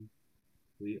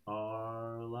We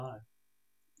are live.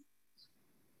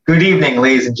 Good evening,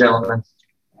 ladies and gentlemen.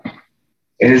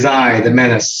 It is I, the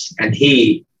menace, and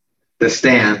he, the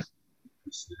Stan,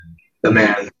 the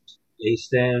man. A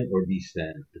stand or B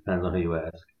stand, depends on who you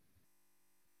ask.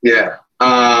 Yeah.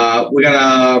 We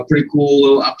got a pretty cool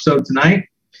little episode tonight.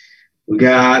 We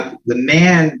got the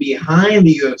man behind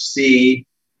the UFC.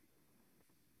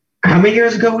 How many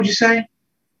years ago would you say?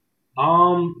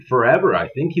 Forever. I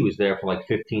think he was there for like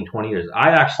 15, 20 years.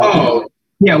 Yeah,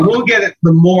 we'll get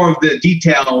the more of the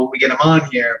detail when we get him on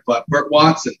here. But Burt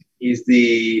Watson, he's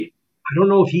the. I don't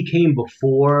know if he came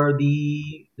before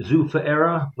the Zuffa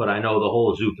era, but I know the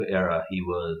whole Zuffa era, he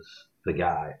was the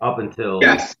guy up until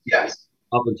Yes.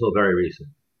 up until very recent.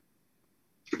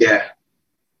 Yeah.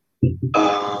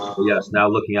 Yes. Now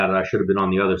looking at it, I should have been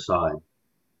on the other side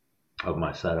of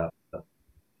my setup.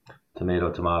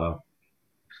 Tomato.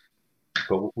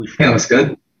 But we should. Yeah, that's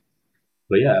good.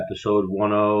 But yeah, episode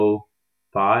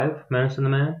 105, Menace and the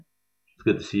Man. It's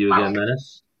good to see you again,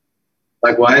 Menace.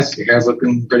 Likewise, your hair's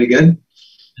looking pretty good.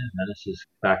 Yeah, Menace is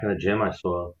back in the gym, I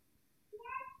saw.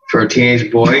 For a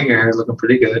teenage boy, your hair's looking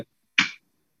pretty good.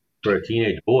 For a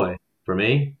teenage boy. For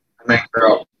me? I meant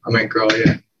girl,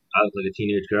 yeah. I was like a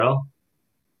teenage girl.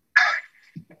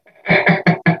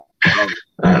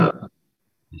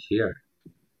 He's here.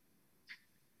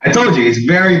 I told you, he's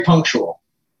very punctual.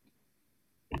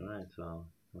 All right, so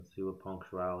let's see what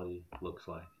punctuality looks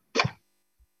like.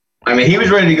 I mean, he was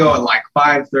ready to go at like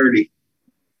 5:30.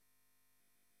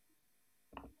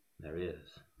 There he is.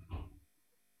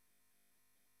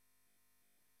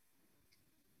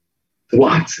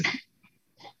 Watson.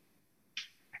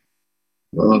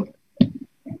 Well,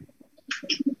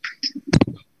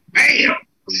 bam!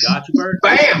 We got you, Bert?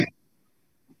 Bam!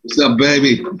 What's up,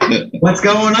 baby? What's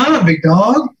going on, big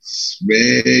dog?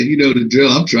 Man, you know the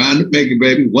drill. I'm trying to make it,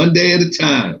 baby. One day at a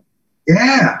time.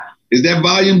 Yeah. Is that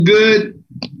volume good?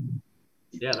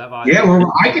 Yeah, that volume. Yeah,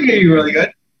 well, I can hear you really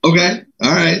good. Okay.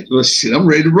 All right. Well, shit, I'm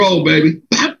ready to roll, baby.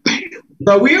 Bam, bam.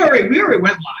 So we already went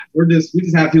live. We just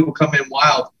have people come in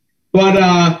wild. But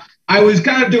I was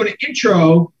kind of doing an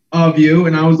intro of you,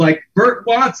 and I was like, Burt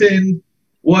Watson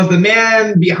was the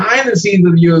man behind the scenes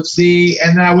of UFC,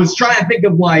 and I was trying to think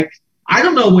of like, I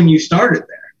don't know when you started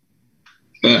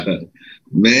there.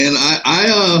 Man,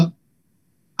 I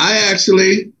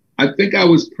think I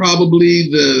was probably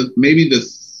maybe the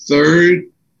third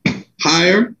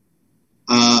hire.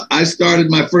 I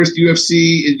started my first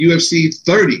UFC in UFC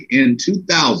 30 in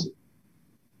 2000.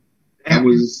 That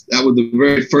was the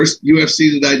very first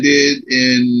UFC that I did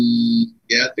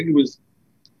I think it was,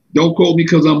 don't quote me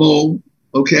because I'm old.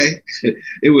 Okay.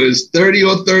 It was 30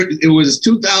 or 30. It was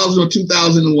 2000 or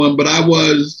 2001, but I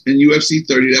was in UFC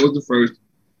 30. That was the first.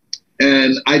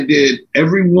 And I did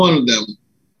every one of them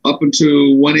up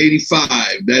until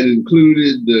 185. That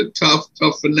included the tough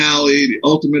finale, the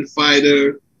Ultimate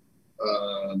Fighter,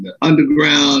 the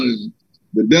Underground, and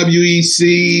the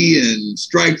WEC and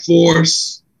Strike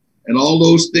Force, and all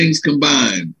those things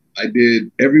combined. I did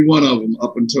every one of them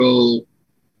up until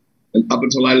I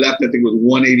left. I think it was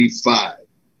 185.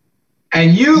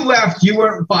 And you left, you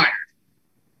weren't fired.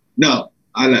 No,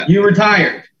 I left. You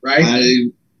retired,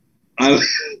 right?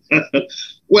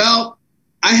 Well,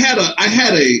 I had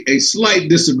a slight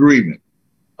disagreement.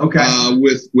 Okay.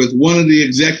 With one of the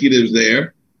executives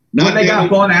there. When they got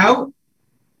bought out?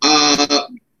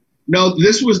 No,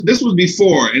 this was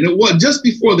before, and it was just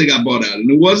before they got bought out,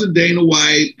 and it wasn't Dana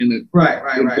White, and it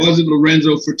wasn't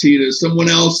Lorenzo Fertitta. Someone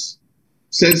else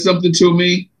said something to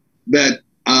me that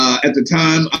at the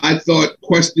time I thought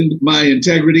questioned my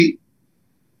integrity,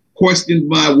 questioned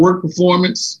my work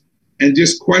performance, and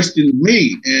just questioned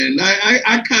me. And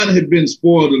I kind of had been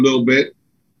spoiled a little bit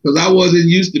because I wasn't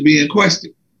used to being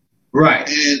questioned. Right.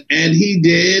 And he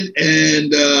did.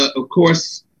 And of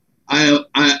course, I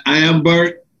am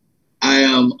Burt. I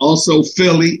am also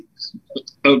Philly.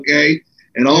 Okay.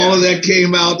 And all of that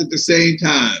came out at the same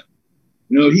time.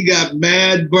 You know, he got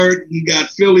Mad Burt, he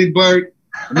got Philly Burt,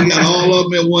 and he got all of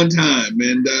them at one time.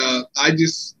 And I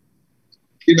just,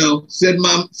 said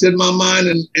my mind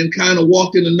and kind of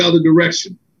walked in another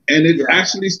direction. And it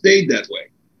actually stayed that way.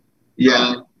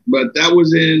 Yeah. But that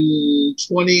was in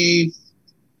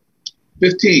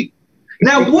 2015.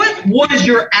 Now, what was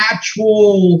your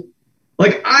actual,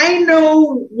 I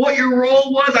know what your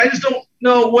role was. I just don't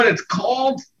know what it's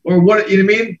called or what, you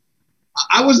know what I mean?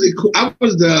 I was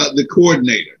the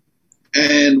coordinator.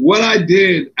 And what I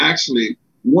did actually,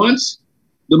 once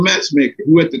the matchmaker,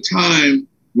 who at the time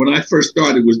when I first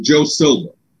started was Joe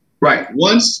Silva. Right.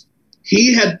 Once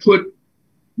he had put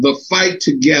the fight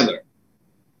together,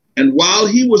 and while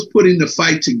he was putting the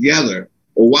fight together,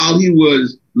 or while he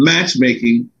was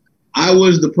matchmaking, I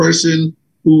was the person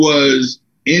who was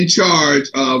in charge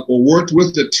of or worked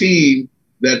with the team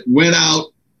that went out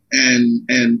and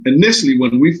initially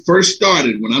when we first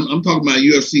started, when I'm talking about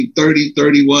UFC 30,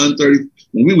 31, 30,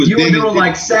 when we was you were doing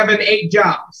like 7, 8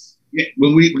 jobs. Yeah,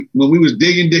 when we was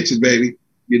digging ditches, baby.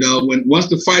 You know, once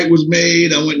the fight was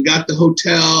made, I went and got the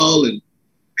hotel and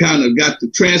kind of got the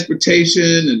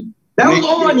transportation and that was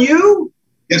all on you?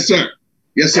 Yes, sir.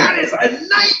 Yes, sir. That is a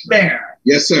nightmare.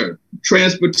 Yes, sir.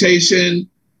 Transportation.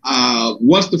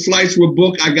 Once the flights were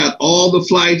booked, I got all the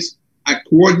flights. I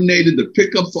coordinated the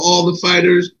pickup for all the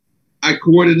fighters. I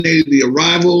coordinated the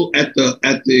arrival at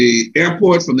the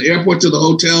airport, from the airport to the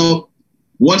hotel.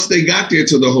 Once they got there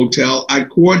to the hotel, I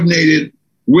coordinated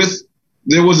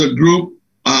there was a group,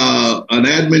 an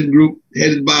admin group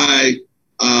headed by,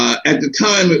 at the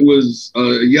time it was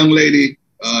a young lady,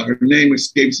 her name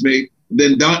escapes me.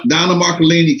 Then Donna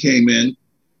Marcolini came in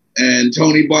and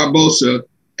Tony Barbosa,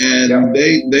 and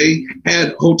they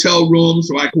had hotel rooms.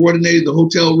 So I coordinated the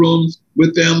hotel rooms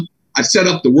with them. I set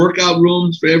up the workout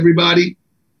rooms for everybody.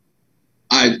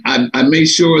 I made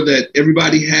sure that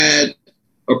everybody had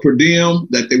a per diem,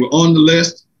 that they were on the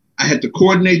list. I had to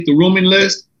coordinate the rooming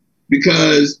list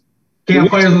because can't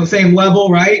fight on the same level,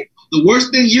 right? The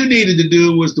worst thing you needed to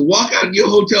do was to walk out of your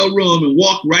hotel room and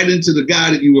walk right into the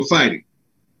guy that you were fighting.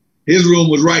 His room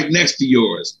was right next to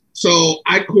yours. So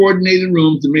I coordinated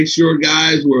rooms to make sure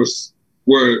guys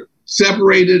were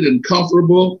separated and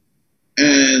comfortable,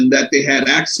 and that they had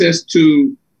access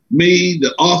to me,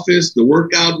 the office, the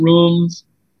workout rooms.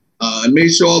 I made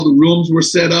sure all the rooms were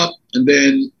set up, and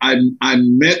then I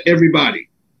met everybody.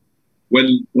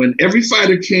 When every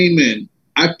fighter came in,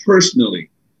 I personally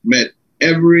met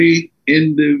every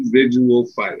individual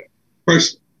fighter.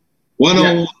 Personally.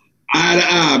 One-on-one, eye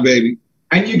to eye, baby.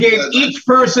 And you gave each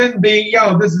person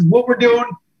this is what we're doing.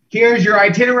 Here's your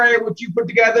itinerary, what you put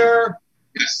together.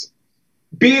 Yes.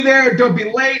 Be there. Don't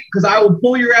be late, because I will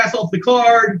pull your ass off the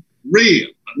card. Real.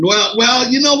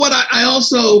 Well, you know what? I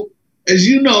also, as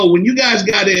you know, when you guys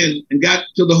got in and got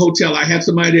to the hotel, I had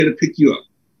somebody there to pick you up.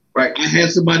 Right. I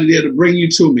had somebody there to bring you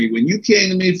to me. When you came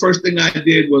to me, first thing I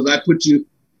did was I took you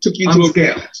on to a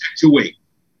scale, checked your weight.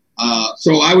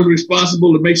 So I was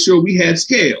responsible to make sure we had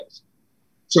scales.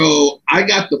 So I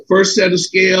got the first set of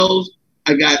scales.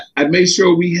 I made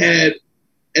sure we had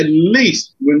at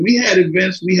least, when we had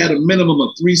events, we had a minimum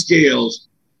of 3 scales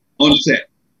on set.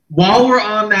 While we're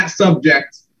on that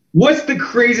subject, what's the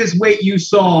craziest weight you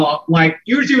saw? Like,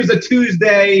 usually it was a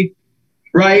Tuesday,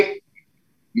 right?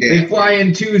 Yeah. They fly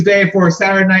in Tuesday for a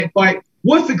Saturday night fight.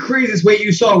 What's the craziest weight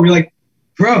you saw where you're like,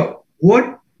 bro,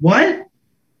 what?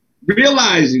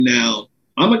 Realizing now,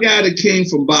 I'm a guy that came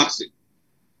from boxing.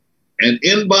 And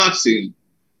in boxing,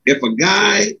 if a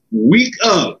guy week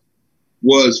of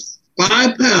was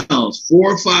 5 pounds,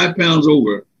 4 or 5 pounds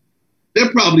over,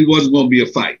 there probably wasn't going to be a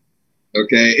fight.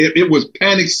 Okay. It was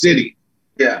Panic City.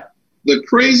 Yeah. The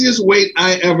craziest weight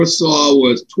I ever saw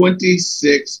was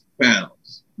 26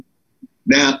 pounds.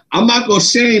 Now, I'm not going to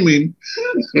shame him,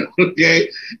 okay,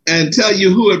 and tell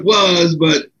you who it was,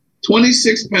 but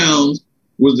 26 pounds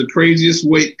was the craziest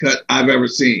weight cut I've ever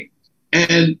seen.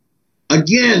 And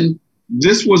again,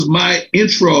 this was my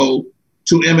intro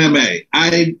to MMA. I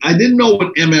didn't know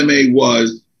what MMA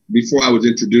was before I was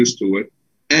introduced to it,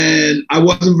 and I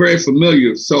wasn't very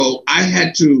familiar, so I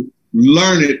had to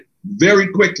learn it very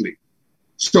quickly.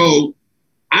 So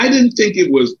I didn't think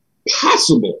it was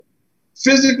possible,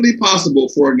 physically possible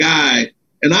for a guy,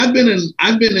 and I've been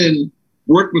in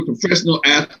work with professional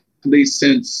athletes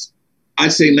since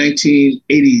I'd say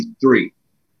 1983.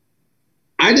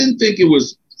 I didn't think it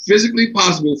was physically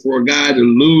possible for a guy to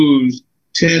lose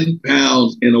 10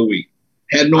 pounds in a week.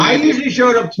 Had no idea. I usually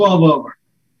showed up 12 over.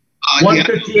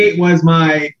 158 was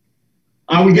my.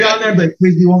 I would get on there and be like,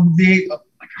 please be 158. Like,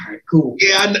 all right, cool.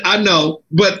 Yeah, I know,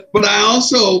 but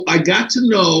I got to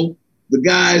know the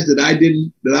guys that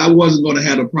I wasn't going to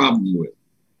have a problem with.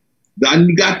 I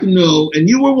got to know, and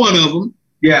you were one of them.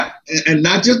 Yeah. And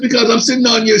not just because I'm sitting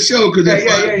on your show, because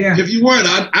if you weren't,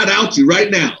 I'd out you right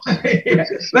now. Yeah.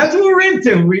 That's what we're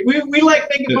into. We like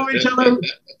thinking about each other.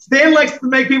 Stan likes to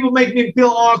make me feel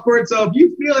awkward, so if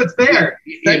you feel it's there.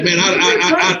 Yeah, man,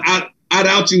 I'd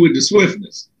out you with the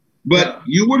swiftness. But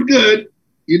you were good,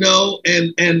 you know,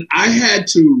 and I had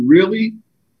to really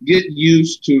get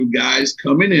used to guys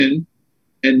coming in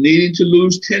and needing to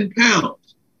lose 10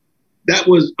 pounds. That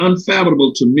was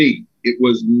unfathomable to me. It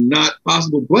was not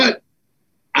possible, but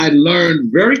I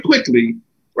learned very quickly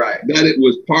that it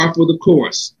was par for the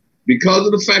course. Because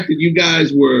of the fact that you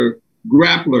guys were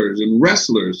grapplers and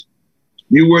wrestlers,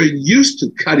 you were used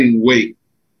to cutting weight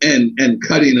and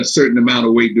cutting a certain amount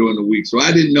of weight during the week. So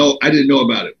I didn't know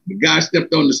about it. The guy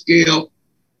stepped on the scale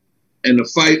and the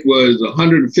fight was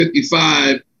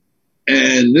 155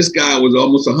 and this guy was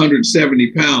almost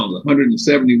 170 pounds,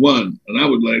 171. And I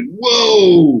was like,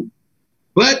 whoa.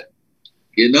 But,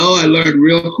 I learned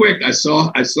real quick. I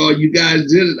saw you guys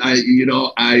did it.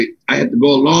 I had to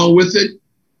go along with it.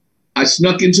 I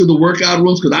snuck into the workout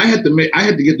rooms because I had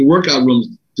to get the workout rooms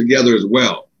together as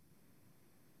well.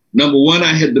 Number one,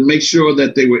 I had to make sure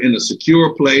that they were in a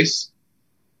secure place.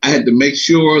 I had to make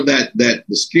sure that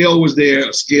the scale was there,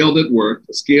 a scale that worked,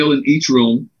 a scale in each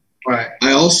room. Right.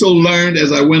 I also learned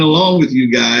as I went along with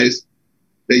you guys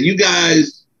that you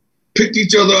guys picked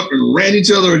each other up and ran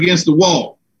each other against the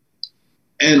wall.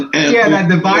 And that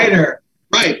divider.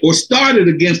 Right, or started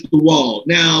against the wall.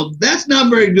 Now, that's not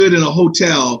very good in a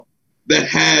hotel that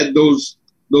had those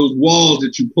walls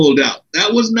that you pulled out.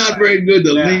 That was not very good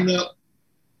to lean up.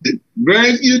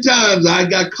 Very few times I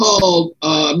got called,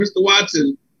 Mr.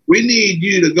 Watson, we need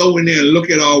you to go in there and look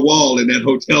at our wall in that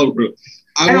hotel room.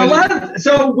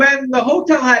 So when the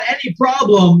hotel had any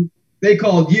problem, they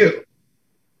called you.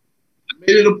 I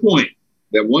made it a point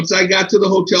that once I got to the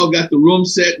hotel, got the room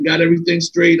set, and got everything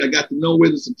straight, I got to know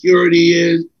where the security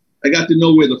is. I got to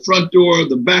know where the front door,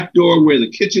 the back door, where the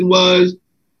kitchen was.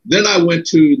 Then I went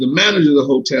to the manager of the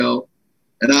hotel,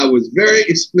 and I was very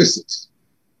explicit.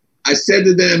 I said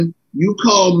to them, you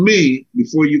call me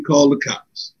before you call the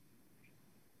cops.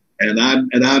 And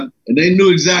they knew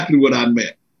exactly what I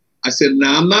meant. I said,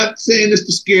 now I'm not saying this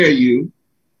to scare you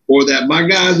or that my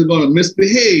guys are going to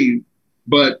misbehave,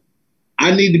 but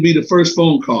I need to be the first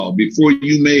phone call before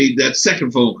you made that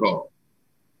second phone call,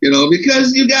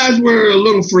 because you guys were a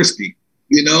little frisky,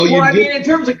 in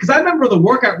terms of, because I remember the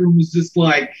workout room was just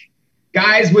like,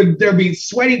 guys there'd be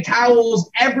sweaty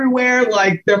towels everywhere.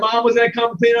 Like their mom was going to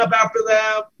come clean up after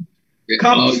them.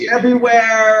 Cups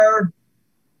everywhere.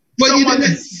 But someone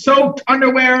soaked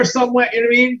underwear somewhere, you know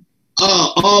what I mean?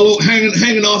 All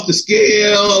hanging off the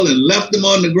scale and left them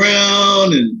on the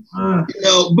ground. And,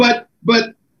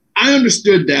 but I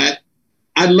understood that.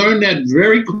 I learned that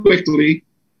very quickly.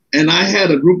 And I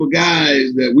had a group of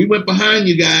guys that we went behind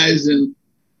you guys. And,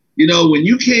 when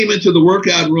you came into the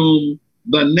workout room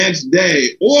the next day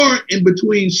or in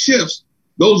between shifts,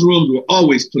 those rooms were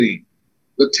always clean.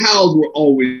 The towels were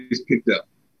always picked up.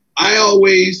 I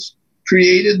always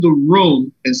created the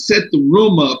room and set the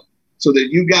room up so that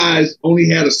you guys only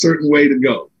had a certain way to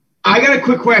go. I got a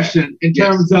quick question in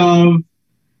terms of,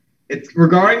 it's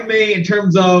regarding me in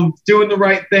terms of doing the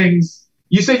right things.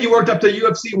 You said you worked up to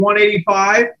UFC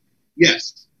 185?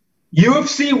 Yes.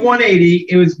 UFC 180,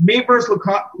 it was me versus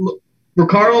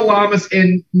Ricardo Lamas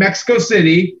in Mexico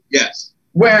City. Yes.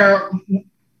 Where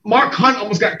Mark Hunt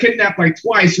almost got kidnapped like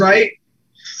twice, right?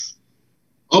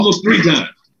 Almost 3 times.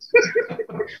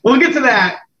 We'll get to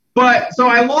that. But so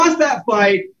I lost that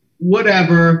fight,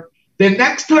 whatever. The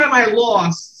next time I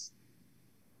lost,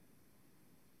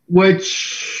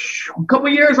 which a couple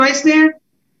years, right, Stan?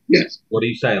 Yes. What do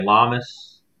you say,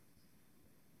 Lamas?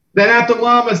 Then after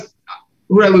Lamas,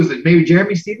 who did I lose it? Maybe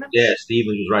Jeremy Stevens? Yeah,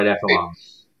 Stevens was right after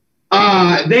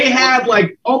Lamas. They had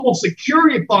like almost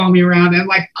security following me around, and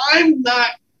like I'm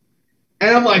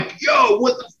like, yo,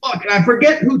 what the fuck? And I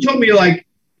forget who told me, like,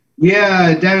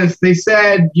 yeah, Dennis, they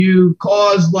said you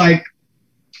caused like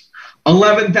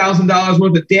 $11,000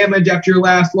 worth of damage after your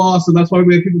last loss, so that's why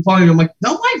we have people following you. I'm like,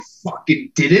 no, I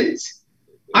fucking didn't.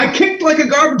 I kicked like a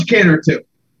garbage can or two.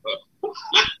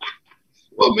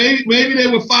 Well, maybe they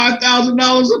were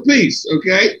 $5,000 a piece.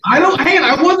 Okay.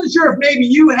 I wasn't sure if maybe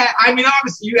you had. I mean,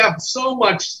 obviously you have so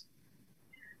much.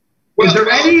 Was there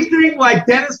anything like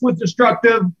Dennis was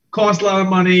destructive, cost a lot of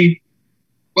money?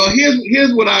 Well,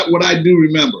 here's what I do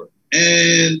remember,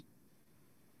 and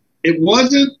it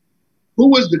wasn't. Who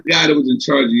was the guy that was in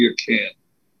charge of your camp?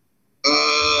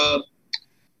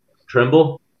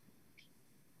 Trimble.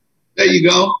 There you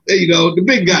go. The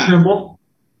big guy. Trimble.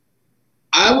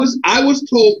 I was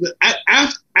told that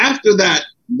after that,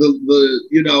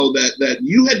 that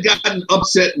you had gotten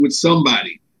upset with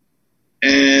somebody,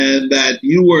 and that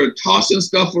you were tossing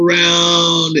stuff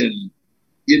around, and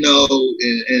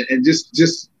and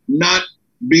just not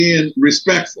being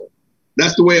respectful.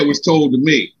 That's the way it was told to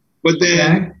me. But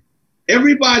then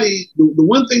everybody, the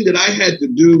one thing that I had to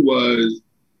do was,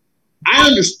 I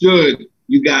understood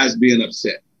you guys being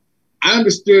upset. I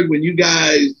understood when you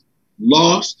guys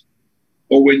lost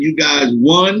or when you guys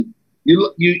won,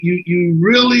 you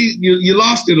really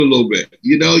lost it a little bit.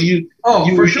 You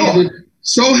for sure.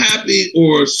 So happy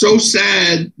or so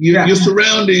sad. Your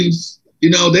surroundings,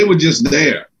 they were just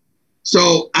there.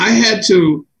 So I had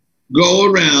to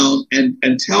go around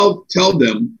and tell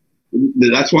them.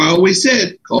 That's why I always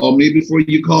said, call me before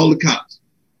you call the cops.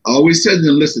 I always said to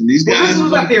them, listen, these guys. This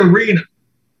was at the arena.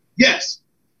 Yes.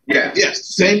 Yeah. Yes.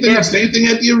 Same thing at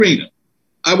the arena.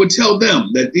 I would tell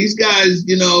them that these guys,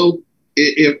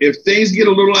 if things get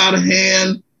a little out of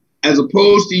hand, as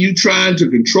opposed to you trying to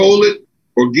control it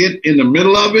or get in the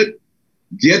middle of it,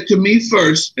 get to me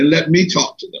first and let me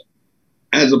talk to them.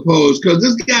 As opposed, because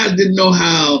this guy didn't know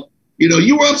how,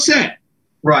 you were upset.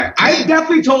 Right. I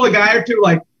definitely told a guy or two,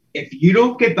 like, if you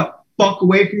don't get the fuck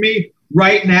away from me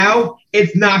right now,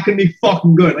 it's not going to be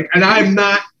fucking good. Like, and I'm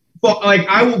not,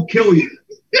 I will kill you.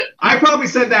 I probably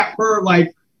said that for,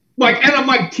 and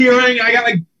I'm, tearing. I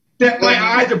got, my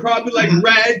eyes are probably,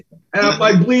 red, and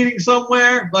I'm, bleeding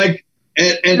somewhere.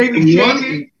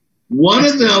 And one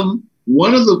of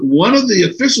the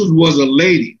officials was a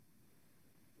lady,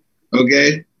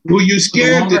 okay, who you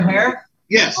scared. Longer hair?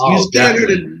 Yes, you scared her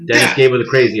to Dennis death. gave her the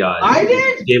crazy eyes. I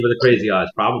did? Gave her the crazy eyes,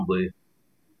 probably.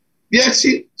 Yeah,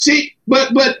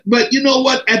 but you know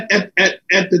what? At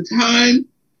the time,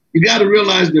 you got to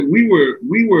realize that we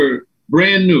were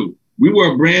brand new. We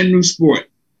were a brand new sport.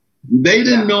 They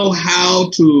didn't know how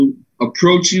to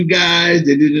approach you guys.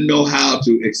 They didn't know how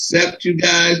to accept you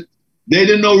guys. They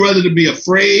didn't know whether to be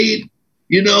afraid,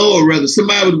 or whether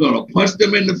somebody was going to punch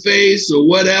them in the face or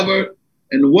whatever.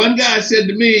 And the one guy said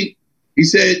to me, he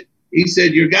said,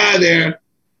 your guy there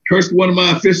cursed one of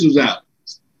my officials out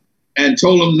and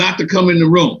told him not to come in the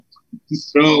room.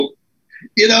 So,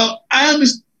 I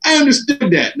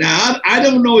understood that. Now, I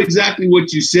don't know exactly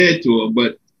what you said to him,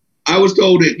 but I was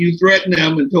told that you threatened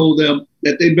them and told them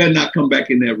that they better not come back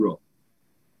in that room.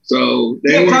 So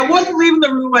I wasn't leaving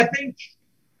the room, I think.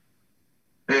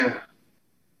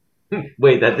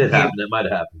 Wait, that did happen. That might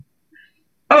have happened.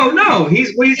 Oh, no.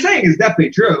 What he's saying is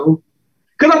definitely true.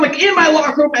 Because I'm in my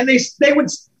locker room and they would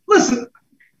listen.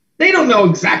 They don't know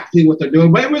exactly what they're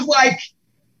doing, but it was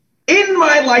in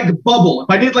my bubble. If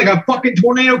I did a fucking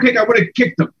tornado kick, I would have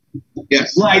kicked them.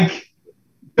 Yes.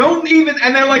 Don't even.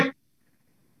 And they're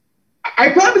I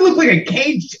probably look like a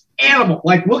caged animal,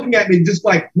 looking at me, just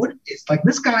what is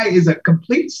this guy is a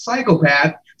complete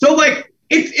psychopath. So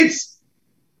it's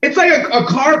like a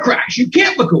car crash. You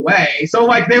can't look away. So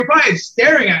they're probably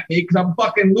staring at me because I'm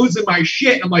fucking losing my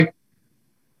shit. I'm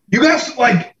you guys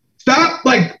stop,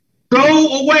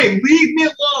 go away, leave me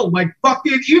alone.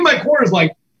 Fucking even my corner's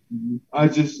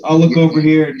I'll look over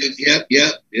here. And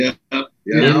Yep.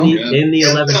 In the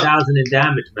 11,000 in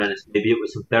damage, Menace, maybe it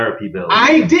was some therapy bills.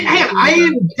 I did. I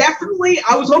definitely.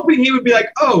 I was hoping he would be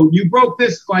oh, you broke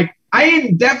this.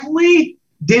 I definitely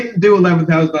didn't do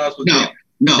 $11,000 with him.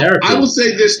 No. Therapy. I will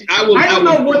say this. I don't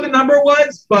know what the number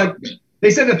was, but they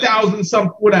said 1,000 some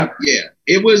whatever. Yeah,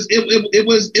 it was.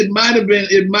 It might have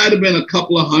been a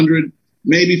couple of hundred,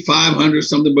 maybe 500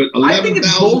 something. But 11,000. I think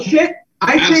it's bullshit.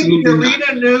 I think the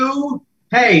arena knew.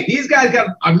 Hey, these guys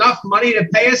got enough money to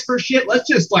pay us for shit. Let's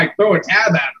just throw a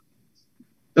tab at them.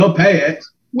 They'll pay it.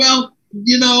 Well,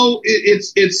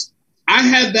 it's. I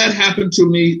had that happen to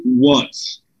me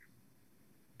once,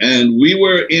 and we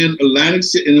were in Atlantic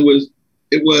City, and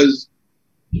it was.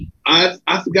 I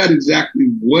forgot exactly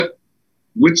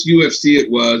which UFC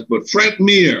it was, but Frank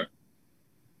Mir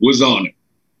was on it,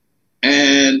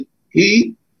 and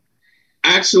he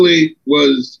actually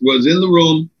was in the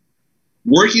room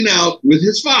working out with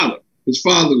his father. His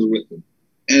father was with him.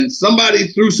 And somebody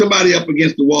threw somebody up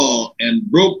against the wall and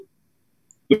broke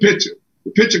the picture.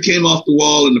 The picture came off the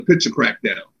wall and the picture cracked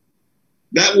down.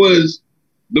 That was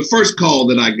the first call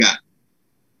that I got.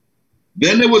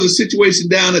 Then there was a situation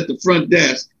down at the front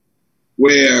desk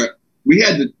where we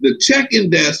had the check-in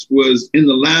desk was in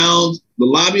the lounge, the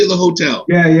lobby of the hotel.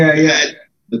 Yeah. You had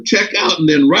the checkout, and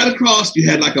then right across you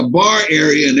had a bar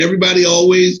area, and everybody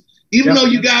always, even though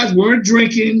you guys weren't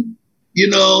drinking,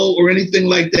 or anything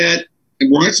like that,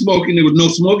 and weren't smoking, there was no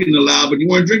smoking allowed, but you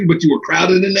weren't drinking, but you were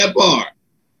crowded in that bar.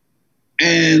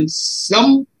 And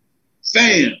some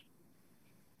fan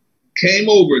came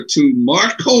over to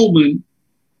Mark Coleman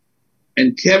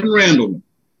and Kevin Randleman.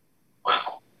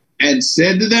 Wow. And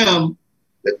said to them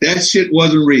that shit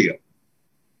wasn't real.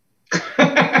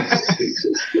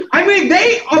 I mean,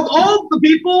 of all the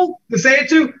people to say it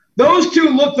to, those two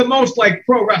look the most like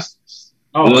pro wrestlers.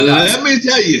 Oh, well, let me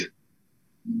tell you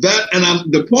that,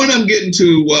 and the point I'm getting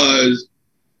to was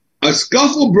a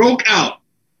scuffle broke out,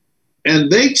 and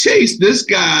they chased this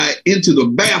guy into the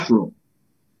bathroom.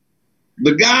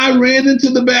 The guy ran into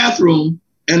the bathroom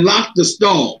and locked the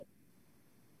stall.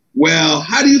 Well,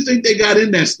 how do you think they got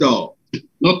in that stall?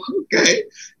 Okay,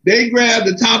 they grabbed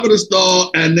the top of the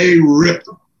stall and they ripped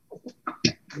him.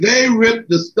 They ripped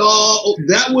the stall.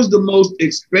 That was the most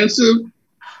expensive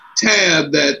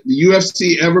tab that the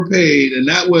UFC ever paid, and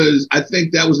I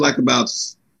think that was like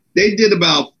they did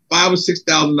about $5,000 or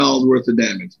 $6,000 worth of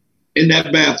damage in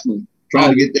that bathroom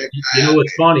trying to get that. You know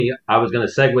what's funny? I was going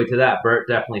to segue to that. Bert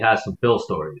definitely has some Phil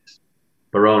stories.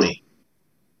 Baroni.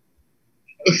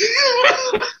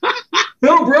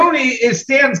 Phil Baroni is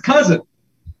Stan's cousin.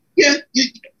 Yeah.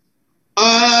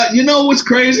 You know what's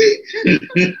crazy?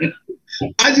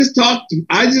 I just talked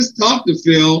to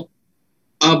Phil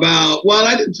about. Well,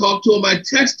 I didn't talk to him. I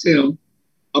texted him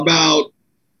about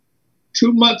a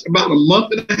month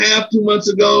and a half, 2 months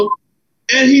ago,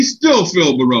 and he's still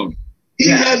Phil Baroni. He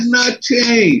has not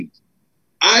changed.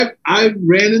 I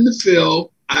ran into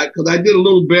Phil because I did a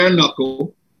little bare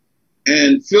knuckle,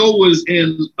 and Phil was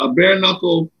in a bare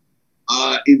knuckle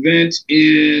event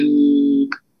in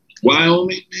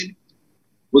Wyoming. Maybe?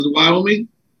 Was it Wyoming?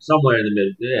 Somewhere in the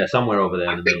mid, yeah, somewhere over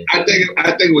there in the middle. I think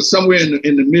it was somewhere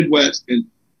in the Midwest, and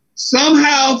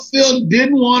somehow Phil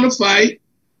didn't want to fight,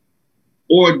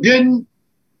 or didn't.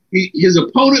 His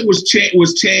opponent was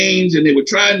changed, and they were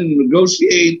trying to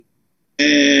negotiate,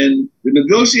 and the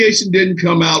negotiation didn't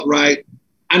come out right.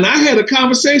 And I had a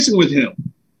conversation with him,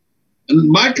 and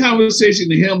my conversation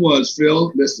to him was,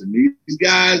 Phil, listen, these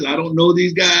guys, I don't know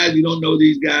these guys. You don't know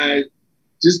these guys.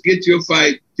 Just get your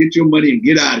fight, get your money, and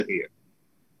get out of here.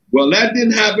 Well, that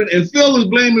didn't happen, and Phil is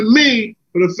blaming me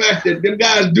for the fact that them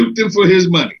guys duped him for his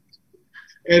money.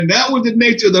 And that was the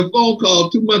nature of the phone call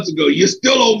 2 months ago. You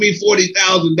still owe me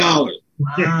 $40,000.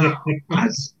 Wow.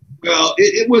 Well,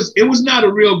 it was not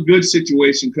a real good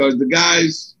situation because the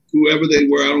guys, whoever they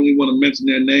were, I don't even want to mention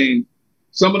their name.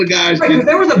 Some of the guys. Right, because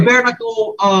there was a bare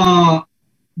knuckle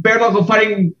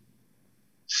fighting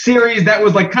series that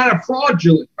was like kind of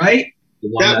fraudulent, right?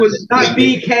 That was not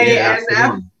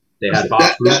BKNF. They had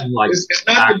Bob Rutan act as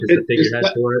the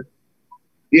figurehead for it.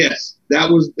 Yes, that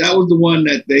was the one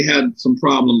that they had some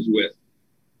problems with,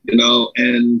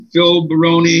 and Phil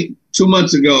Baroni 2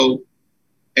 months ago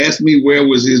asked me where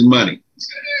was his money.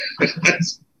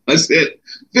 I said,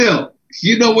 Phil,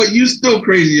 you know what? You still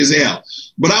crazy as hell.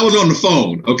 But I was on the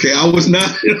phone, okay? I was not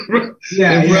in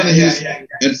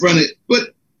front of.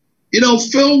 But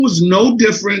Phil was no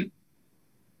different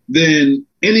than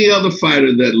any other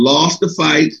fighter that lost a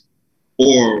fight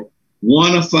or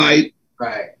won a fight.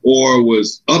 Right. Or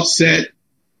was upset,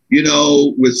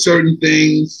 with certain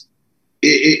things.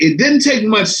 It didn't take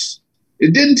much.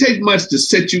 It didn't take much to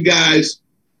set you guys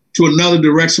to another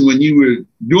direction when you were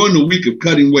during the week of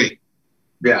cutting weight.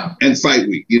 Yeah. And fight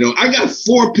week. I got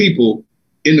 4 people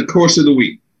in the course of the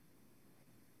week.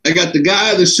 I got the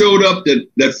guy that showed up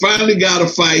that finally got a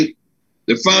fight,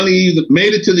 that finally either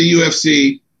made it to the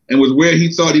UFC and was where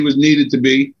he thought he was needed to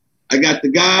be. I got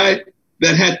the guy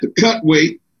that had to cut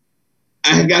weight.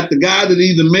 I got the guy that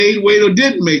either made weight or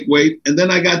didn't make weight, and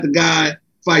then I got the guy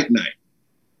fight night.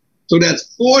 So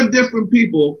that's 4 different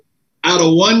people out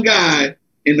of one guy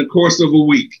in the course of a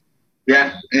week.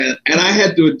 Yeah. And I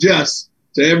had to adjust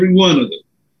to every one of them.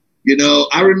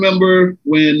 I remember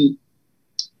when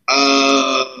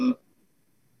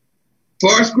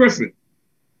Forrest Griffin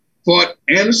fought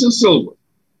Anderson Silva,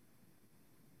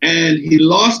 and he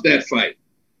lost that fight.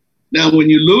 Now, when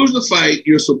you lose the fight,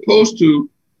 you're supposed to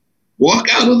walk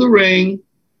out of the ring,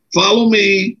 follow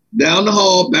me down the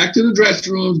hall, back to the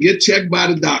dressing rooms, get checked by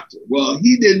the doctor. Well,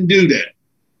 he didn't do that.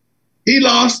 He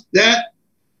lost that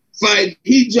fight.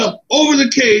 He jumped over the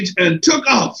cage and took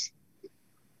off.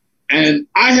 And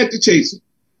I had to chase him.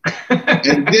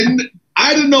 And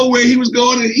I didn't know where he was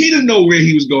going, and he didn't know where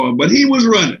he was going, but he was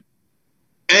running.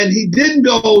 And he didn't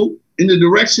go in the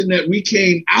direction that we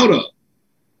came out of.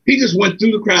 He just went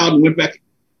through the crowd and went back.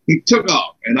 He took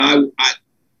off, and I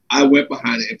went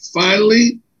behind it. And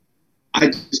finally, I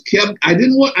just kept, I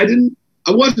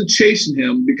wasn't chasing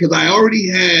him because I already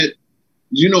had,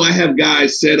 I have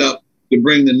guys set up to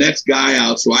bring the next guy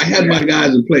out. So I had my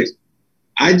guys in place.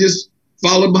 I just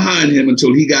followed behind him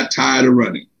until he got tired of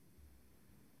running.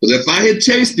 Because if I had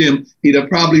chased him, he'd have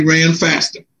probably ran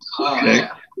faster. Okay?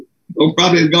 Or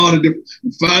probably have gone a different.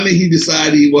 Finally, he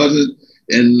decided he wasn't.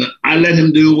 And I let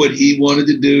him do what he wanted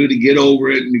to do to get over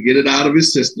it and to get it out of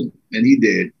his system. And he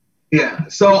did. Yeah.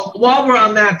 So while we're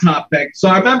on that topic, so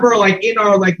I remember in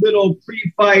our little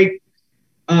pre-fight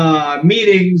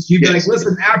meetings, you'd be like,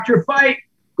 listen, after your fight,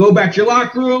 go back to your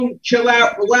locker room, chill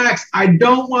out, relax. I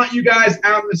don't want you guys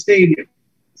out in the stadium.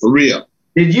 For real.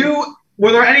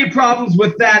 Were there any problems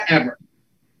with that ever?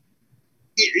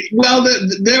 Well,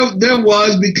 there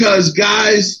was, because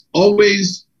guys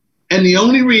always, and the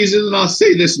only reason, and I'll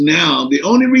say this now, the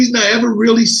only reason I ever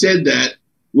really said that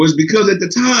was because at the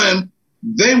time,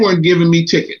 they weren't giving me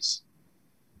tickets.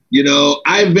 You know,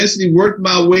 I eventually worked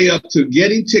my way up to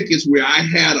getting tickets where I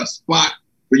had a spot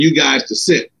for you guys to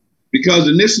sit, because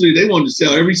initially they wanted to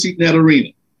sell every seat in that arena.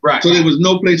 Right. So there was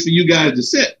no place for you guys to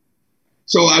sit.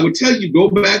 So I would tell you, go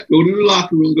back, go to the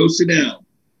locker room, go sit down.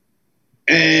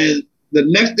 And the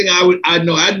next thing I'd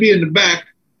know, I'd be in the back,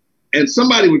 and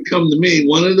somebody would come to me.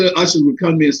 One of the ushers would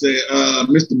come to me and say,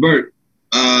 Mr. Burt,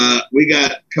 we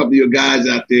got a couple of your guys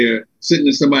out there sitting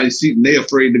in somebody's seat, and they're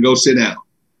afraid to go sit down.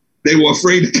 They were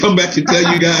afraid to come back and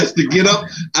tell you guys to get up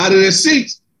out of their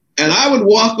seats. And I would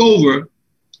walk over,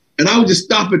 and I would just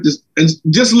stop at this and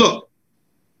just look.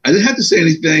 I didn't have to say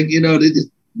anything. You know, they just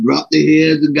dropped their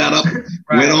heads and got up,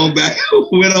 went on back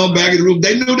in the room.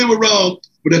 They knew they were wrong.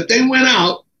 But if they went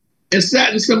out and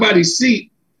sat in somebody's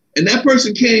seat and that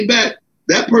person came back,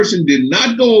 that person did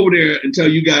not go over there and tell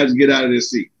you guys to get out of their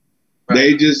seat.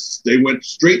 Right. They went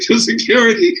straight to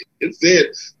security and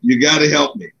said, you got to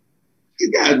help me.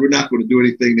 You guys were not going to do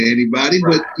anything to anybody,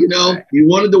 but, you know, you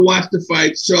wanted to watch the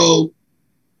fight. So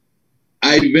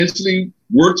I eventually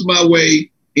worked my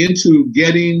way into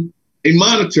getting a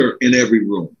monitor in every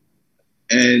room,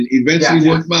 and eventually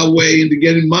worked my way into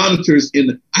getting monitors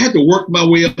I had to work my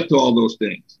way up to all those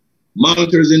things.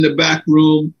 Monitors in the back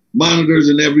room, monitors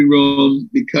in every room,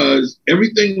 because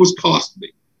everything was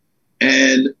costly,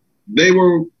 and they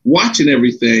were watching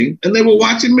everything, and they were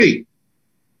watching me.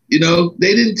 You know,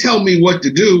 they didn't tell me what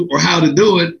to do or how to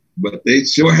do it, but they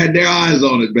sure had their eyes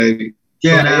on it, baby.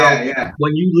 Yeah.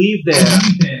 When you leave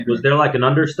there, was there like an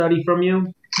understudy from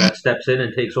you that steps in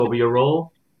and takes over your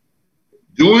role?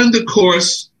 During the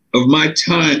course of my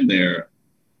time there,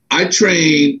 I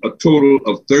trained a total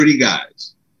of 30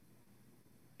 guys.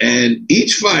 And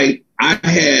each fight, I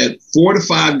had 4 to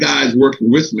 5 guys working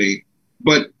with me,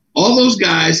 but all those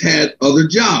guys had other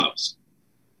jobs.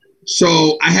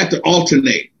 So I had to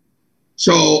alternate.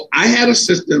 So I had a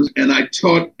system, and I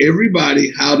taught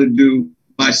everybody how to do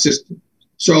my system.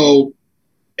 So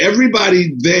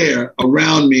everybody there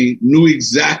around me knew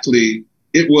exactly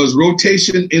it was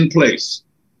rotation in place.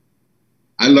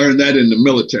 I learned that in the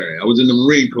military. I was in the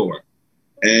Marine Corps,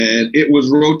 and it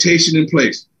was rotation in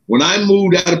place. When I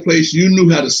moved out of place, you knew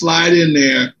how to slide in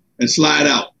there and slide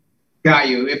out. Got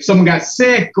you. If someone got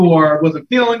sick or wasn't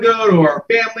feeling good or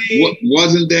family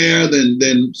wasn't there,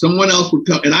 then someone else would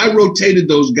come. And I rotated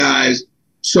those guys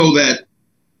so that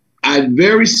I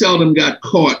very seldom got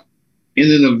caught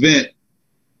in an event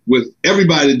with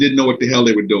everybody that didn't know what the hell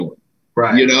they were doing.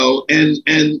 Right. You know,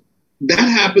 and that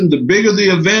happened. The bigger the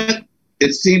event,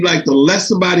 it seemed like the less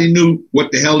somebody knew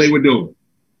what the hell they were doing.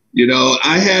 You know,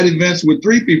 I had events with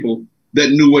 3 people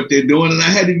that knew what they're doing, and I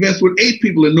had events with 8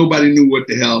 people and nobody knew what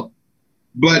the hell.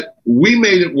 But we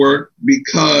made it work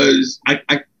because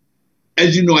I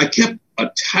as you know, I kept a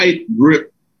tight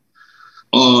grip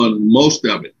on most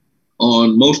of it,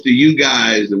 on most of you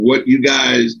guys and what you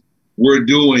guys were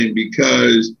doing,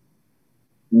 because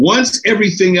once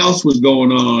everything else was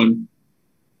going on,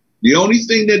 the only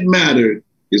thing that mattered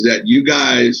is that you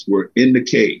guys were in the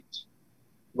cage.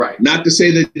 Right. Not to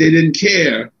say that they didn't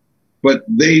care, but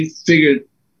they figured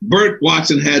Burt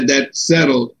Watson had that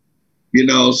settled, you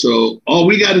know, so all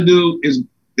we got to do is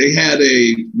they had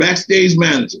a backstage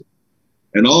manager,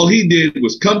 and all he did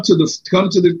was come to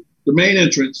the main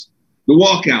entrance, the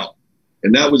walkout,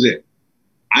 and that was it.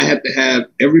 I had to have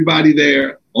everybody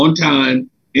there on time,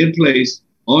 in place,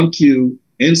 on cue,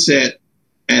 in set,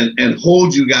 and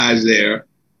hold you guys there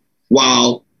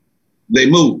while they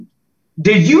moved.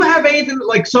 Did you have anything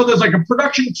like, so there's like a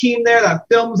production team there that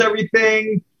films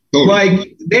everything? Totally.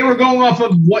 Like they were going off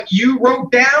of what you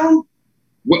wrote down?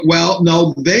 Well,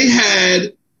 no, they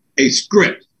had a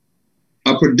script,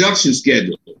 a production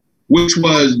schedule, which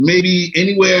was maybe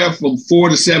anywhere from 4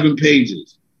 to 7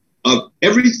 pages of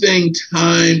everything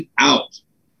timed out.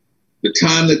 The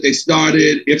time that they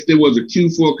started, if there was a cue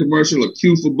for a commercial, a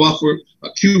cue for buffer, a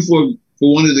cue for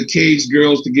one of the cage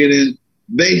girls to get in,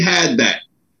 they had that.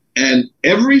 And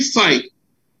every fight,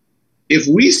 if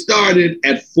we started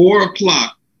at 4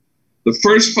 o'clock, the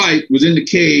first fight was in the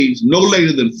cage no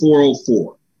later than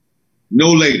 4:04,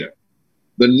 no later.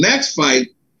 The next fight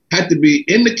had to be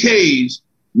in the cage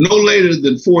no later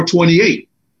than 4:28.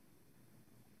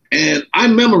 And I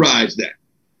memorized that.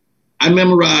 I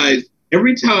memorized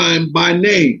every time by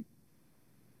name.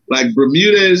 Like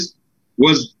Bermudez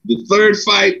was the third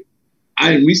fight.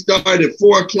 We started at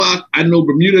 4 o'clock. I know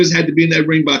Bermudez had to be in that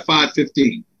ring by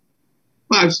 5:15,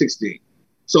 5:16.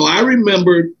 So I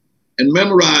remembered and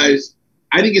memorized.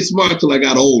 I didn't get smart till I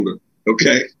got older,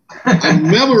 okay? I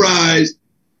memorized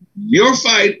your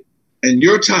fight and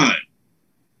your time.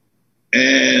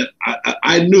 And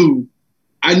I knew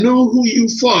I knew who you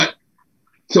fought.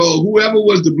 So whoever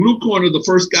was the blue corner, the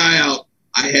first guy out,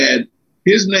 I had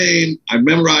his name, I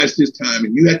memorized his time,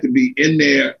 and you had to be in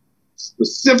there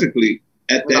specifically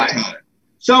at that time.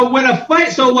 So when a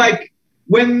fight, so like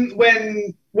when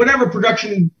whatever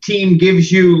production team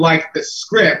gives you like the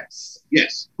scripts,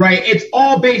 yes, right? It's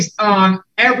all based on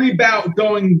every bout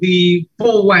going the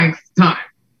full length time.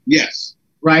 Yes.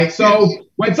 Right. So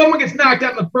when someone gets knocked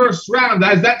out in the first round,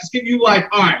 does that just give you like,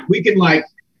 all right, we can like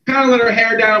kind of let our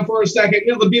hair down for a second,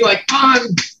 to be like on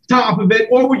top of it,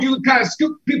 or would you kind of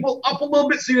scoop people up a little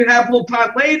bit so you'd have a little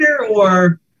time later,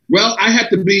 or? Well, I had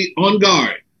to be on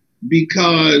guard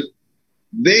because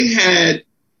they had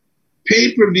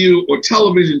pay-per-view or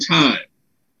television time.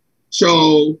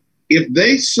 So if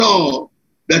they saw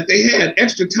that they had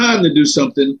extra time to do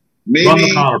something, maybe run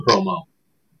the counter promo.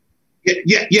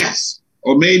 Yes.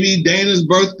 Or maybe Dana's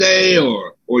birthday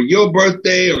or your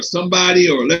birthday or somebody,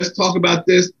 or let's talk about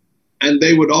this. And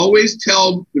they would always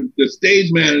tell the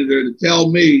stage manager to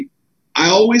tell me, I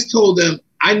always told them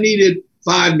I needed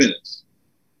 5 minutes.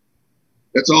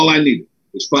 That's all I needed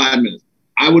was 5 minutes.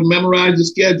 I would memorize the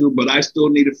schedule, but I still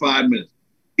needed 5 minutes.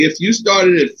 If you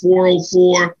started at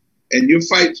 4:04 and your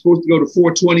fight's supposed to go to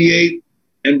 4:28,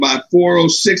 and by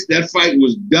 4:06 that fight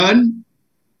was done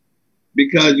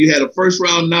because you had a first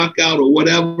round knockout or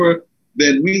whatever,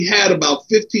 then we had about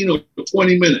 15 or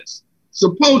 20 minutes,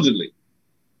 supposedly.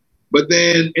 But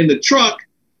then in the truck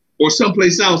or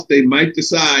someplace else, they might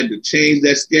decide to change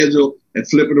that schedule and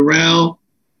flip it around,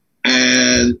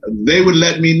 and they would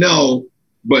let me know.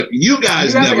 But you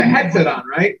guys never. You have a headset on,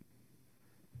 right?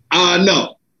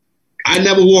 No, I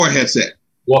never wore a headset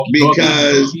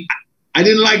because I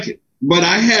didn't like it. But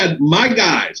I had my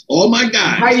guys, all my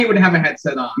guys. Heidi would have a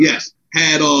headset on. Yes,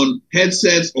 had on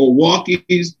headsets or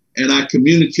walkies, and I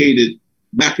communicated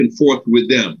back and forth with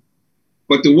them.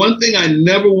 But the one thing I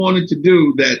never wanted to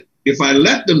do that if I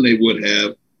let them, they would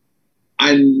have,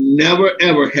 I never,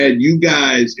 ever had you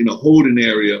guys in a holding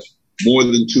area more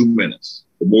than 2 minutes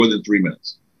or more than 3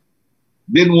 minutes.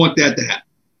 Didn't want that to happen.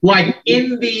 Like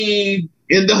in the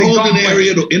holding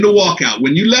area, in the walkout.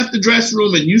 When you left the dressing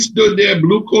room and you stood there,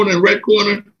 blue corner and red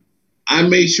corner, I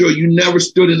made sure you never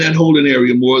stood in that holding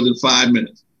area more than 5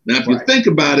 minutes. Now, if you think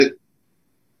about it,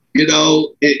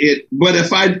 but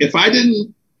if I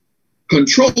didn't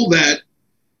control that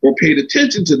or paid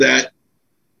attention to that,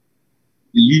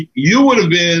 you would have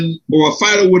been, or a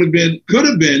fighter could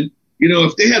have been,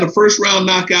 if they had a first round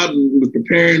knockout and was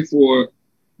preparing for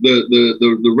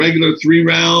the regular 3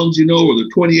 rounds, or the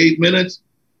 28 minutes,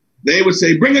 they would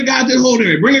say, bring a guy to the holding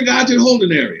area, bring a guy to the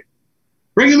holding area.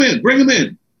 Bring him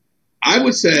in. I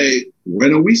would say,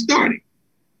 when are we starting?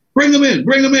 Bring him in.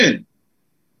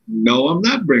 No, I'm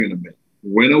not bringing him in.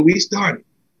 When are we starting?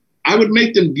 I would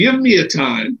make them give me a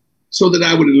time so that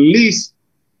I would at least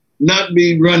not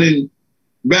be running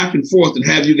back and forth and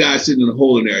have you guys sitting in the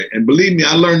holding area. And believe me,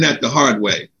 I learned that the hard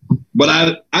way. But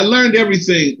I learned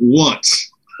everything once.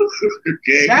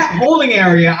 Okay. That holding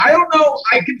area, I don't know,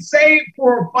 I could say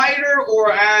for a fighter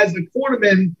or as a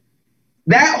cornerman,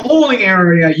 that holding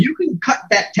area, you can cut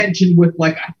that tension with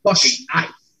like a fucking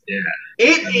knife. Yeah.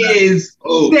 It is,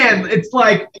 man, it's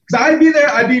like, because I'd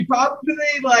be probably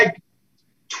like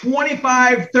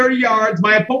 25, 30 yards.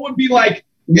 My opponent would be like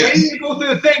waiting to go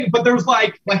through the thing, but there was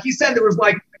like he said, there was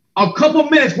like a couple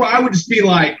minutes where I would just be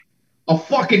like a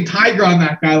fucking tiger on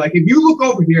that guy. Like, if you look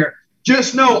over here,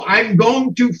 just know I'm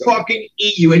going to fucking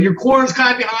eat you. And your corner's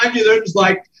kind of behind you. They're just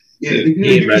like,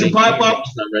 pop up.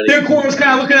 Their corner's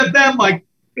kind of looking at them like,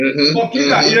 fuck you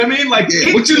guys. You know what I mean? Like,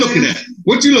 what you looking at?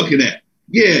 What you looking at?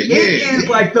 It is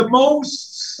like the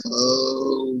most.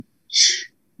 Oh,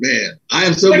 man. I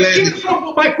am so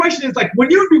glad. My question is, like, when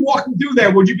you would be walking through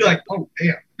there, would you be like, oh,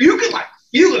 damn. You could, like,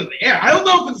 feel it in the air. I don't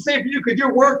know if it's the same for you because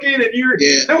you're working and you're.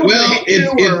 Yeah. Well,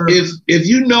 if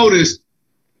you noticed,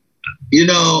 I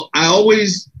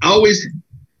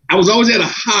was always at a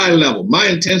high level. My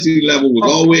intensity level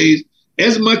was always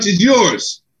as much as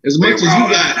yours, as much as you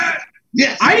got.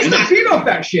 Yes. I used to feed off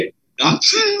that shit.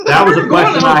 That was a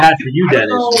question I had for you,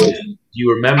 Dennis. Do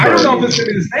you remember? I don't know if it's going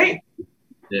to be the same.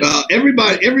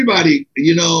 Everybody,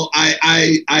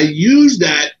 I use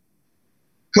that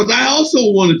because I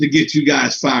also wanted to get you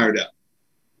guys fired up,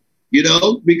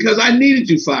 because I needed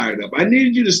you fired up. I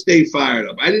needed you to stay fired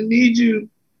up. I didn't need you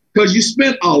because you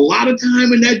spent a lot of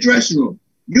time in that dressing room.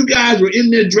 You guys were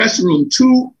in their dressing room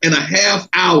 2.5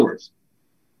 hours.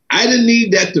 I didn't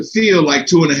need that to feel like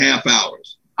 2.5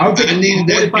 hours. I needed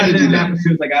that energy as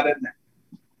soon as I got in there.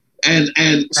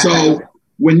 And so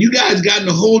when you guys got in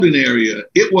the holding area,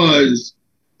 it was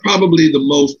probably the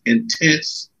most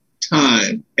intense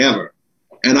time ever.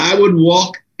 and I would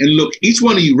walk and look each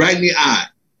one of you right in the eye.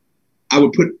 I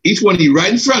would put each one of you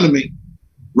right in front of me,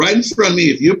 right in front of me.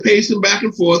 If you're pacing back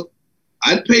and forth,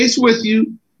 I'd pace with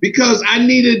you because I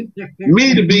needed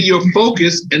me to be your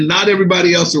focus and not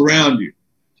everybody else around you.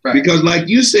 Right. Because like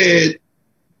you said,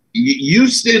 you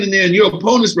standing there and your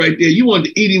opponent's right there, you wanted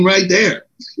to eat him right there.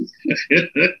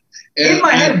 In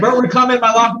my head, Bert would come in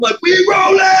my locker like, we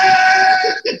rolling!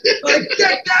 Like,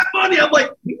 get that money. I'm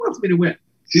like, he wants me to win.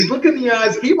 He's looking in the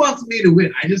eyes. He wants me to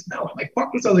win. I just know. I'm like,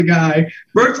 fuck this other guy.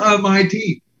 Bert's on my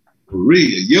team. For real.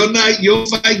 Your night, your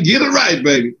fight. Get it right,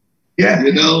 baby. Yeah.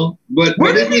 You know? But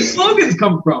where did these slogans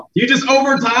come from? You just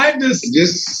over time?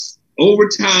 Just over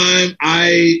time,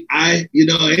 I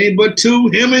ain't but two,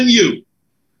 him and you.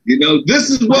 You know, this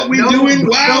is what we doing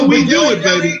while we do it,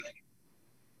 baby.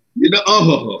 You know,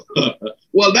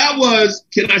 well, that was,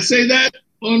 can I say that?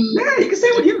 Yeah, you can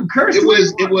say what you can curse. It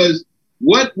was,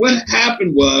 what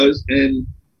happened was, and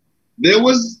there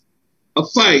was a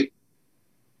fight,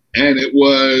 and it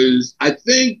was, I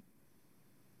think,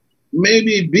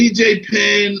 maybe BJ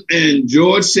Penn and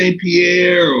George St.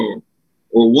 Pierre or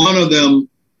one of them,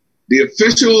 the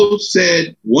official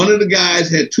said one of the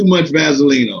guys had too much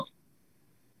Vaseline on.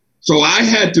 So I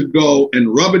had to go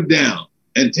and rub it down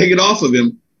and take it off of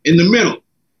him in the middle.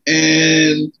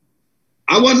 And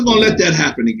I wasn't going to let that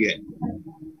happen again.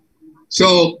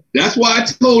 So that's why I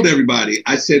told everybody,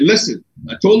 I said, listen,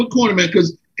 I told the cornerman,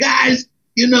 because guys,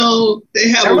 you know, they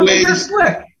have a way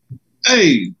to,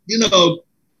 hey, you know,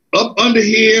 up under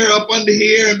here,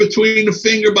 in between the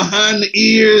finger, behind the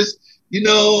ears, you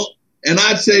know, and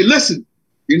I'd say, listen,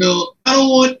 you know, I don't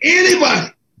want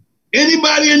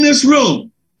anybody in this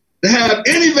room to have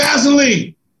any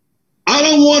Vaseline. I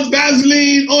don't want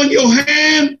Vaseline on your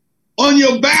hand, on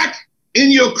your back,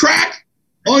 in your crack,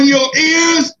 on your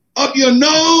ears, up your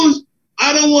nose.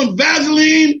 I don't want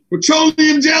Vaseline,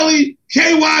 petroleum jelly,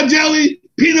 KY jelly,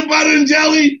 peanut butter and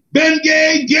jelly, Ben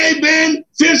Gay, Gay Ben,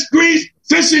 fish grease,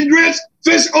 fish and grits,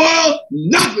 fish oil,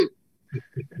 nothing.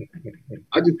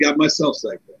 I just got myself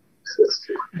psyched up.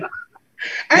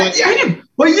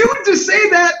 But you would just say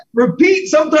that, repeat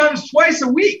sometimes twice a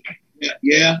week.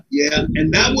 Yeah.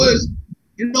 And that was,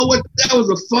 you know what, that was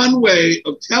a fun way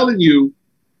of telling you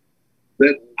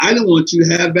that I didn't want you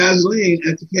to have Vaseline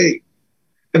at the cage.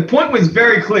 The point was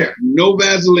very clear. No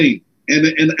Vaseline.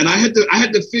 And I had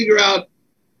to figure out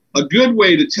a good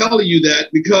way to tell you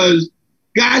that, because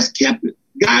guys kept it.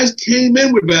 Guys came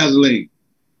in with Vaseline.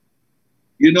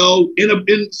 You know,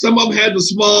 in some of them had the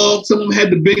small, some of them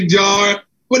had the big jar,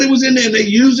 but it was in there and they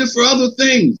used it for other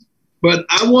things. But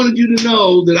I wanted you to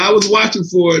know that I was watching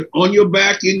for it on your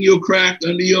back, in your crack,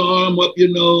 under your arm, up your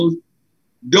nose.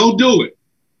 Don't do it.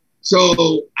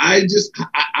 So I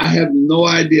have no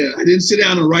idea. I didn't sit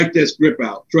down and write that script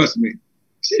out. Trust me.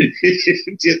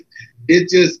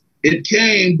 It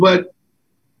came, but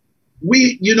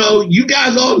you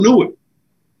guys all knew it,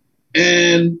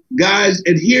 and guys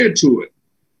adhered to it.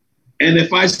 And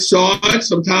if I saw it,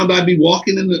 sometimes I'd be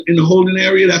walking in the holding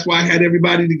area. That's why I had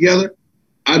everybody together.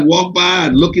 I'd walk by,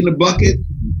 I'd look in the bucket,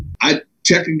 I'd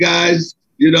check a guy's,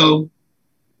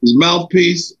 his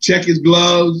mouthpiece, check his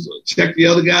gloves, check the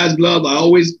other guy's gloves. I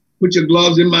always put your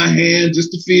gloves in my hand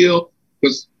just to feel,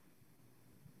 because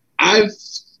I've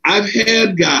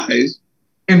had guys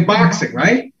in boxing,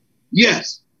 right?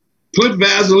 Yes, put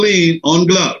Vaseline on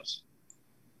gloves.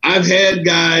 I've had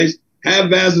guys have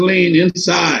Vaseline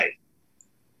inside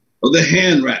of the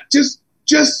hand wrap, just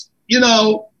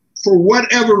for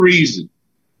whatever reason.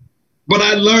 But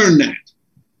I learned that.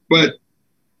 But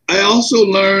I also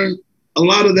learned a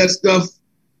lot of that stuff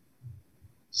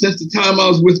since the time I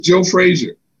was with Joe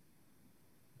Frazier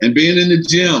and being in the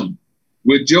gym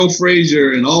with Joe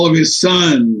Frazier and all of his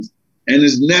sons and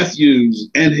his nephews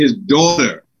and his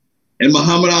daughter and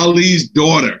Muhammad Ali's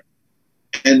daughter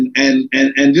and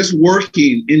just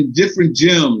working in different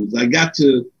gyms. I got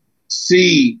to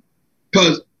see,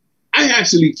 because I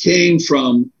actually came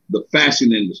from the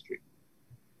fashion industry.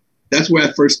 That's where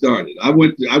I first started. I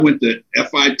went to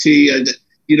FIT.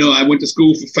 I went to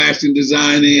school for fashion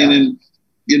designing, and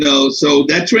so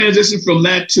that transition from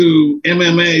that to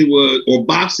MMA or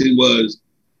boxing was.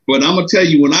 But I'm gonna tell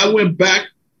you, when I went back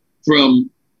from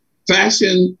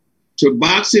fashion to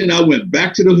boxing, I went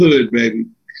back to the hood, baby,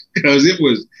 because it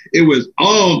was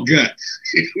all gut.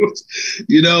 It was,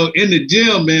 in the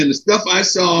gym, man, the stuff I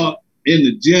saw in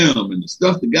the gym and the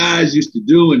stuff the guys used to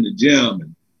do in the gym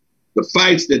and the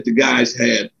fights that the guys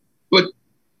had, but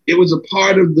it was a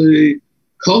part of the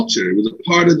culture. It was a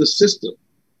part of the system.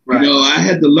 Right. I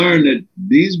had to learn that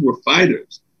these were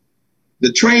fighters.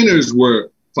 The trainers were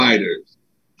fighters.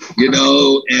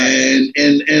 and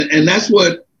that's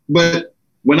what. But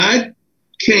when I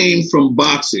came from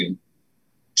boxing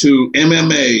to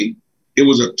MMA, it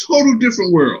was a total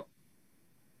different world.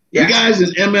 Yeah. You guys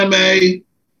in MMA,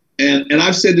 and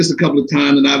I've said this a couple of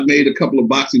times, and I've made a couple of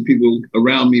boxing people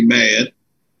around me mad,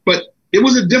 but it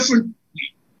was a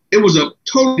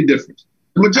totally different.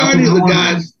 The majority of the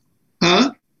guys,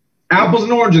 apples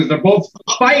and oranges. They're both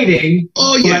fighting.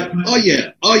 Oh yeah.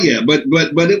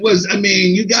 But it was. I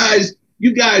mean, you guys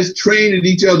train at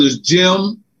each other's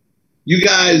gym. You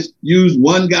guys use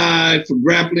one guy for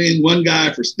grappling, one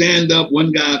guy for stand up,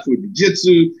 one guy for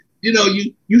jiu-jitsu.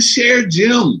 You share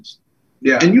gyms.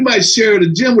 Yeah. And you might share the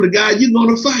gym with a guy you're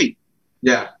going to fight.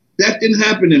 Yeah. That didn't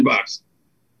happen in boxing.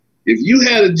 If you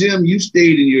had a gym, you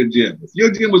stayed in your gym. If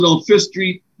your gym was on 5th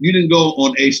Street, you didn't go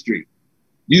on 8th Street.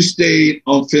 You stayed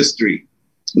on 5th Street.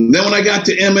 And then when I got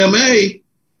to MMA,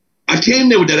 I came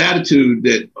there with that attitude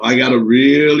that I got to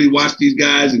really watch these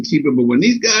guys and keep it. But when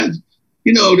these guys,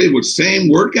 they were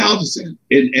same workouts and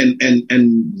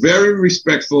very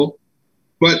respectful.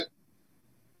 But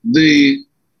the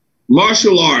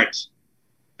martial arts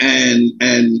and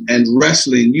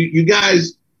wrestling, you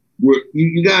guys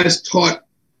taught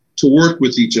to work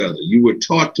with each other. You were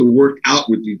taught to work out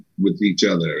with each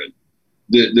other. And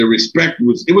the respect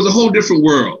it was a whole different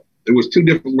world. It was two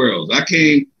different worlds. I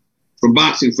came from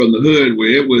boxing from the hood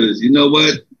where it was, you know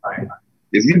what?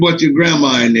 If you brought your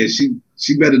grandma in there, she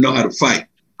better know how to fight.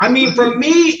 I mean, for me,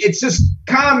 it's just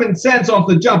common sense off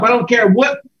the jump. I don't care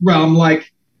what realm.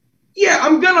 Like, yeah,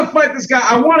 I'm going to fight this guy.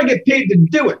 I want to get paid to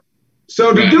do it.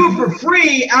 So to do it for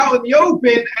free out in the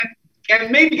open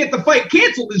and maybe get the fight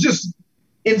canceled is just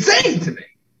insane to me.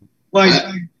 Like,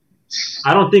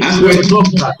 I don't think we ever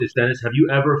talked about this, Dennis. Have you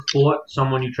ever fought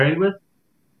someone you trained with?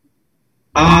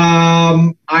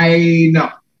 No.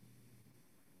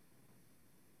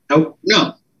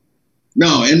 Nope.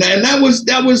 No, and that was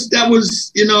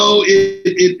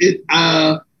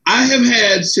I have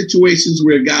had situations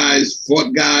where guys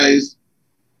fought guys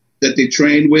that they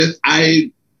trained with.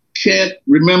 I can't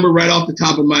remember right off the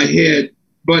top of my head,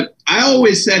 but I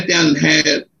always sat down and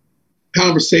had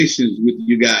conversations with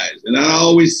you guys, and I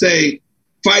always say,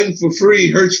 fighting for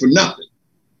free hurts for nothing,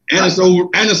 and it's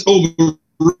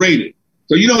overrated.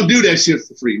 So you don't do that shit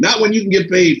for free, not when you can get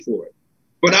paid for it.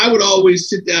 But I would always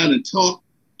sit down and talk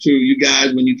to you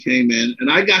guys when you came in, and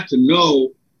I got to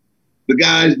know the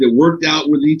guys that worked out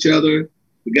with each other,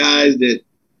 the guys that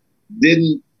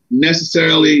didn't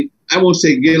necessarily, I won't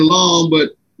say get along,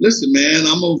 but listen, man,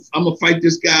 I'm gonna fight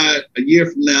this guy a year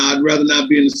from now. I'd rather not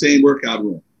be in the same workout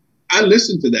room. I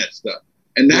listen to that stuff,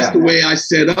 and that's the way I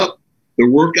set up the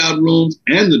workout rooms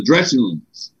and the dressing rooms,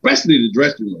 especially the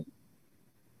dressing room.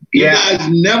 You guys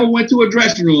never went to a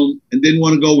dressing room and didn't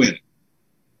want to go in it.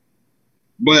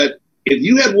 But if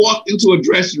you had walked into a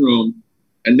dressing room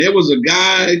and there was a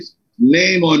guy's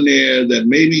name on there that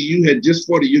maybe you had just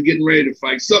fought or you're getting ready to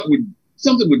fight,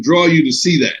 something would draw you to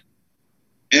see that.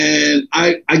 And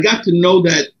I got to know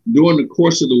that during the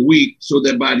course of the week, so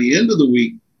that by the end of the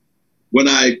week, when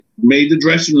I made the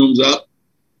dressing rooms up,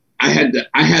 I had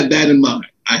that in mind.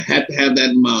 I had to have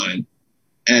that in mind.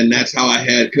 And that's how I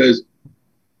had, because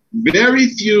very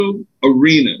few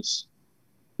arenas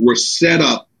were set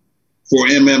up for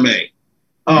MMA.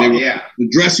 The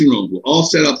dressing rooms were all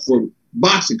set up for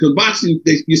boxing, because boxing,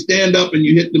 you stand up and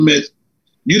you hit the mitts.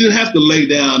 You didn't have to lay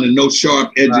down and no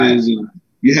sharp edges, and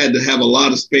you had to have a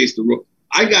lot of space to roll.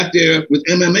 I got there with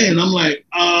MMA, and I'm like,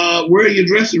 where are your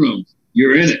dressing rooms?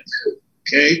 You're in it,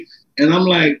 okay? And I'm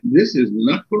like, this is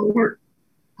not going to work.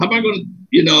 How am I going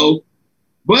to,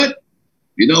 But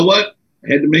you know what?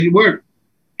 I had to make it work.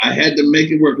 I had to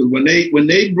make it work, because when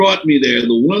they brought me there,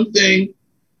 the one thing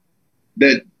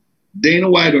that Dana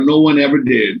White or no one ever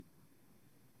did,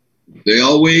 they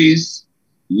always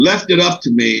left it up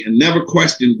to me and never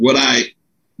questioned what I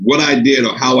did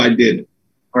or how I did it.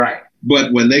 Right.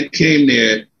 But when they came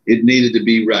there, it needed to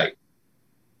be right.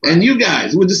 And you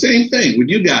guys, it was the same thing with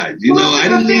you guys. I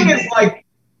didn't need. The thing is, like,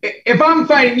 if I'm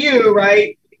fighting you,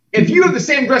 right? If you have the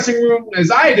same dressing room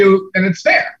as I do, then it's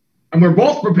fair. And we're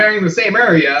both preparing the same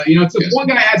area. So if one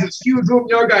guy has this huge room,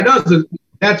 the other guy doesn't,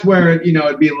 that's where,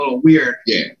 it'd be a little weird.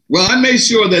 Yeah. Well, I made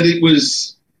sure that it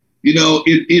was,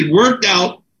 it worked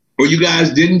out, or you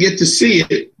guys didn't get to see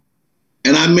it.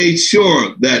 And I made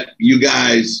sure that you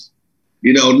guys,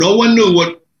 no one knew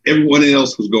what everyone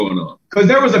else was going on. Because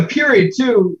there was a period,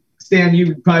 too, Stan,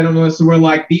 you probably don't know this, where,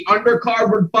 like, the undercard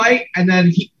would fight, and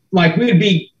then, we'd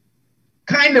be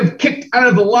kind of kicked out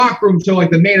of the locker room, so, like,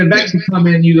 the main event could come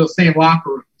in and use those same locker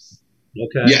rooms.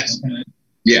 Okay. Yes.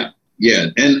 Yeah. Yeah,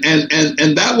 and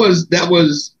that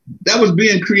was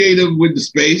being creative with the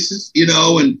spaces,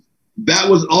 and that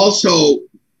was also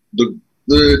the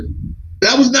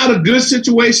that was not a good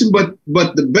situation, but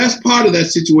the best part of that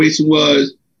situation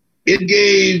was it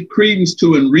gave credence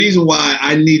to and reason why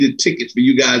I needed tickets for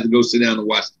you guys to go sit down and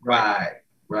watch. Right.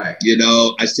 I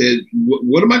said,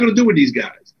 what am I going to do with these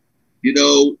guys?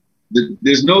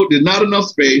 There's not enough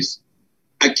space.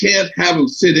 I can't have them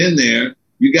sit in there.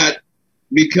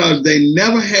 Because they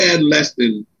never had less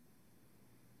than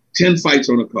 10 fights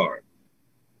on a card.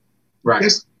 Right.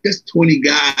 That's 20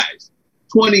 guys,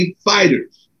 20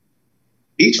 fighters.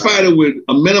 Each fighter with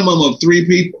a minimum of 3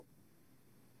 people.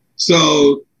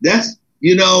 So that's,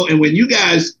 and when you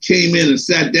guys came in and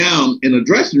sat down in a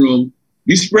dressing room,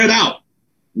 you spread out.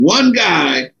 One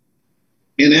guy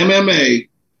in MMA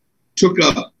took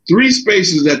up 3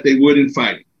 spaces that they would in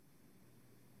fighting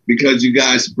because you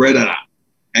guys spread it out.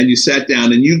 And you sat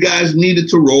down, and you guys needed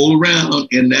to roll around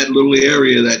in that little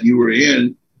area that you were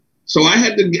in. So I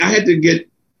had to get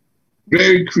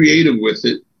very creative with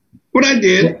it. But I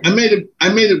did. I made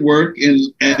it work, and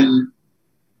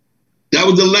that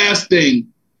was the last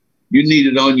thing you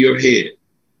needed on your head.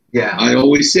 Yeah. I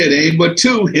always said, ain't but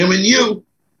 2, him and you.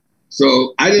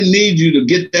 So I didn't need you to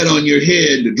get that on your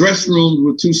head. The dressing rooms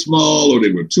were too small or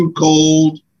they were too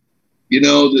cold.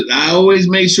 I always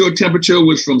made sure temperature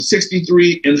was from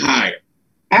 63 and higher.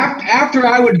 After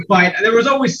I would fight, there was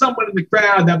always someone in the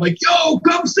crowd that like, yo,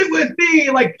 come sit with me.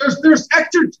 Like there's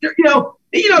extra, if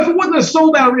it wasn't a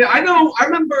sold out arena. I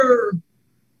remember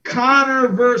Conor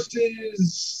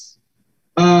versus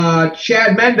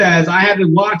Chad Mendez. I had to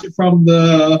watch it from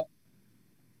because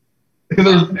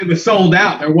it was sold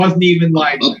out. There wasn't even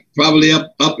like probably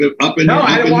up in. No,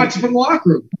 I had to watch it from the locker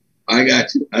room. I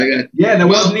got you. Yeah, there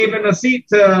wasn't even a seat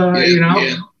to,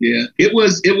 Yeah. It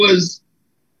was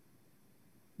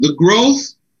the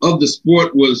growth of the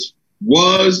sport was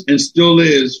and still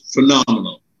is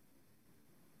phenomenal.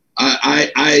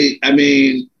 I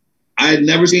mean, I had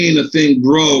never seen a thing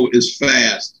grow as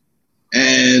fast.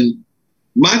 And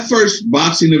my first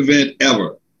boxing event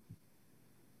ever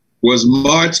was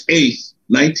March 8th,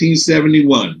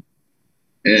 1971.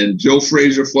 And Joe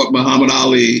Frazier fought Muhammad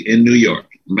Ali in New York.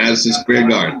 Madison Square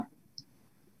Garden.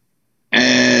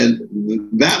 And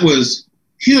that was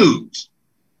huge.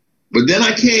 But then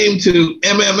I came to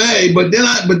MMA, but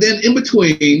then in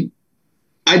between,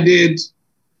 I did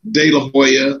De La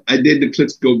Hoya, I did the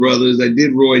Klitschko brothers, I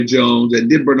did Roy Jones, I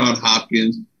did Bernard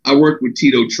Hopkins, I worked with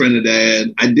Tito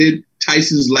Trinidad, I did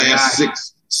Tyson's last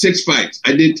six fights.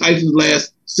 I did Tyson's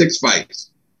last 6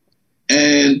 fights.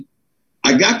 And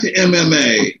I got to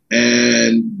MMA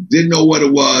and didn't know what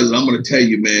it was. I'm going to tell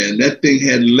you, man, that thing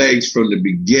had legs from the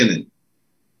beginning.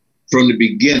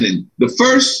 The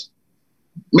first,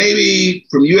 maybe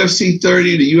from UFC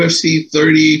 30 to UFC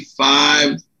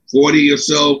 35, 40 or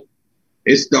so,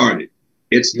 it started.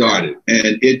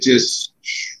 And it just,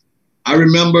 I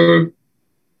remember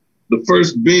the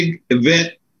first big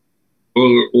event or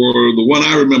the one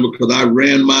I remember because I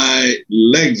ran my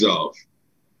legs off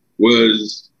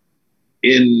was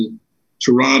in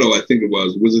Toronto, I think it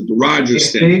was at the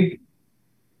Rogers Center.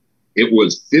 It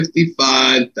was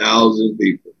 55,000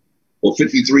 people or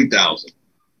 53,000,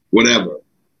 whatever.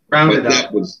 Rounded but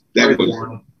up. That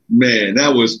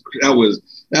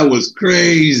was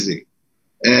crazy.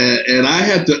 And I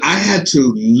had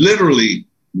to literally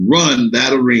run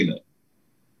that arena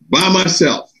by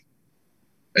myself.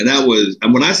 And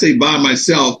when I say by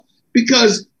myself,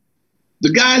 because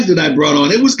the guys that I brought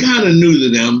on, it was kind of new to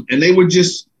them, and they were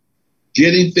just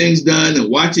getting things done and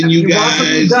watching you guys.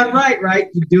 Want something done right?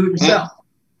 You do it yourself.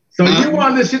 So you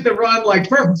want this shit to run like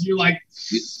perfect. You're like,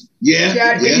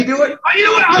 yeah, can you do it? Oh, you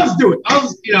know what? I'll just do it.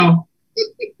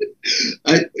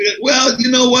 Well,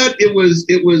 you know what?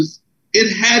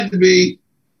 It had to be.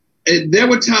 There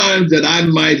were times that I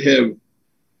might have,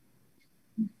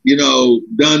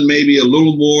 done maybe a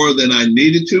little more than I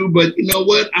needed to, but you know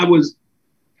what? I was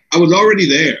already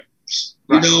there.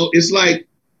 Right. It's like,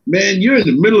 man, you're in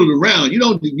the middle of the round. You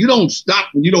don't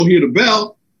stop when you don't hear the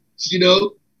bell.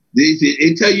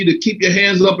 They tell you to keep your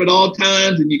hands up at all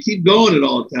times, and you keep going at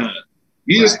all times.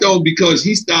 You just don't, because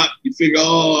he stopped, you figure,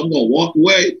 I'm going to walk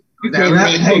away.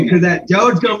 Because that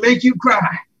Joe's going to make you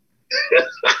cry.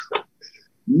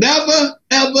 Never,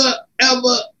 ever,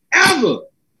 ever, ever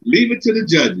leave it to the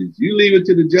judges. You leave it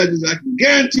to the judges, I can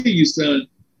guarantee you, son,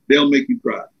 they'll make you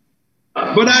cry.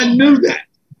 But I knew that.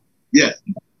 Yes.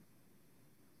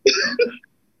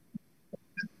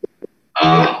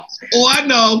 I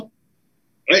know.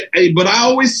 But I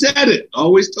always said it. I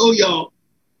always told y'all,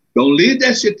 Don't leave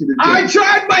that shit to the I judges.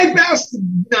 tried my best to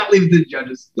not leave it to the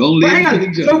judges. Don't But leave hang it to on. the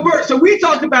judges. So, Bert, so we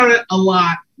talk about it a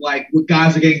lot, like what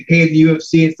guys are getting paid in the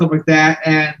UFC and stuff like that.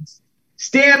 And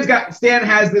Stan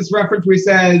has this reference where he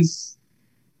says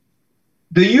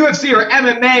the UFC or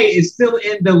MMA is still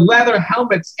in the leather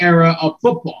helmets era of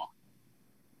football.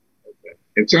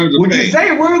 In terms of Would pay. you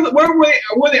say when are the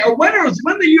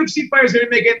UFC players going to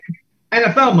make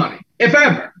NFL money, if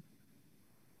ever?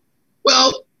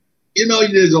 Well,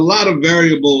 there's a lot of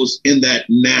variables in that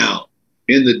now.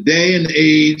 In the day and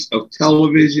age of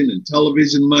television and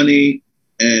television money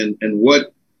and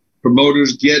what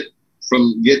promoters get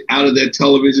out of their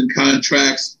television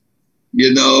contracts,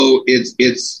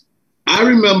 it's I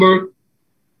remember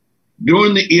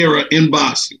during the era in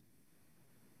boxing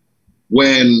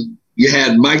when you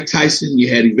had Mike Tyson, you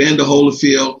had Evander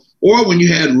Holyfield, or when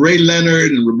you had Ray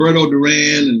Leonard and Roberto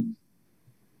Duran, and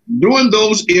during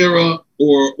those era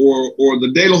or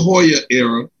the De La Hoya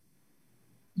era,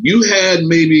 you had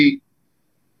maybe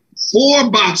 4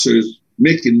 boxers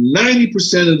making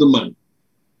 90% of the money,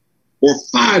 or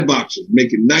 5 boxers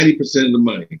making 90% of the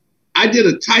money. I did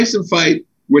a Tyson fight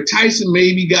where Tyson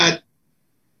maybe got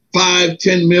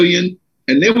 $5-10 million,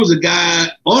 and there was a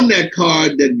guy on that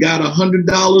card that got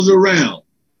 $100 a round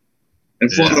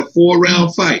and fought a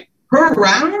 4-round fight. Per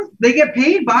round? They get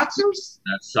paid, boxers?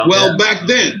 Well, back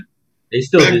then. They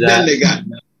still do that. Then they got.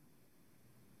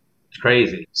 It's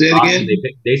crazy. Say it again.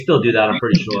 They still do that. I'm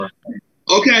pretty sure.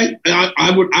 Okay,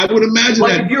 I would imagine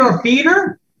like that. If you're a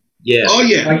feeder. Yeah. Oh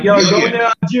yeah. Like going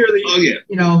to Algeria. Oh yeah.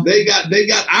 They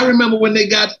got. I remember when they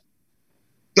got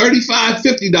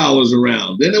 $35-50 a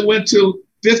round. Then it went to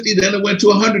 $50. Then it went to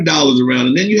 $100 a round.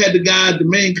 And then you had the guy at the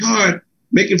main card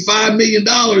making $5 million.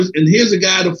 And here's a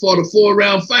guy that fought a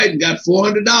 4-round fight and got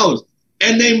 $400.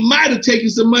 And they might have taken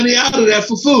some money out of that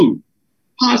for food.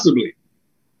 Possibly.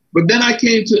 But then I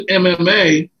came to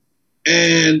MMA,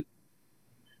 and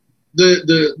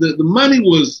the money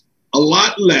was a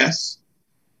lot less,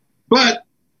 but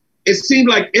it seemed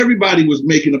like everybody was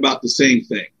making about the same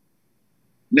thing.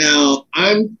 Now,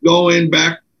 I'm going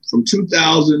back from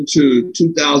 2000 to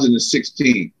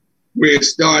 2016, where it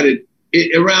started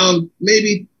around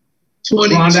maybe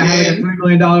 2010. Ronda had a $3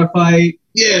 million fight.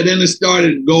 Yeah, then it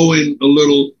started going a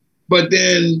little, but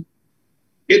then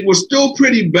it was still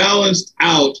pretty balanced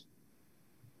out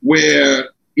where,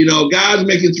 guys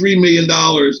making $3 million,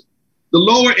 the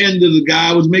lower end of the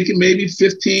guy was making maybe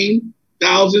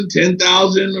 15,000,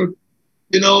 10,000, or,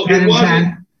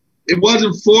 it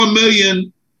wasn't 4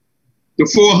 million to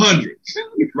 400.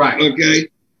 Right. Okay.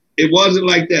 It wasn't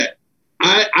like that.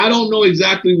 I don't know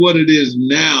exactly what it is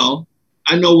now.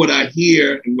 I know what I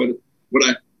hear and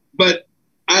but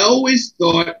I always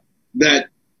thought that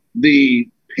the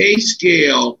pay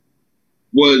scale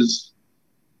was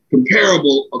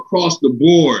comparable across the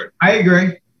board. I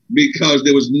agree. Because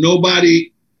there was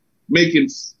nobody making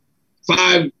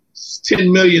 5-10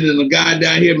 million and a guy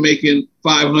down here making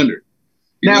 500.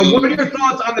 Now, what are your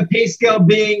thoughts on the pay scale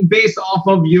being based off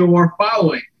of your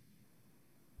following?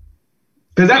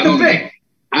 Because that's the thing.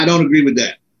 I don't agree with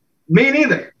that. Me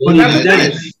neither. Well,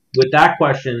 with that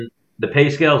question, the pay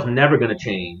scale is never going to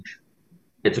change.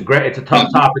 It's a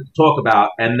tough topic to talk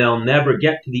about, and they'll never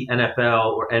get to the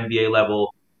NFL or NBA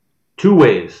level 2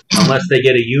 ways, unless they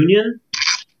get a union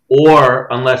or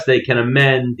unless they can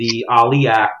amend the Ali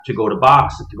Act to go to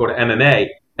boxing, to go to MMA.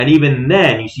 And even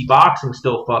then, you see boxing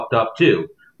still fucked up too,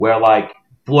 where like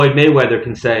Floyd Mayweather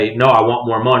can say, no, I want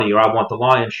more money or I want the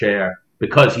lion's share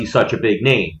because he's such a big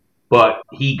name. But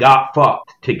he got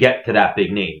fucked to get to that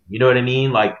big name. You know what I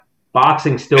mean? Like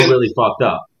boxing's still really fucked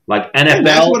up. Like NFL. And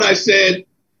that's what I said.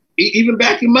 Even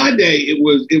back in my day, it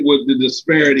was the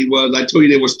disparity was. I told you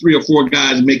there was 3 or 4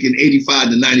 guys making 85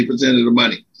 to 90% of the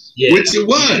money, which it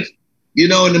was. In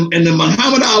the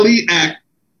Muhammad Ali Act,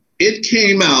 it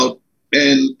came out,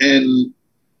 and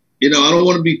I don't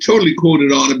want to be totally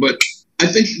quoted on it, but I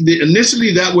think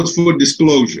initially that was for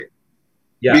disclosure,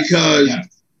 because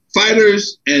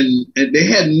fighters and they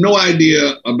had no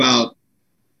idea about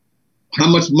how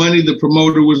much money the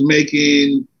promoter was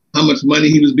making, how much money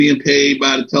he was being paid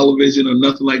by the television or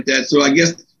nothing like that. So I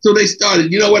guess, they started,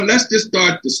 let's just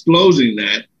start disclosing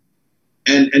that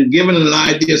and giving an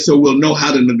idea so we'll know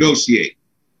how to negotiate.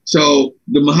 So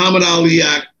the Muhammad Ali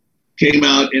Act came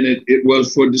out and it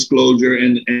was for disclosure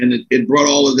and it brought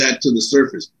all of that to the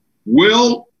surface.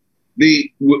 Will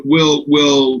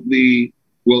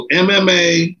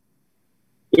MMA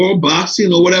or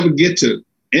boxing or whatever get to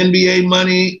NBA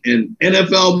money and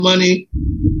NFL money?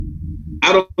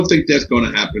 I don't think that's going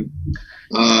to happen.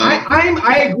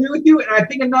 I agree with you, and I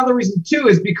think another reason too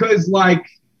is because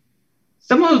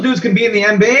some of those dudes can be in the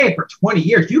NBA for 20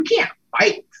 years. You can't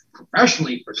fight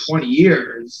professionally for 20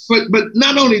 years. But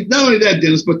not only that,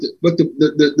 Dennis, but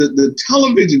the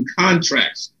television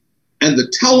contracts and the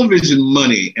television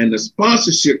money and the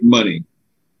sponsorship money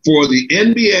for the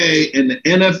NBA and the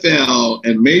NFL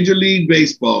and Major League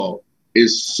Baseball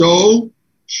is so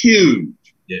huge.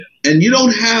 Yeah. And you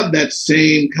don't have that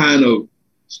same kind of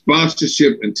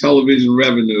sponsorship and television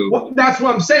revenue. Well, that's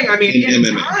what I'm saying. I mean, in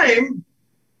time.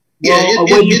 Well, a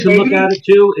way you can look at it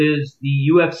too is the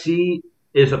UFC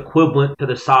is equivalent to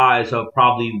the size of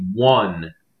probably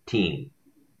one team.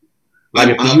 Like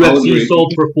if the UFC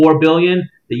sold for $4 billion,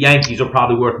 the Yankees are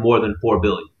probably worth more than $4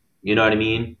 billion. You know what I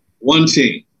mean? One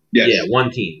team. Yes. Yeah,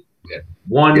 one team. Yeah.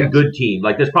 One good team.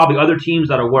 Like there's probably other teams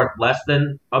that are worth less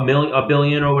than a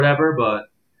billion or whatever, but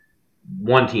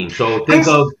one team. So think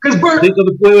of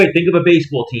a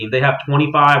baseball team. They have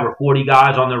 25 or 40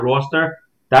 guys on their roster.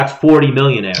 That's 40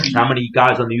 millionaires. How many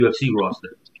guys on the UFC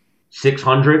roster?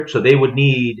 600. So they would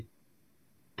need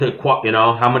to,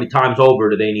 how many times over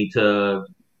do they need to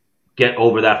get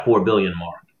over that 4 billion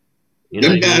mark?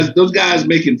 Those guys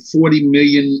making 40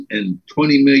 million and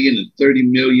 20 million and 30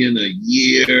 million a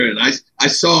year. And I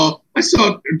saw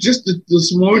just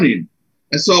this morning,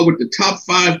 I saw what the top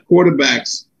 5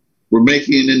 quarterbacks were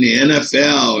making in the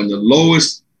NFL, and the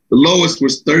lowest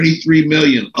was 33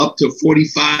 million up to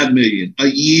 45 million a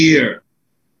year.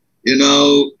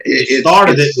 It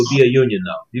started would be a union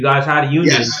though. You guys had a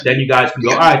union, then you guys can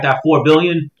go, all right, that 4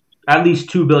 billion, at least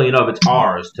 2 billion of it's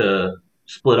ours to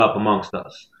split up amongst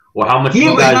us. Or how much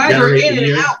you guys are in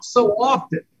and out so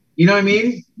often. You know what I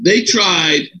mean? They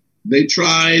tried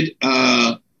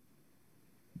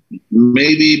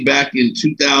maybe back in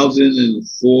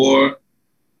 2004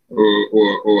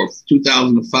 or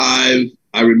 2005.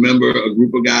 I remember a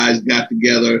group of guys got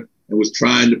together and was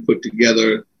trying to put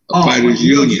together a fighters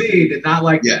union. Did not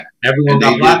like that. Everyone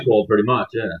got blackballed pretty much,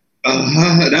 yeah.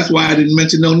 That's why I didn't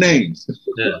mention no names.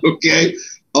 Yeah. Okay.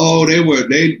 Oh, they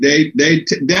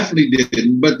definitely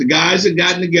didn't. But the guys had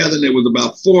gotten together, and there was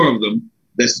about 4 of them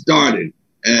that started,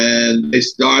 and they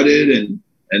started, and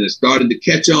it started to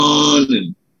catch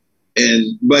on,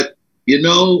 but you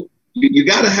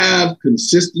got to have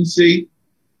consistency,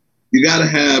 you got to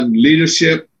have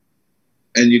leadership,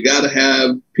 and you got to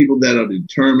have people that are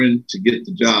determined to get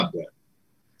the job done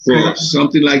for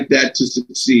something like that to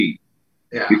succeed.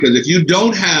 Yeah. Because if you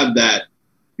don't have that,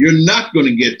 you're not going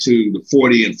to get to the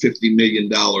 $40 and $50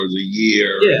 million a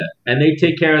year. Yeah, and they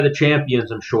take care of the champions,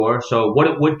 I'm sure. So what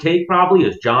it would take probably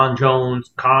is John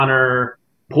Jones, Conor,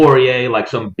 Poirier, like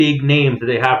some big names that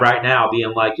they have right now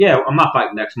being like, yeah, I'm not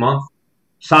fighting next month.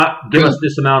 Give us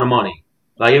this amount of money.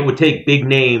 Like it would take big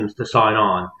names to sign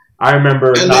on. I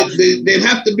remember. And they'd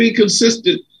have to be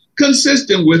consistent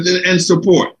with it and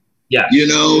support. Yeah.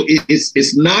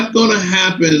 It's not going to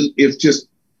happen if just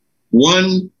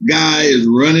one guy is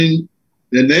running,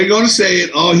 then they're going to say,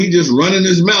 oh, he just running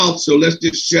his mouth, so let's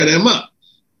just shut him up.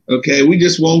 Okay, we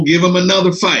just won't give him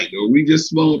another fight, or we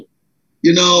just won't,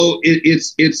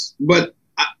 but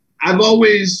I've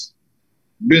always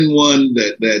been one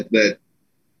that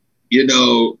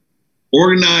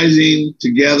organizing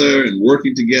together and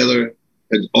working together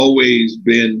has always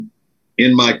been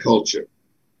in my culture.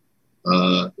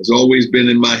 It's always been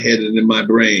in my head and in my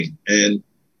brain. And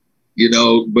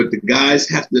but the guys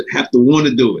have to want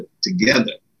to do it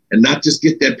together and not just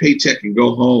get that paycheck and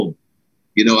go home.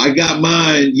 I got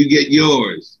mine, you get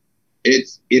yours.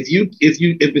 If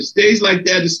it stays like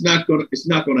that, it's not gonna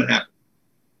happen.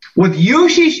 What you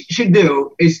should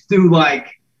do is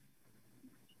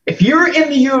if you're in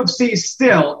the UFC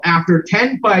still after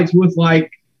 10 fights with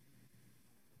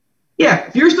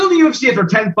if you're still in the UFC after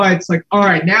 10 fights, all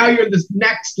right, now you're this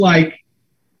next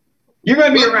you're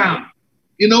gonna be around.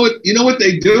 You know what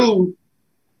they do,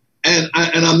 and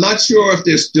I'm not sure if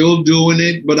they're still doing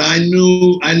it, but I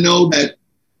know that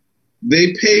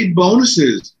they paid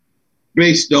bonuses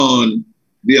based on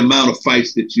the amount of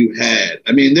fights that you had.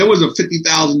 I mean, there was a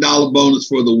 $50,000 bonus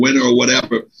for the winner or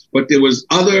whatever, but there was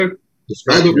other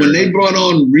when they brought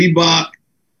on Reebok,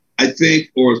 I think,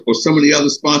 or some of the other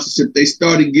sponsorship, they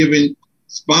started giving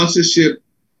sponsorship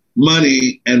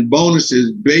money and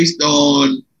bonuses based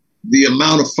on the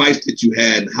amount of fights that you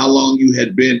had and how long you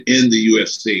had been in the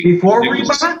UFC. Before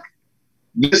Reebok?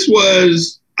 This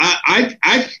was, I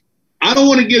don't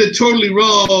want to get it totally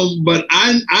wrong, but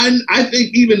I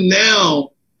think even now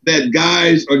that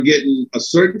guys are getting a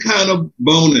certain kind of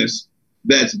bonus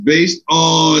that's based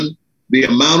on the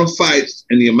amount of fights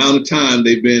and the amount of time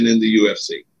they've been in the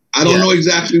UFC. I don't know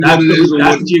exactly That's what it is or what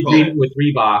that's it's the called. agreement with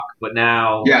Reebok, but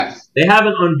now Yes. they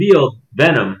haven't unveiled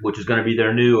Venom, which is going to be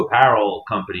their new apparel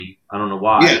company. I don't know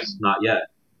why. Yes. Not yet.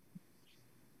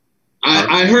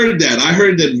 I heard that. I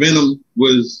heard that Venom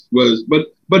was but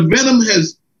Venom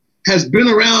has been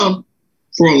around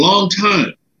for a long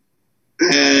time,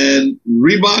 and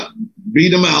Reebok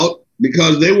beat them out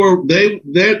because they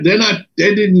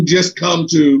didn't just come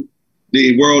to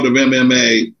the world of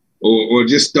MMA or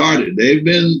just started. They've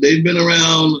been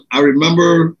around. I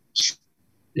remember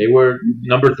They were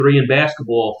number 3 in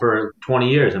basketball for 20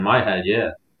 years in my head.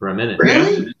 Yeah, for a minute.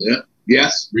 Really? Yeah.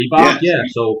 Yes. Reebok, Yes. yeah.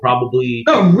 So probably.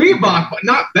 No, Reebok, but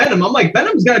not Venom. I'm like,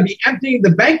 Venom's got to be emptying the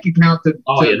bank account to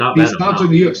Not be Venom, sponsoring no.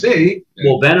 the UFC.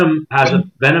 Well,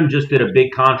 Venom just did a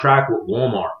big contract with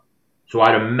Walmart, so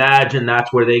I'd imagine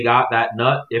that's where they got that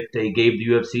nut. If they gave the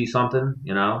UFC something,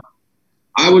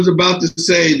 I was about to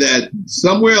say that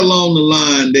somewhere along the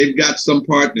line, they've got some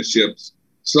partnerships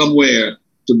somewhere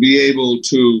to be able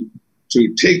to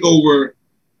take over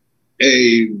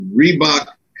a Reebok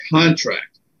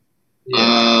contract.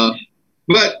 Yeah.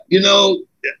 But,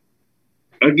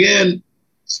 again,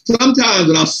 sometimes,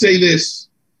 and I'll say this,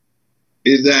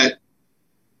 is that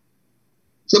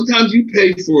sometimes you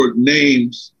pay for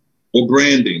names or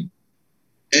branding,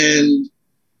 and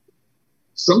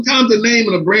sometimes the name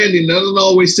and the branding doesn't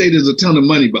always say there's a ton of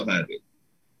money behind it.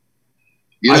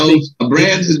 A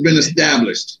brand has been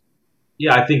established.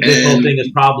 Yeah, I think this whole thing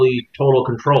is probably total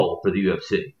control for the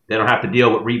UFC. They don't have to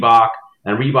deal with Reebok,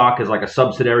 and Reebok is like a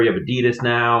subsidiary of Adidas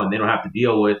now, and they don't have to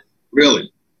deal with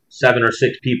Really? 7 or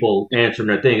 6 people answering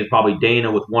their thing. It's probably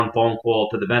Dana with one phone call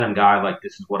to the Venom guy, like,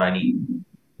 this is what I need.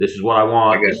 This is what I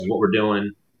want. This is what we're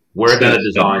doing. We're going to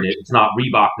design it. It's not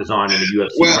Reebok designing the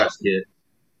UFC press kit.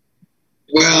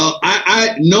 Well,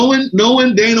 I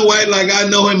knowing Dana White like I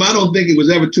know him, I don't think it was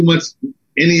ever too much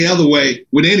any other way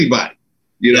with anybody.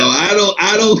 I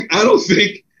don't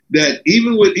think that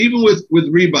even with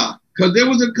Reebok, because there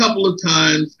was a couple of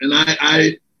times, and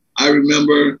I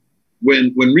remember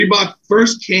when Reebok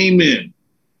first came in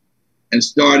and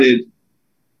started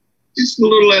just a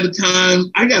little at a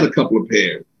time. I got a couple of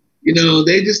pairs.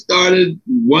 They just started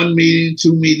 1 meeting,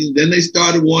 2 meetings, then they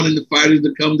started wanting the fighters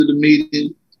to come to the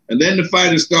meeting. And then the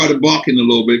fighters started balking a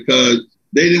little bit because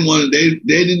they didn't want to,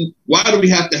 they didn't, why do we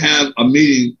have to have a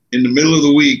meeting in the middle of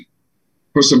the week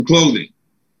for some clothing?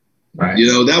 Right.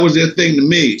 That was their thing to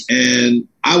me. And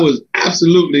I was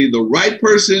absolutely the right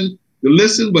person to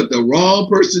listen, but the wrong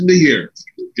person to hear.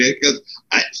 Okay. Because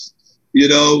I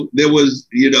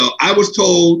was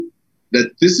told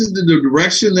that this is the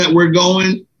direction that we're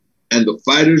going and the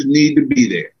fighters need to be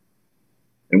there.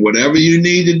 And whatever you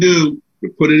need to do to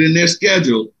put it in their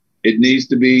schedule, it needs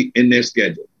to be in their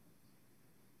schedule.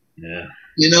 Yeah.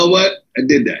 You know what? I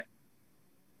did that.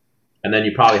 And then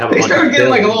you probably have a They bunch started of getting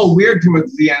like a bills. little weird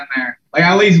towards the end there. Like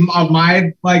at least of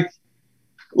my like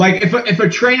if a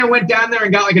trainer went down there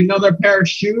and got like another pair of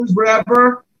shoes,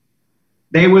 whatever,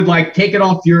 they would like take it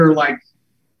off your like.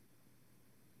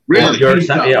 Really? Your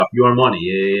money.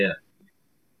 Yeah.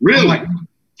 Really? I'm like,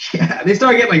 yeah. They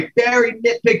started getting like very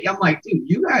nitpicky. I'm like, dude,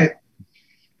 you guys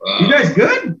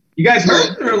good? You guys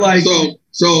hurt or like?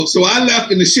 So I left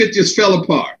and the shit just fell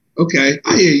apart. Okay,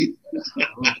 I hear you.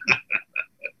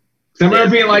 I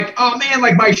remember being like, oh man,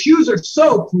 like my shoes are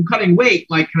soaked from cutting weight.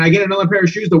 Like, can I get another pair of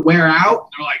shoes to wear out?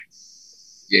 And they're like,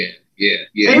 Yeah.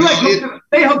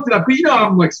 They hooked it up because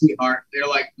I'm like sweetheart. They're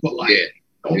like, well, like,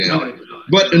 don't tell anyone.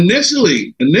 But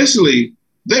initially,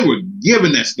 they were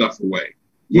giving that stuff away.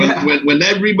 Yeah. When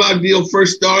that Reebok deal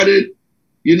first started,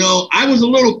 I was a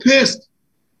little pissed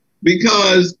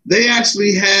because they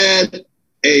actually had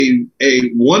a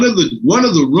one of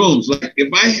the rooms. Like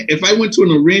if I went to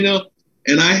an arena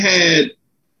and I had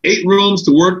 8 rooms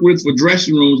to work with for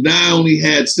dressing rooms, now I only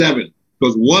had 7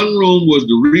 because one room was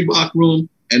the Reebok room,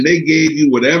 and they gave you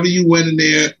whatever you went in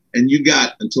there and you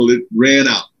got until it ran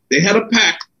out. They had a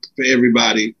pack for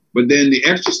everybody, but then the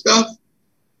extra stuff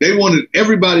they wanted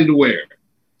everybody to wear.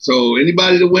 So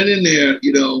anybody that went in there,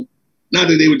 not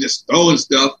that they were just throwing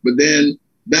stuff, but then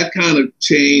that kind of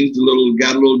changed a little,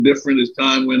 got a little different as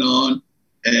time went on,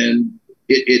 and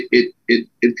it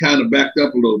kind of backed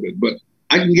up a little bit. But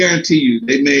I can guarantee you,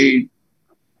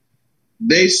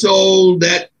 they sold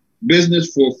that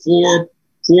business for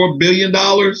 $4 billion.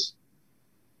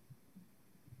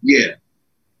 Yeah,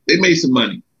 they made some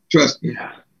money. Trust me.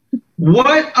 Yeah.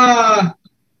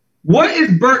 What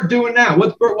is Burt doing now?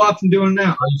 What's Burt Watson doing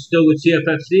now? Are you still with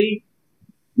CFFC?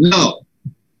 No.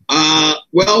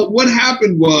 Well, what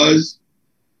happened was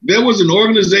there was an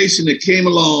organization that came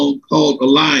along called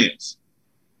Alliance,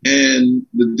 and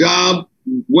the job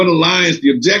what Alliance,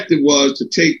 the objective was to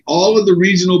take all of the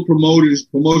regional promotions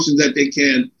that they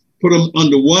can, put them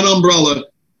under one umbrella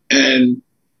and,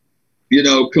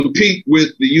 compete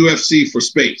with the UFC for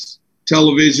space,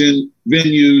 television,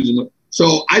 venues.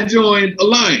 So I joined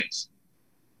Alliance,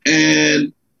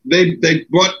 and they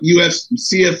brought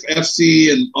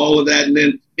CFFC and all of that. And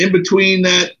then in between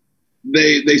that,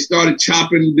 they started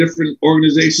chopping different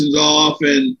organizations off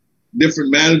and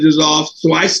different managers off.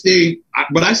 So I stayed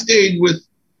with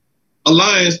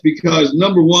Alliance because,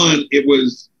 number one,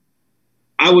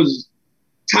 I was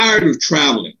tired of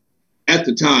traveling at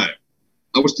the time.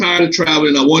 I was tired of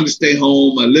traveling. I wanted to stay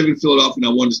home. I live in Philadelphia and I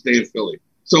wanted to stay in Philly.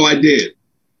 So I did.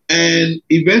 And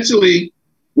eventually,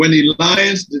 when the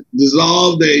Alliance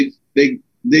dissolved, they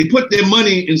put their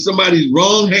money in somebody's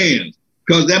wrong hands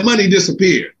because that money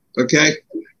disappeared. Okay?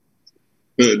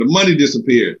 The money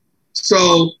disappeared.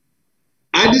 So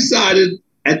I decided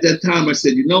at that time, I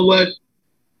said, you know what?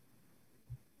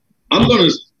 I'm going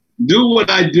to do what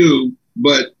I do,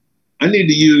 but I need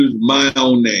to use my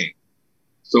own name.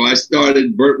 So I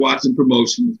started Burt Watson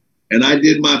Promotions, and I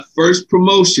did my first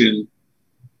promotion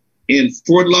in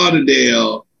Fort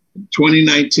Lauderdale in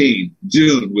 2019,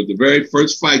 June, with the very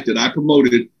first fight that I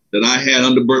promoted that I had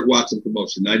under Burt Watson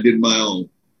Promotion. I did my own.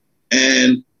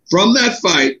 And from that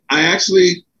fight,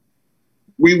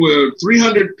 we were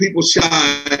 300 people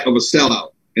shy of a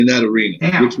sellout in that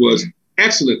arena, which was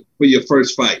excellent for your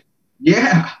first fight.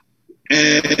 Yeah.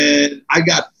 And I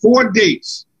got 4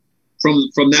 dates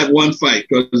from that one fight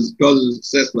because of the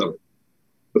success level.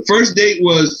 The first date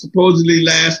was supposedly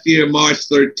last year, March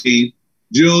 13th,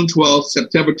 June 12th,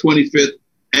 September 25th,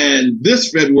 and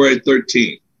this February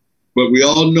 13th. But we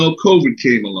all know COVID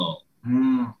came along.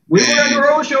 We were on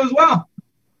our own show as well.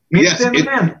 Yes,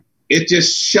 it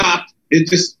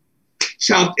just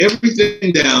chopped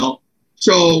everything down.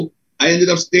 So I ended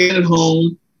up staying at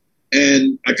home,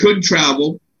 and I couldn't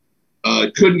travel.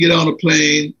 Couldn't get on a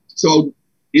plane. So,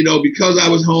 because I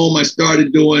was home, I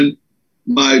started doing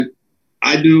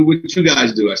I do what you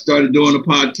guys do. I started doing a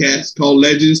podcast called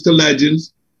Legends to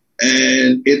Legends.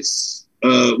 And it's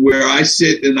where I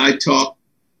sit and I talk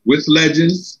with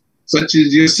legends such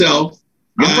as yourself.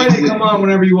 I'm ready to come on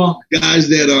whenever you want. Guys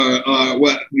that are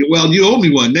well, you owe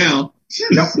me one now.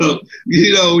 Yep. So,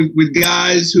 with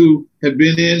guys who have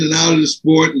been in and out of the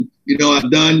sport. And,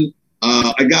 I've done,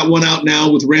 I got one out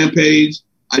now with Rampage.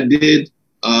 I did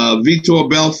Vitor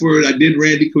Belfort. I did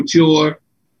Randy Couture.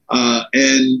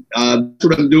 And that's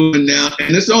what I'm doing now.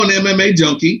 And it's on MMA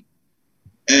Junkie.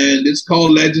 And it's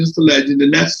called Legends to Legend.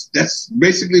 And that's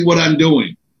basically what I'm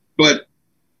doing. But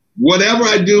whatever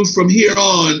I do from here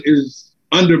on is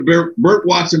under Burt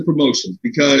Watson Promotions,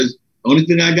 because the only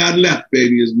thing I got left,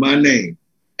 baby, is my name.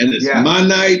 And it's my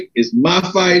night. It's my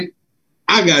fight.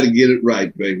 I got to get it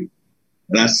right, baby.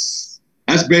 And that's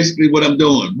basically what I'm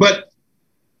doing. But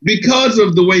because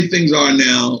of the way things are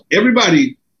now,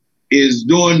 everybody is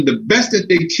doing the best that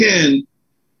they can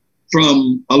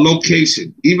from a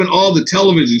location. Even all the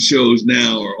television shows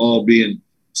now are all being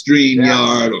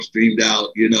StreamYard or streamed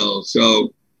out,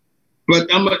 So, but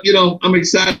I'm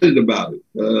excited about it.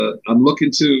 I'm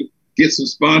looking to get some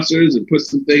sponsors and put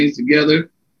some things together,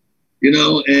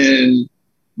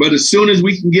 but as soon as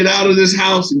we can get out of this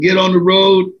house and get on the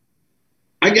road,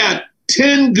 I got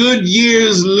 10 good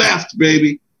years left,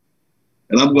 baby.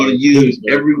 And I'm going to use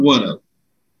every one of them.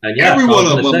 And yes, every one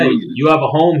of them. You have a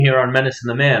home here on Menace and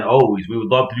the Man. Always. We would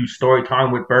love to do story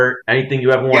time with Burt. Anything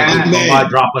you ever want to do,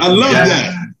 drop us. I love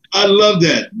that. I love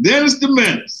that. Dennis the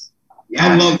Menace. Yeah.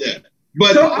 I love that.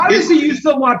 But so obviously you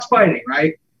still watch fighting,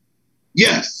 right?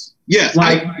 Yes.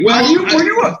 Like, were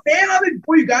you a fan of it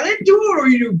before you got into it, or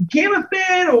you became a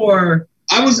fan, or?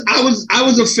 I was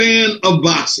a fan of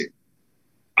boxing.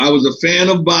 I was a fan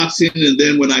of boxing, and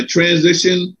then when I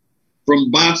transitioned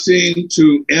from boxing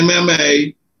to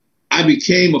MMA, I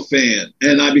became a fan.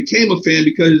 And I became a fan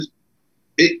because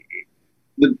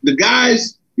the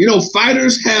guys,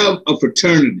 fighters have a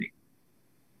fraternity.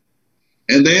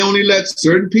 And they only let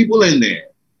certain people in there.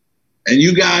 And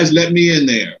you guys let me in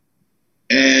there.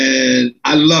 And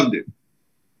I loved it.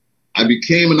 I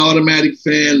became an automatic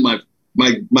fan. My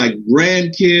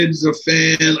grandkids are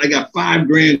fans. I got 5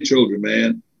 grandchildren,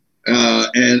 man.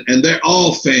 And they're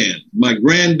all fans. My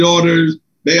granddaughters,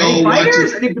 they all watch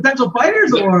it. Any potential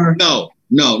fighters, or no.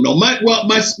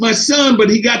 My son, but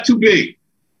he got too big.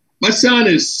 My son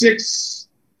is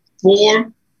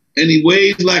 6'4", and he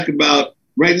weighs like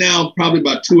right now probably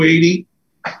about 280.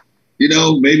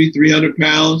 Maybe 300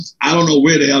 pounds. I don't know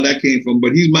where the hell that came from,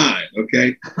 but he's mine.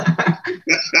 Okay,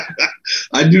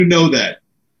 I do know that.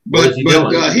 But he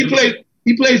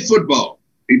played football.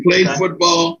 He played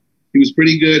football. He was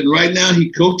pretty good. And right now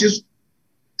he coaches.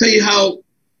 Tell you how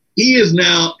he is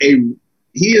now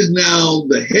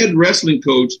the head wrestling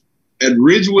coach at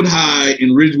Ridgewood High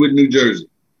in Ridgewood, New Jersey.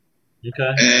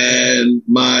 Okay. And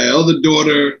my other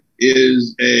daughter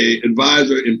is a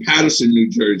advisor in Patterson, New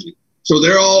Jersey. So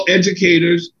they're all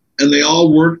educators and they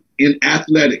all work in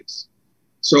athletics.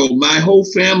 So my whole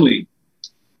family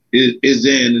is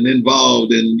in and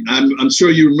involved. And I'm sure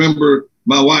you remember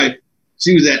my wife.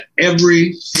 She was at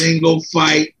every single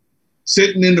fight,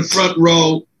 sitting in the front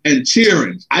row and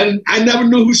cheering. I never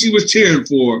knew who she was cheering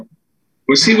for,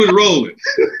 but she was rolling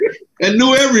and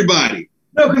knew everybody.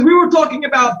 No, because we were talking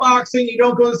about boxing. You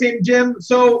don't go to the same gym.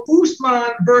 So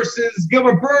Usman versus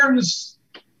Gilbert Burns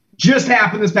just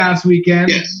happened this past weekend.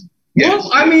 Yes. Well,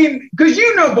 I mean, because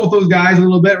you know both those guys a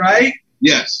little bit, right?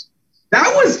 Yes. That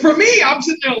was, for me, I'm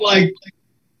sitting there like,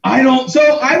 so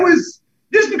I was,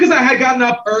 just because I had gotten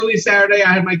up early Saturday,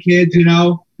 I had my kids,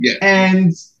 Yeah.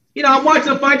 And, I'm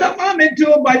watching the fight. I'm into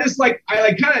them, but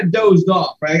I kind of dozed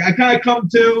off, right? I kind of come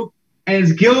to, and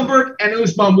it's Gilbert and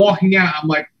Usman walking out. I'm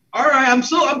like, all right, I'm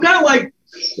kind of like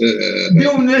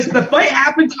doing this. The fight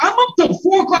happens. I'm up till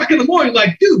 4:00 in the morning.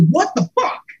 Like, dude, what the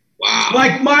fuck? Wow.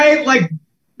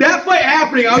 That fight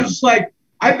happening. I was just like,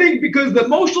 I think because the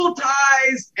emotional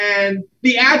ties and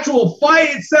the actual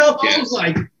fight itself, I was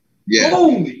like,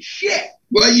 holy shit.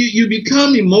 Well, you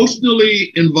become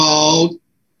emotionally involved,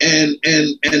 and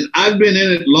I've been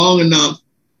in it long enough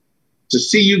to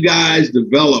see you guys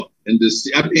develop. And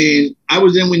I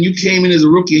was in when you came in as a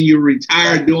rookie and you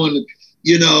retired doing,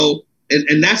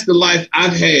 and that's the life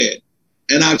I've had.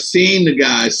 And I've seen the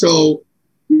guys. So,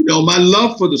 my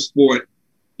love for the sport,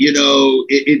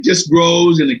 it just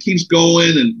grows and it keeps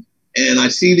going. And I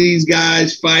see these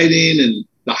guys fighting and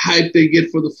the hype they get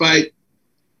for the fight.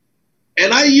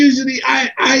 And I usually,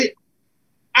 I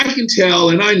can tell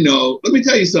and I know, let me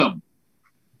tell you something.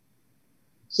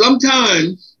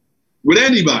 Sometimes with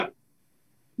anybody,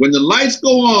 when the lights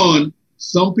go on,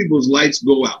 some people's lights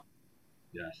go out.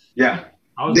 Yes. Yeah.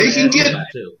 They can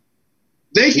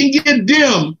get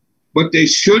dim, but they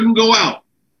shouldn't go out.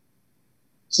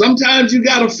 Sometimes you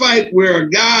got to fight where a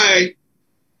guy,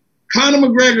 Conor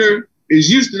McGregor, is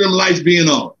used to them lights being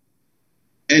on.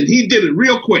 And he did it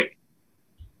real quick.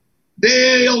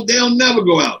 They'll never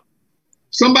go out.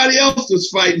 Somebody else that's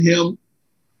fighting him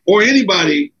or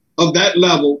anybody of that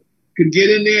level could get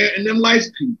in there and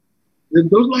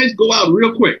those lights go out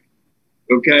real quick.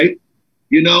 Okay.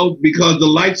 Because the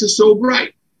lights are so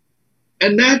bright.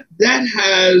 And that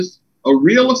has a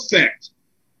real effect.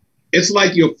 It's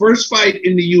like your first fight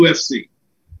in the UFC.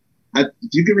 If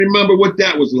you can remember what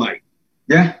that was like.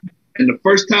 Yeah. And the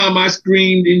first time I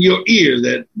screamed in your ear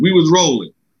that we was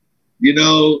rolling,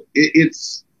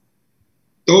 it's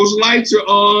those lights are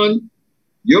on.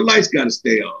 Your lights got to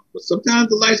stay on. But sometimes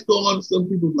the lights go on and some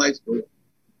people's lights go on.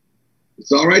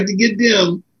 It's all right to get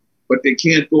dim, but they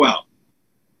can't go out.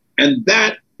 And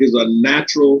that is a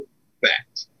natural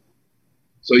fact.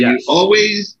 So you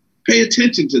always pay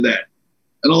attention to that.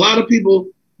 And a lot of people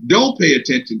don't pay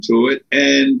attention to it.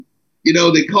 And,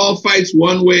 they call fights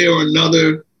one way or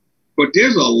another, but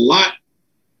there's a lot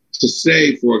to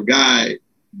say for a guy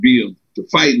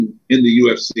fighting in the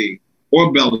UFC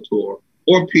or Bellator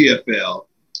or PFL,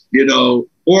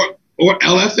 or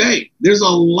LFA. There's a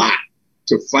lot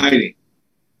to fighting.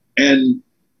 And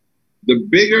the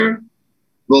bigger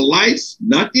the lights,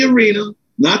 not the arena,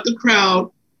 not the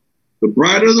crowd, the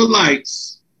brighter the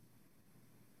lights,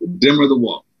 the dimmer the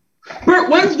wall. Bert,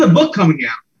 when's the book coming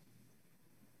out?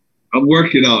 I'm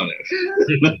working on it.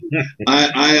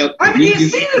 I mean,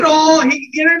 he's seen it all.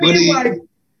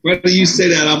 Whether you say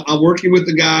that, I'm working with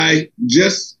the guy.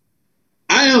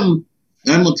 I'm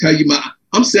gonna tell you,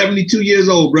 I'm 72 years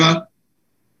old, bro,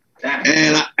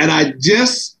 and I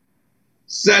just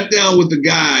sat down with the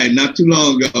guy not too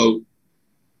long ago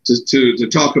to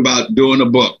talk about doing a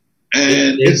book.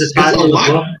 And is the title of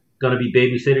the book going to be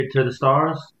Babysitter to the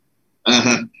Stars?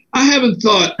 I haven't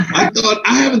thought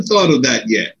of that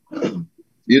yet.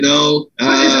 Is it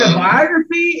a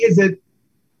biography? Is it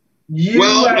you?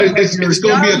 Well, it's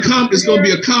going to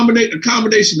be a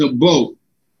combination of both,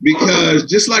 because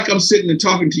just like I'm sitting and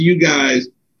talking to you guys,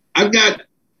 I've got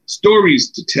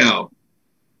stories to tell,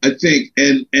 I think,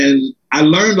 and I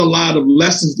learned a lot of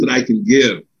lessons that I can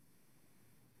give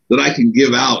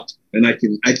out, and I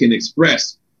can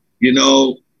express.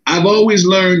 I've always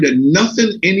learned that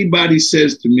nothing anybody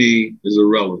says to me is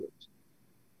irrelevant.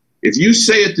 If you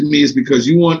say it to me, it's because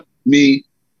you want me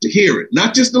to hear it,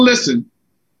 not just to listen,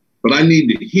 but I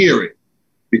need to hear it,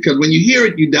 because when you hear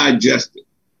it, you digest it.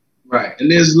 Right.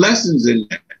 And there's lessons in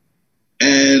that.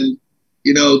 And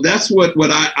that's what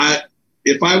I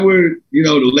if I were,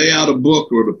 to lay out a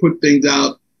book or to put things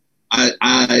out,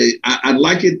 I'd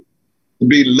like it to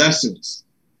be lessons.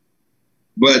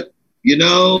 But,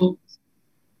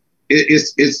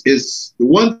 it's the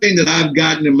one thing that I've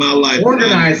gotten in my life.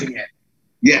 Organizing it.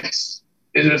 Yes.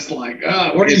 It's just like,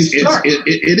 where do you start?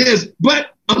 It is.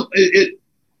 But a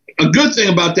good thing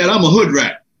about that, I'm a hood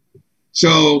rat.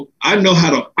 So I know how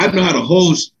to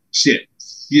hold shit,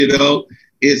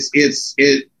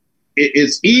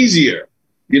 it's easier,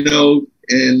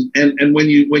 and when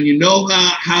you know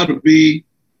how to be,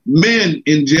 men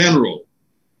in general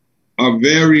are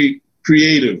very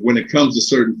creative when it comes to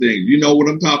certain things. You know what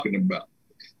I'm talking about.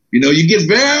 You get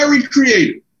very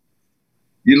creative.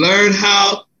 You learn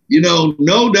how,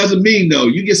 no doesn't mean no.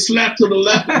 You get slapped to the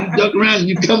left and you duck around and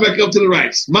you come back up to the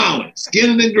right, smiling,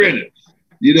 skinning and grinning,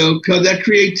 because that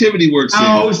creativity works.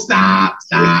 Oh, stop.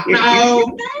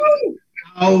 No.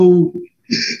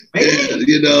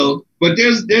 But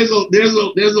there's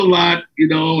a lot,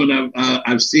 and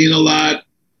I've seen a lot,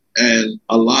 and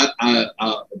a lot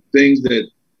of things that,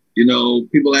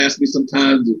 people ask me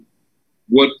sometimes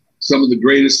what some of the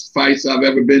greatest fights I've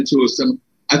ever been to,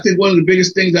 I think one of the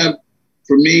biggest things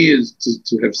for me is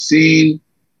to have seen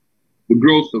the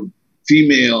growth of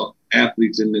female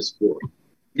athletes in this sport.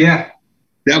 Yeah.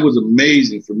 That was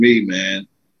amazing for me, man.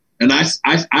 And I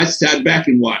sat back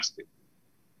and watched it.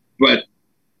 But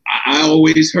I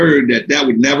always heard that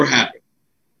would never happen.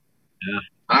 Yeah.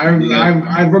 I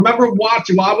remember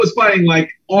watching while I was fighting,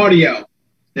 like, audio.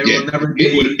 It would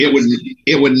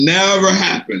never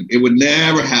happen. It would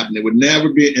never happen. It would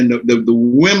never be. And the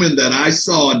women that I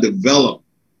saw develop,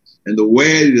 and the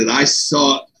way that I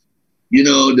saw, when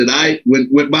by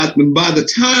the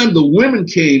time the women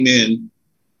came in,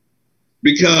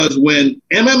 because when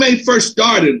MMA first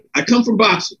started, I come from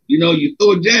boxing. You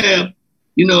throw a jab,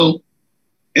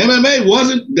 MMA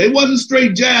wasn't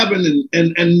straight jabbing,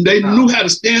 and they knew how to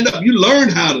stand up. You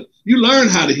learned how to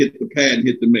hit the pad and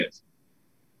hit the miss.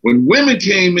 When women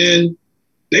came in,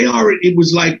 it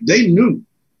was like they knew.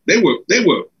 They were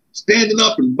standing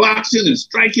up and boxing and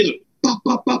striking and pop,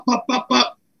 pop, pop, pop, pop,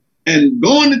 pop, and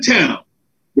going to town.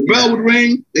 The bell would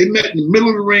ring. They met in the middle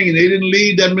of the ring, and they didn't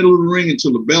leave that middle of the ring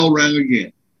until the bell rang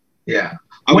again. Yeah.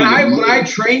 When I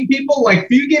train people, like,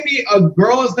 if you give me a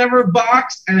girl that's never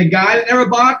boxed and a guy that never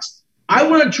boxed, I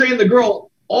want to train the girl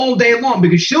all day long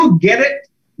because she'll get it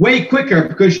way quicker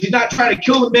because she's not trying to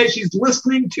kill the bitch. She's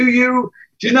listening to you.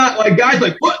 She's not like guys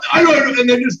like, what? I don't know. And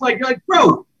they're just like,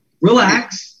 bro,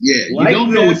 relax. Yeah, you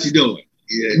don't know what you're doing.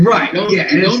 Yeah. Right.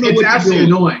 You don't know what you're doing.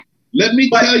 Annoying. Let me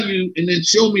tell you and then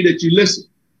show me that you listen.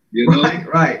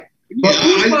 Right. But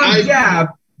Usman's jab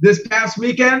this past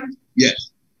weekend? Yes.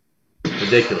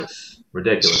 Ridiculous.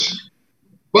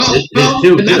 Well,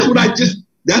 and that's what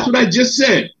I just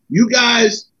said.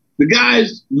 The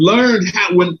guys learned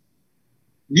how, when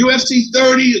UFC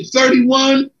 30,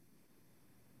 31,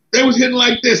 they was hitting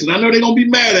like this. And I know they're going to be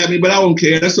mad at me, but I don't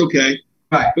care. That's okay.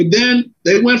 Right. But then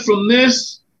they went from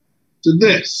this to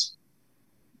this.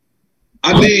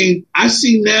 I mean, I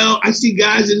see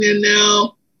guys in there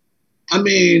now. I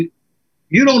mean,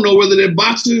 you don't know whether they're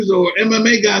boxers or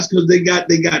MMA guys because they got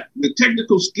the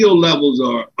technical skill levels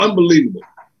are unbelievable.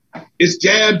 It's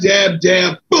jab, jab,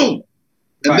 jab, boom.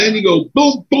 And then you go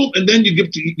boom, boom, and then you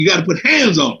got to put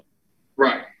hands on it.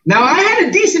 Right. Now, I had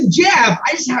a decent jab.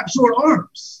 I just have short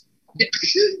arms.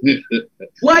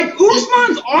 Like,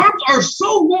 Usman's arms are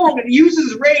so long and he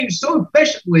uses his range so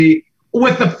efficiently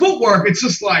with the footwork. It's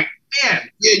just like, man.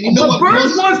 Yeah, you know what?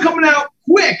 Burns one's coming out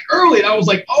quick, early. And I was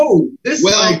like, oh, this is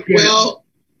like good. Well,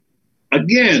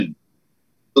 again,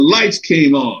 the lights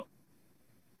came on.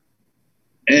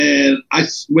 And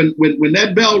when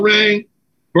that bell rang,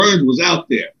 Burns was out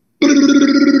there.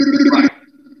 Right.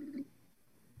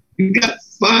 You got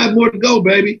 5 more to go,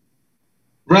 baby.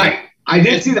 Right. I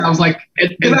did see that. I was like,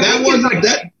 and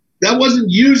that wasn't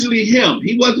usually him.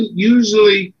 He wasn't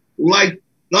usually like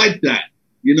that,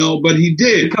 but he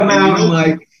did. Come out and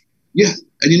like, yeah.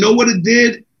 And you know what it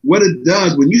did? What it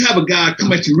does when you have a guy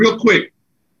come at you real quick,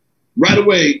 right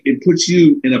away, it puts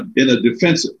you in a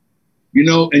defensive,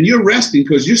 and you're resting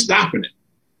because you're stopping it.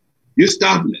 You're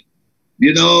stopping it,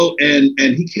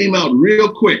 and he came out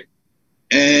real quick.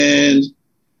 And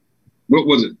what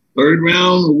was it? 3rd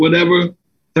round or whatever?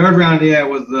 3rd round, yeah,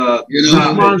 was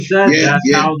Usman said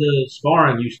that's how the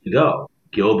sparring used to go.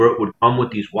 Gilbert would come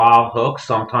with these wild hooks,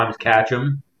 sometimes catch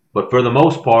him, but for the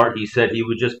most part, he said he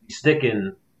would just be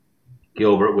sticking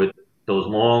Gilbert with those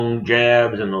long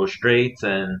jabs and those straights,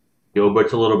 and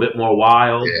Gilbert's a little bit more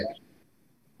wild. Yeah.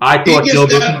 I thought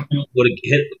Gilbert would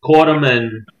have caught him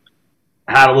and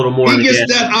had a little more. He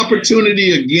gets that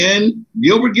opportunity again.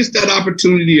 Gilbert gets that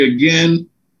opportunity again.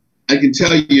 I can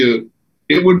tell you,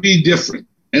 it would be different.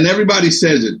 And everybody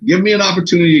says it. Give me an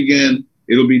opportunity again,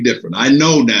 it'll be different. I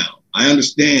know now. I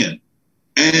understand.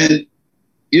 And,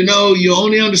 you know, you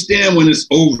only understand when it's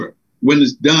over, when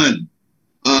it's done.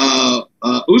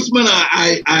 Usman,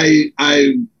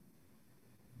 I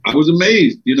was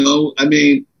amazed, you know. I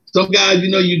mean, some guys, you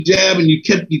know, you jab and you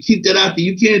keep that out there.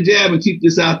 You can't jab and keep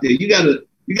this out there. You gotta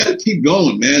keep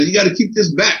going, man. You gotta keep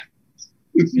this back.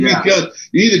 Yeah. Because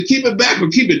you either keep it back or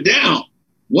keep it down.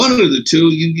 One of the two.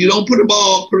 You don't put it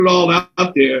all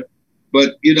out there.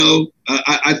 But, you know,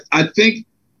 I think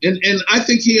and I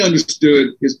think he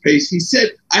understood his pace. He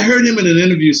said, I heard him in an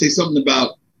interview say something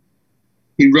about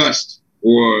he rushed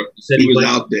or he was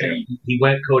out there. He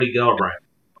went Cody Garbrandt.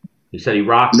 He said he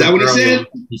rocked. Is that what he said?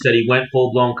 He said he went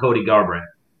full blown Cody Garbrandt.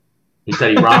 He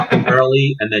said he rocked him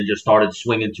early and then just started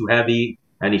swinging too heavy.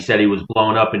 And he said he was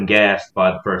blown up and gassed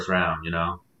by the first round. You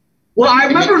know. Well, I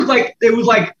remember it was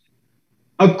like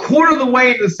a quarter of the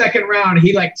way in the second round,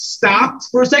 he like stopped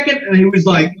for a second, and he was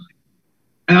like,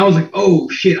 and I was like, oh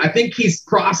shit, I think he's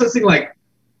processing. Like,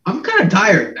 I'm kind of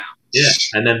tired now. Yeah,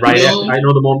 and then after, I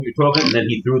know the moment you're talking, and then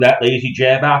he threw that lazy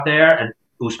jab out there, and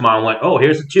Usman went, "Oh,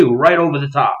 here's the two, right over the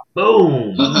top,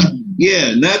 boom."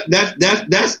 Yeah, and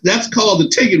that's called to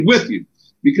take it with you,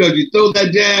 because you throw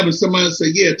that jab and somebody say,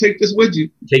 "Yeah, take this with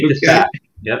you." Take this back.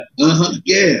 Yep.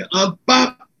 Yeah.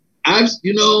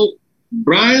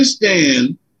 Brian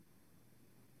Stann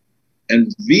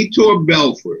and Vitor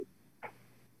Belfort,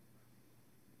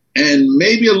 and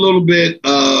maybe a little bit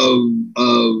of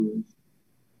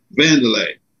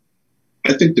Vanderlei.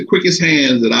 I think the quickest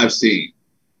hands that I've seen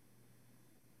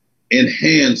in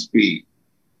hand speed.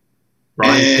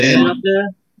 Brian Stann up there?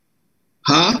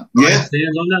 Huh? Brian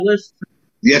Stann's on that list?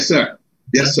 Yes, sir.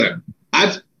 Yes, sir.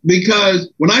 Because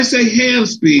when I say hand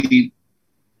speed,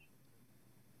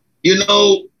 you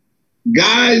know,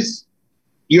 guys,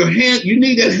 you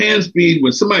need that hand speed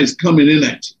when somebody's coming in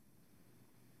at you.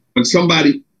 When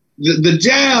somebody, the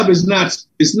jab is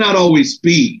not always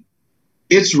speed.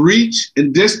 It's reach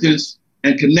and distance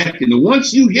and connecting. And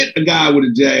once you hit a guy with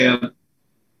a jab,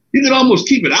 you can almost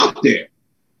keep it out there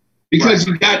because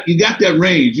you got that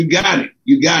range. You got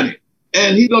it.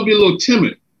 And he's gonna be a little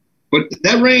timid, but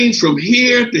that range from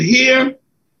here to here,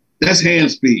 that's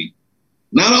hand speed.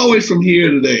 Not always from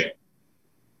here to there.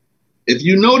 If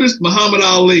you noticed Muhammad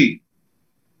Ali,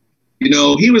 you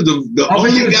know, he was the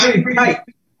only guy.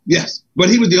 Yes, but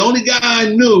he was the only guy I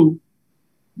knew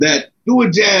that threw a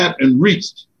jab and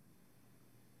reached.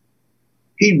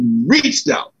 He reached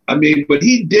out. I mean, but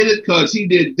he did it because he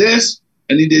did this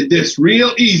and he did this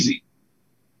real easy.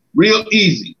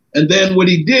 And then what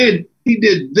he did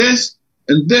this,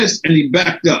 and he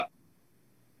backed up.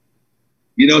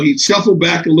 You know, he shuffled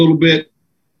back a little bit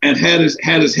and had his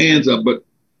hands up. But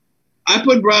I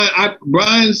put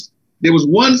Brian's, there was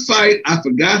one fight, I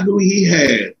forgot who he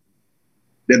had,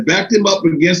 that backed him up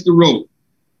against the rope,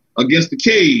 against the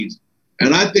cage.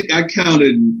 And I think I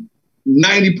counted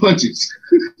 90 punches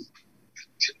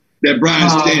that Brian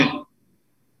Stann.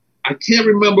 I can't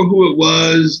remember who it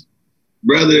was,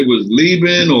 whether it was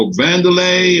Lieben or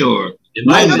Vanderlei or.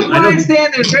 I know Brian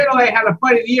Stann and Vanderlei had a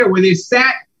fight of the year where they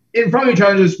sat in front of each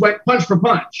other and just went punch for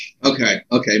punch. Okay.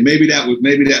 Maybe that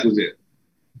was it.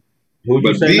 Who'd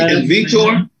you say, and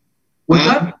Vitor? What's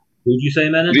up? Who'd you say,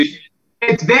 Menace?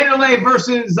 It's Vanderlei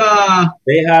versus.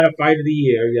 They had a fight of the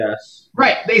year, yes.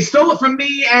 Right. They stole it from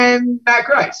me and Matt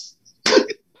Grice.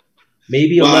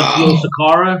 Maybe Alessio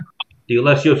Sakara. The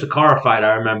Alessio Sakara fight,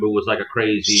 I remember, was like a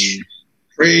crazy.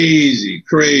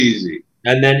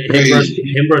 And then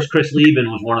him versus Chris Lieben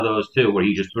was one of those too, where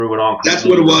he just threw it on. That's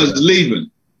what it was,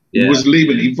 Lieben. Yeah. It was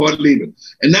Lieben. He fought Lieben,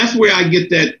 and that's where I get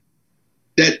that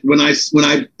when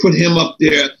I put him up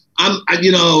there.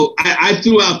 I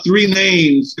threw out three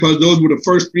names because those were the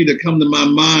first three that come to my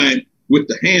mind with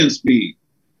the hand speed.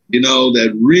 You know,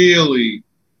 that really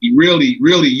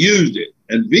used it.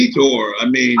 And Vitor, I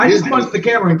mean, I just punched the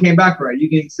camera and came back right. You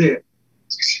can't see it.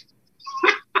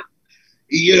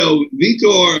 You know,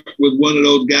 Vitor was one of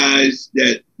those guys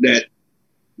that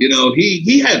you know,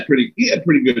 he had pretty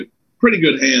good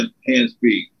hand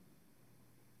speed.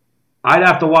 I'd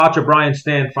have to watch a Brian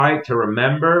Stann fight to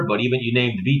remember, but even you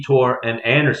named Vitor and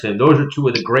Anderson, those are two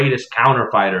of the greatest counter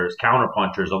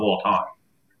punchers of all time.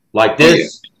 Like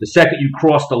this, The second you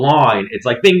cross the line, it's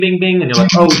like bing, bing, bing, and you're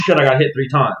like, oh shit, I got hit 3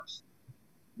 times.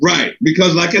 Right,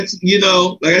 because like I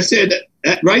said,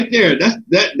 that right there,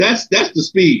 that's the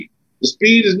speed. The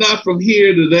speed is not from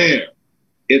here to there.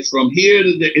 It's from here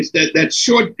to there. It's that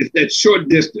short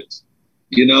distance.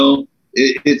 You know,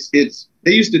 it's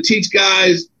they used to teach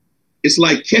guys. It's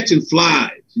like catching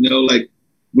flies. Like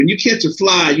when you catch a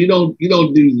fly, you don't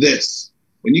do this.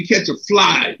 When you catch a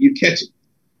fly, you catch it.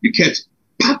 You catch it.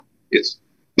 Pop. It's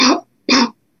pop,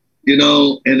 pop.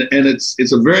 And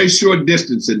it's a very short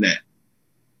distance in that.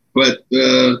 But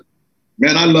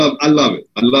man, I love it. I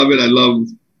love it. I love.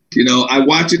 I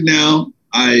watch it now.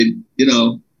 I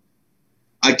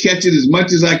catch it as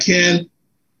much as I can.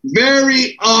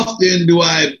 Very often do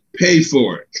I pay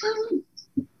for it.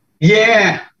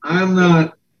 Yeah, I'm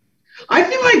not. I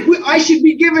feel like I should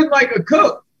be given like a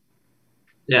code.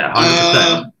 Yeah,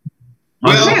 100%.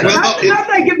 Not that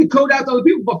I give the code out to other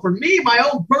people, but for me, my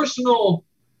own personal.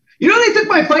 They took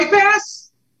my fight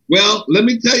pass. Well, let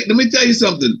me tell you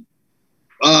something.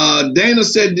 Dana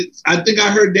said. I think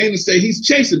I heard Dana say he's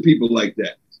chasing people like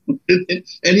that,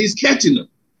 and he's catching them.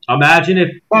 Imagine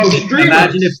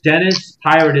if Dennis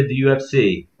pirated the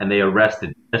UFC and they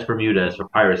arrested Dennis Bermudez for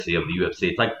piracy of the UFC.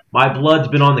 It's like, my blood's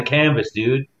been on the canvas,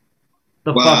 dude.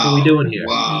 The fuck are we doing here?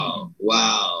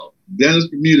 Wow. Dennis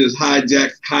Bermudez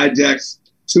hijacks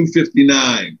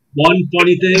 259. One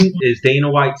funny thing is Dana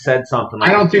White said something like,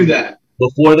 I don't do that.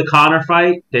 Before the Conor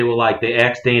fight, they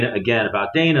asked Dana again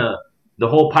about Dana, the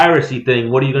whole piracy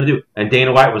thing, what are you going to do? And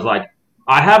Dana White was like,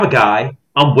 I have a guy.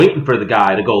 I'm waiting for the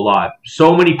guy to go live.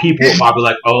 So many people will probably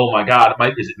like, oh my God,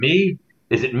 is it me?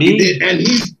 Is it me? And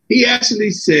he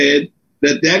actually said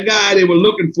that guy they were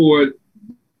looking for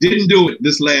didn't do it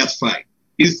this last fight.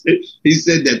 He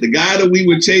said that the guy that we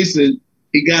were chasing,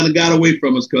 he kind of got away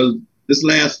from us because this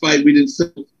last fight we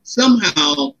didn't.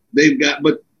 Somehow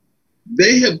but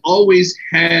they have always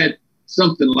had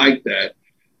something like that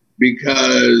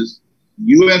because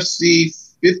UFC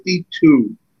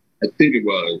 52, I think it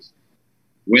was,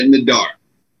 went in the dark.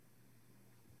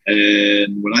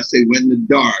 And when I say went in the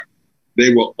dark,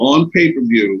 they were on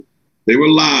pay-per-view, they were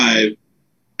live,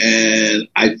 and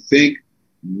I think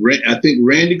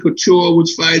Randy Couture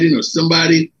was fighting or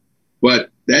somebody,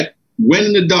 but that went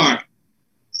in the dark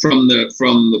from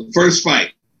the first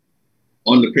fight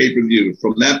on the pay-per-view.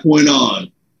 From that point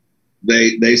on,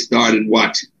 they started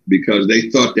watching because they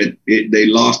thought that they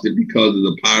lost it because of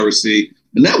the piracy,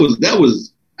 and that was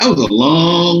a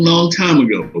long, long time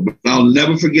ago, but I'll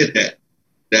never forget that.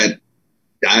 That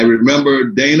I remember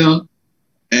Dana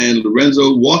and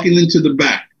Lorenzo walking into the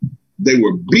back. They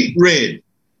were beat red.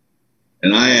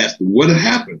 And I asked them, what had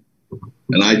happened?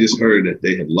 And I just heard that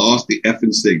they had lost the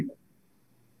effing signal.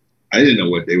 I didn't know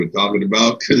what they were talking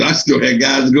about because I still had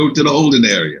guys go to the holding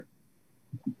area.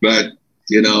 But,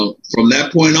 from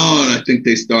that point on, I think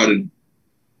they started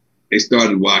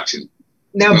watching.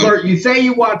 Now, Bert, you say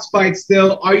you watch fights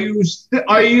still. Are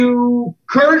you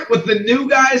current with the new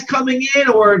guys coming in,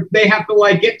 or they have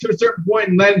to get to a certain point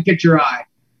and then catch your eye?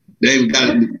 They've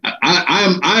got.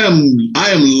 I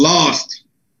am lost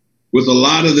with a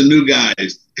lot of the new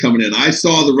guys coming in. I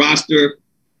saw the roster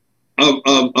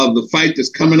of the fight that's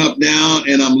coming up now,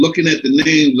 and I'm looking at the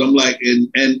names. I'm like,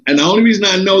 and the only reason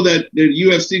I know that they're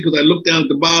UFC because I look down at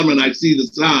the bottom and I see the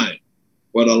sign.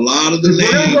 But a lot of the names.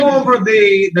 We're going to go over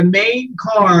the main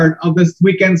card of this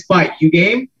weekend's fight. You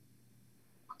game?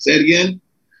 Say it again?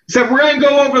 So we're going to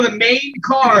go over the main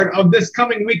card of this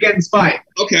coming weekend's fight.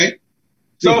 Okay.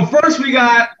 So first we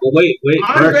got... Well, wait.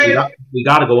 First, we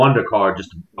got to go undercard.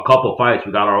 Just a couple fights.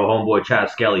 We got our homeboy Chaz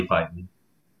Skelly fighting.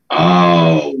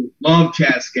 Oh, love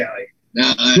Chaz Skelly.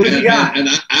 Now, Who do you got? And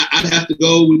I'd have to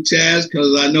go with Chaz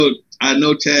because I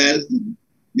know Chaz.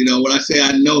 When I say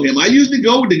I know him, I usually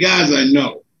go with the guys I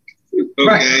know. Okay,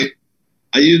 right.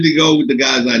 I usually go with the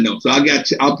guys I know. So I'll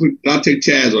take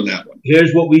Chaz on that one.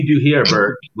 Here's what we do here,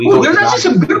 Bert. There's actually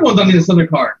some good ones on this other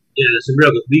card. Yeah, there's some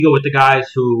real good. We go with the guys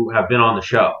who have been on the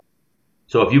show.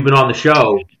 So if you've been on the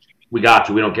show, we got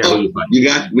you. We don't care who you fight. We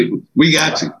got you. We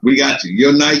got you.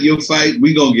 Your night, your fight.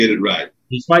 We gonna get it right.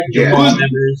 He's fighting Jamal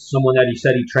Members, someone that he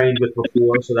said he trained with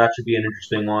before. So that should be an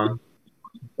interesting one.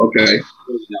 Okay.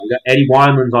 We got Eddie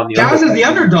Wineland's on the underdog. Chaz is the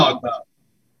underdog, though.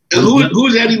 And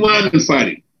who's Eddie Wineland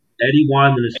fighting? Eddie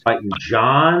Wineland is fighting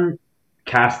John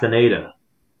Castaneda,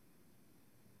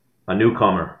 a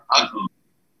newcomer.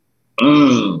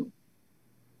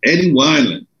 Eddie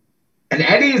Wineland. And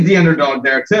Eddie is the underdog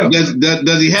there, too.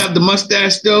 Does he have the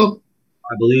mustache still?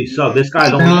 I believe so. This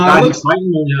guy's only has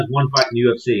one fight in the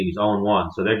UFC. He's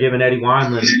 0-1. So they're giving Eddie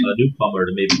Wineland a newcomer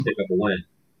to maybe pick up a win.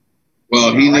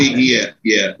 Well, yeah.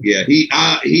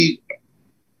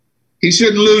 He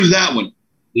shouldn't lose that one.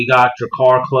 We got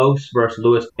Drakkar Klose versus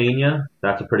Luis Pena.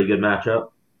 That's a pretty good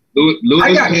matchup.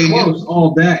 I got Klose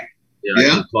all day.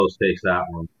 Yeah. Klose takes that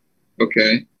one.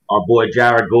 Okay. Our boy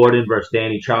Jared Gordon versus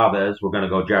Danny Chavez. We're going to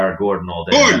go Jared Gordon all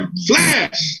day. Gordon,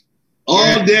 flash!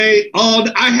 all day.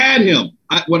 I had him.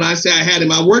 When I say I had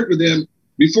him, I worked with him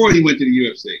before he went to the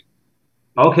UFC.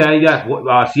 Okay, yes.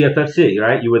 CFFC,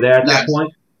 right? You were there at that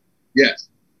point? Yes.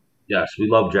 Yes, we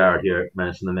love Jared here at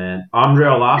Menace and the Man. Andre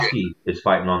Arlovsky is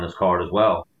fighting on this card as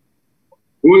well.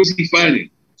 Who is he fighting?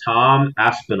 Tom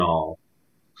Aspinall.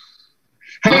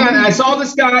 Hang on, I saw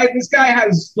this guy. This guy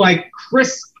has like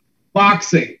crisp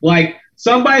boxing. Like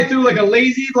somebody threw like a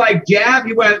lazy like jab.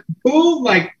 He went boom,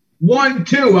 like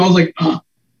 1-2. I was like,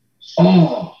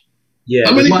 oh. Yeah.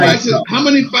 How many fights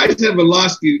has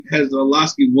Arlovsky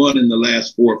won in the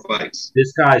last 4 fights?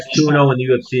 This guy's 2-0 in the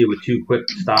UFC with 2 quick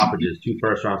stoppages, 2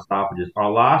 first-round stoppages.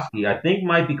 Arlovsky, I think,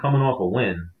 might be coming off a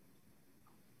win.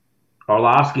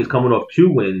 Arlovsky is coming off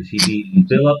 2 wins. He beat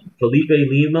Felipe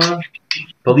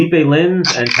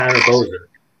Lins, and Tanner Boser.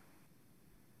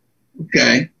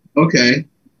 Okay.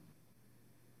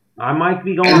 I might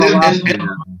be going Arlovsky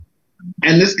now.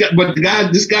 And this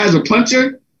guy's a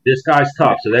puncher? This guy's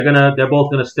tough, so they're both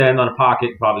gonna stand on a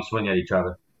pocket and probably swing at each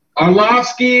other.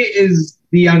 Arlovsky is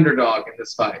the underdog in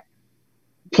this fight,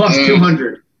 plus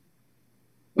 200.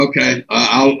 Okay,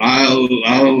 I'm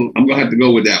gonna have to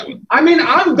go with that one. I mean,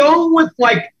 I'm going with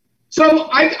I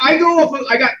go off of,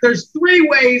 there's 3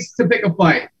 ways to pick a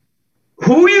fight: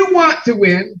 who you want to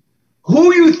win,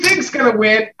 who you think's gonna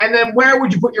win, and then where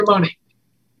would you put your money?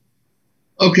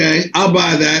 Okay, I'll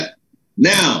buy that.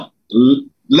 Now,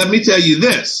 let me tell you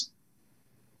this.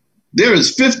 There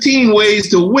is 15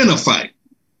 ways to win a fight.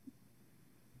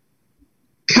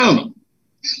 Count them.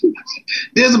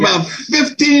 There's about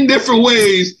 15 different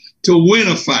ways to win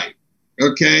a fight.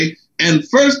 Okay? And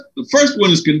the first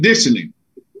one is conditioning.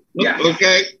 Yeah.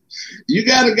 Okay? You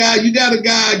got a guy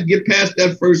get past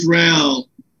that first round,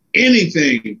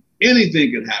 anything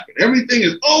could happen. Everything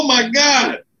is, oh my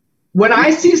God. When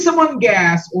I see someone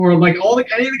gas, or like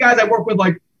any of the guys I work with,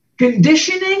 like,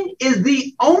 conditioning is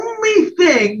the only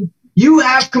thing you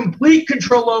have complete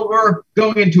control over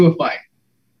going into a fight.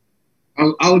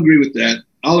 I'll agree with that.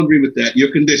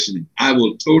 Your conditioning. I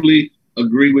will totally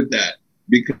agree with that.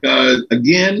 Because,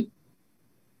 again,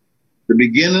 the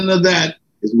beginning of that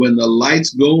is when the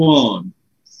lights go on,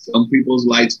 some people's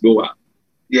lights go out.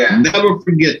 Yeah. Never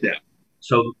forget that.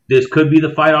 So this could be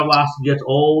the fight Arlovsky gets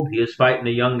old. He is fighting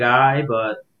a young guy,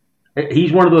 but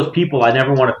he's one of those people I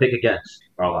never want to pick against,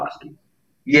 Arlovsky.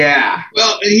 Yeah.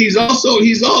 Well, he's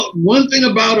one thing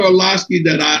about Arlovsky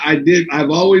that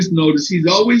I've always noticed, he's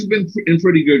always been in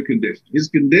pretty good condition. His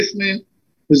conditioning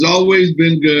has always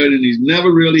been good, and he's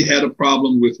never really had a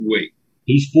problem with weight.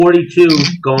 He's 42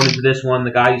 going into this one.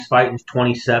 The guy he's fighting is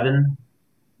 27.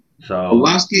 So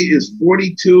Arlovsky is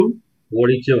 42?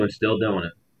 42 and still doing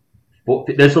it.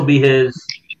 This will be his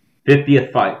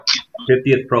 50th fight,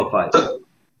 50th pro fight.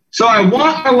 So I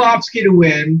want Arlovsky to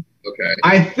win. Okay.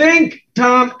 I think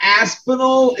Tom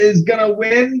Aspinall is gonna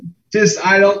win.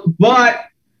 But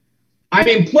I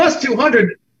mean, plus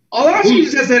 200. Arlovsky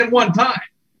just has to hit it one time.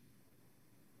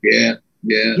 Yeah.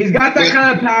 He's got that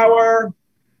kind of power.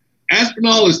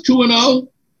 Aspinall is 2-0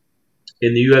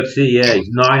 in the UFC. Yeah, he's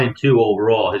 9-2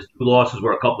 overall. His 2 losses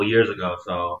were a couple of years ago,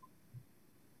 so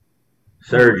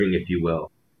surging, if you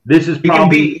will. This is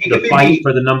probably the fight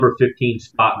for the number 15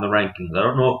 spot in the rankings. I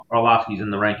don't know if Arlovsky's in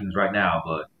the rankings right now,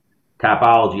 but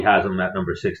Tapology has him at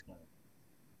number 16.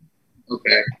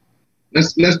 Okay,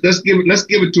 let's give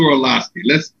it to Arlovsky.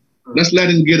 Let's let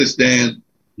him get it, Stan.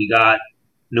 We got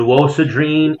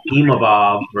Nuosadrine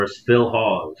Imavov versus Phil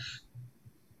Hawes.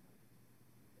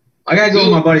 I gotta go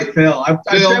with my buddy Phil. I've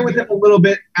been with him a little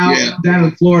bit down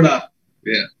in Florida.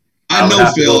 Yeah, I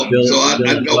know Phil, so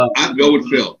I'd go with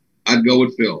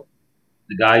Phil.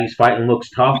 The guy he's fighting looks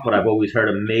tough, but I've always heard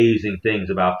amazing things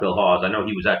about Phil Hawes. I know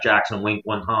he was at Jackson Wink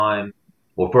one time,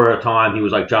 or for a time he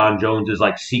was like John Jones's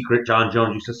secret. John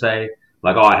Jones used to say,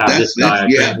 like, "Oh, I have this guy."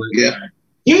 Yeah.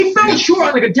 He fell short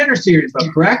on the Contender Series,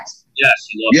 though, correct? Yes,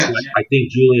 he lost. I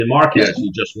think Julian Marquez,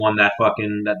 who just won that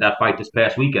that fight this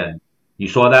past weekend. You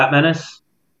saw that, Menace?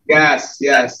 Yes.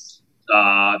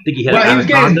 I think he hit he was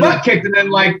getting his butt kicked, and then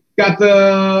got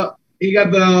the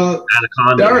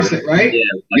Anaconda, Darcy, right?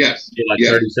 Yeah,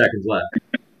 30 seconds left.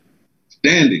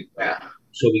 Standing. Yeah.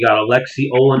 So we got Alexei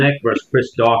Olenek versus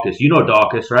Chris Daukaus. You know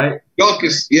Daukaus, right?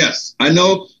 Daukaus, yes. I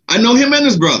know him and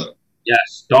his brother.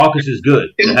 Yes, Daukaus is good.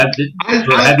 I think I'm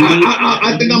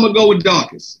going to go with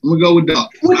Daukaus.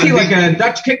 Was he like a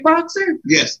Dutch kickboxer?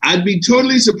 Yes. I'd be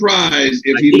totally surprised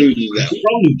if he loses that. He's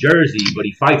from New Jersey, but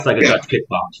he fights like a Dutch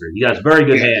kickboxer. He has very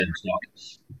good hands,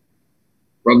 Daukaus.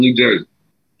 From New Jersey.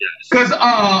 Because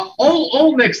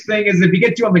Olnick's thing is if he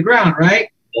gets you on the ground,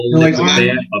 right? Olnick's a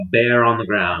bear on the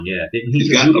ground, yeah.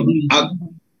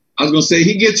 I was going to say,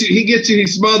 he gets you, he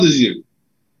smothers you.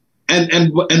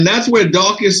 and that's where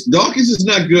Dawkins is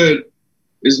not good.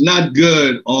 Is not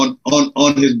good on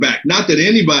his back. Not that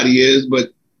anybody is,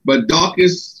 but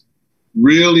Dawkins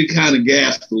really kind of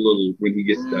gassed a little when he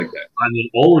gets like that. I mean,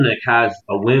 Olenek has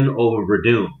a win over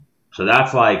Verdun, so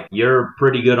that's like you're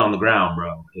pretty good on the ground,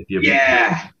 bro. If you're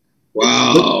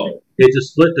Wow. It's a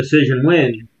split decision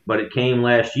win, but it came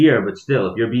last year. But still,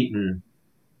 if you're beating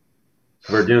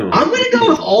Verdun, I'm going to go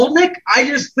with Olenek. I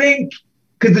just think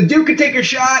because the Duke could take a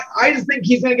shot. I just think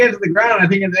he's going to get to the ground. I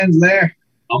think it ends there.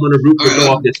 I'm going to root for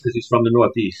Dawkins because he's from the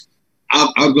Northeast.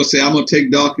 I was going to say I'm going to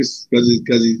take Dawkins because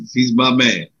he's my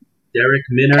man. Derek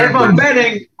Minner. And if I'm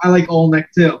betting, I like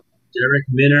Olenek too. Derek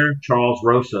Minner, Charles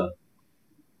Rosa.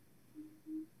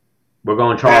 We're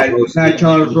going Charles Rosa. We've had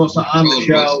Charles Rosa on the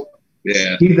show. Rosa.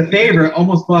 Yeah. He's the favorite,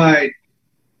 almost by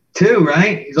 2,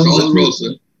 right? He's Charles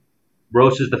Rosa.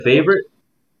 Rosa's the favorite?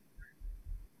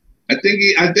 I think he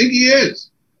is.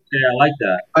 Yeah, I like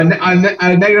that.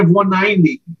 A negative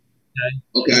 190.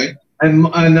 Okay. And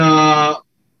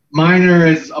Minor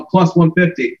is a plus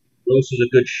 150. Rosa's a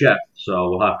good chef, so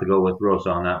we'll have to go with Rosa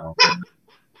on that one.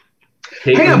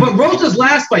 Hang on, but Rosa's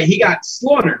last fight, he got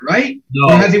slaughtered, right?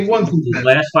 No. Or has he won some? His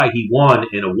last fight he won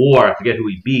in a war. I forget who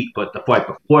he beat, but the fight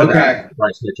before that, the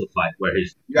Bryce Mitchell fight, where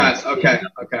his okay.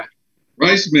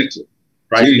 Bryce Mitchell.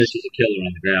 Bryce Mitchell's a killer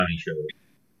on the ground. He showed.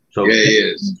 So yeah, he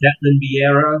is. Ketlin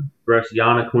Vieira versus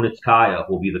Yana Kunitskaya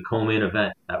will be the co-main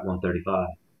event at 135.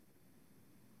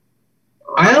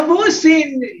 I've only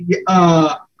seen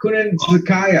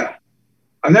Kunitskaya.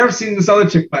 I've never seen this other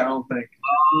chick fight. I don't think.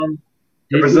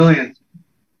 The Brazilian.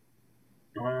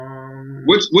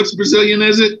 Which Brazilian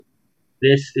is it?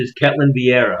 This is Ketlin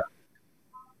Vieira.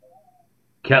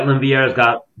 Ketlin Vieira's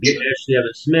got beat Ashley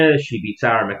Evans Smith. She beat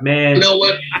Sarah McMahon. You know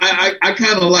what? I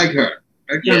kind of like her.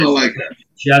 Like her.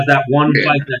 She has that one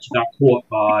fight that she got caught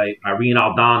by Irene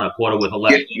Aldana, caught her with a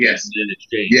left hook in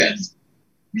exchange.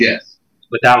 Yes.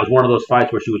 But that was one of those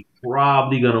fights where she was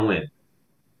probably going to win.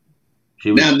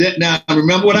 Now,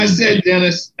 remember what I said,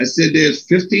 Dennis? I said there's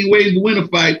 15 ways to win a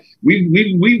fight.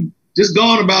 We've just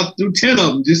gone about through 10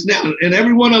 of them just now, and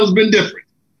every one of them has been different.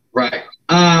 Right.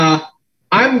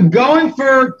 I'm going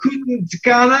for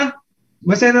Kunitskaya. Am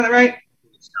I saying that right?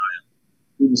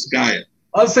 Kunitskaya.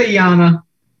 I'll say Yana.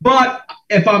 But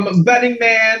if I'm a betting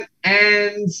man,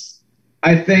 and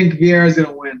I think Vieira's going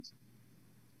to win.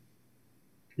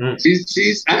 I think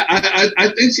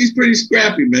she's pretty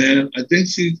scrappy, man. I think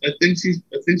she's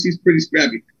pretty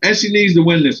scrappy, and she needs to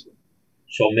win this one.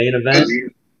 So main event: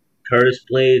 Curtis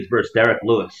Blades versus Derek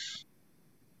Lewis.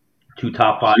 2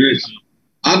 top fighters.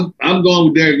 I'm going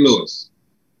with Derek Lewis.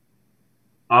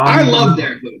 I love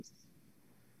Derek Lewis.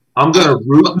 I'm going to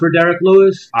root for Derek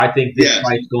Lewis. I think this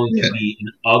fight's going to be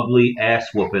an ugly ass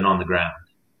whooping on the ground.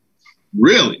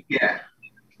 Really? Yeah.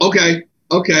 Okay.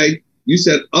 You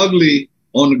said ugly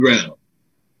on the ground.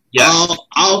 Yeah.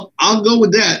 I'll go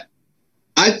with that.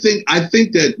 I think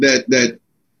that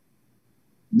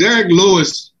Derek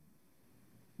Lewis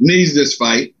needs this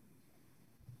fight.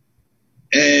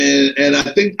 And I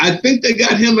think they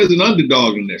got him as an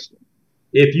underdog in this one.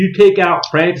 If you take out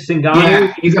Francis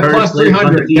Ngannou, he's a plus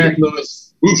 300. Derek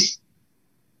Lewis. Oof.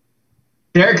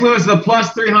 Derek Lewis is a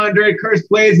plus 300. Curtis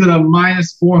Blades at a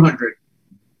minus 400.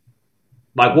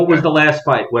 Like, what was the last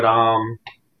fight with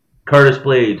Curtis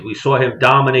Blades? We saw him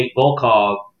dominate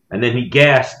Volkov, and then he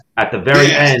gassed at the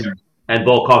very end, and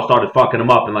Volkov started fucking him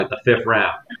up in like the 5th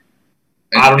round.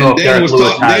 I don't know if Derek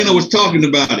Lewis Dana was talking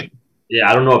about it. Yeah,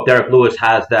 I don't know if Derek Lewis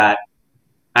has that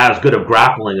as good of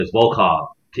grappling as Volkov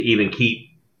to even keep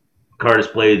Curtis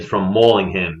Blades from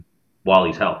mauling him while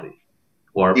he's healthy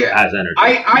or has energy.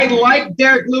 I like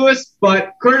Derek Lewis,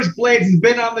 but Curtis Blades has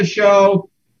been on the show.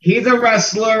 He's a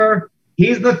wrestler.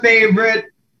 He's the favorite,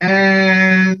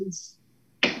 and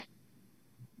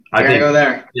I gotta go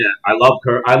there. Yeah,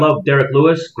 I love Derek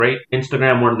Lewis. Great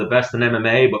Instagram, one of the best in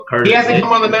MMA. But Curtis, he hasn't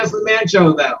come on the Men's Man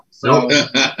show though. So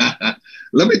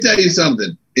let me tell you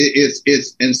something.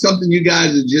 It's and something you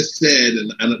guys have just said,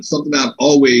 and something I've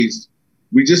always.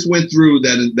 We just went through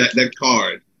that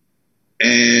card,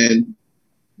 and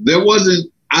there wasn't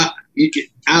out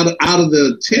of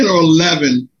the 10 or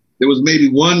 11, there was maybe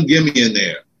one gimme in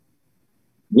there.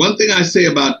 One thing I say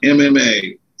about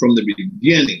MMA from the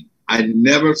beginning, I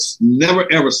never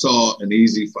ever saw an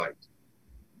easy fight.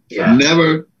 Yeah.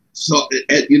 Never saw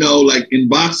like in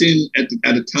boxing at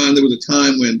a time, there was a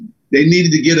time when they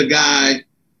needed to get a guy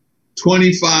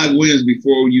 25 wins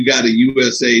before you got a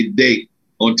USA date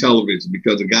on television,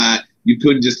 because you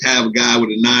couldn't just have a guy with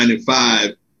a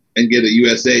 9-5 and get a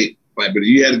USA fight. But if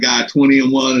you had a guy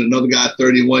 20-1 and another guy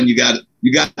 30-1, you got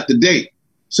the date.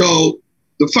 So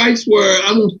the fights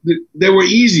were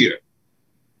easier.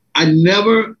 I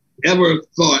never ever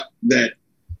thought that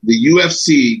the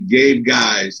UFC gave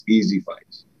guys easy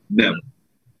fights. Never.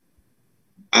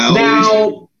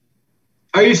 Now,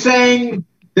 are you saying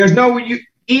there's no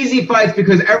easy fights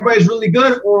because everybody's really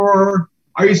good, or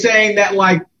are you saying that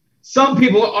like some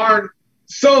people aren't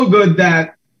so good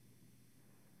that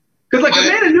because like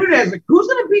Amanda Nunes, like, who's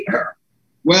gonna beat her?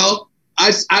 Well,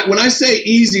 I when I say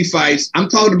easy fights, I'm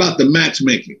talking about the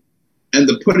matchmaking and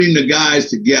the putting the guys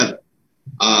together.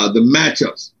 The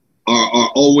matchups are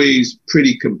always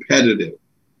pretty competitive.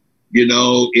 You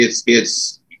know, it's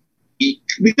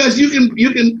because you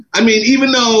can. I mean,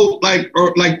 even though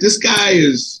like this guy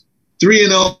is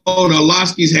 3-0 and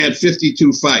Arlovsky's had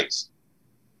 52 fights,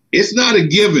 it's not a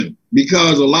given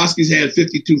because Arlovsky's had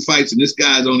 52 fights and this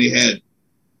guy's only had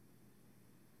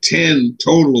 10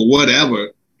 total or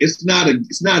whatever. It's not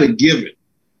a given.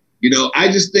 You know,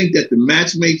 I just think that the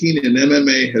matchmaking in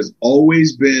MMA has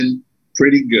always been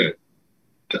pretty good.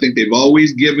 I think they've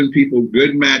always given people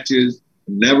good matches,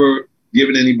 never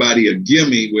given anybody a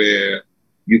gimme where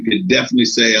you could definitely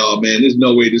say, oh man, there's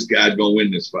no way this guy's gonna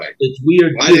win this fight. It's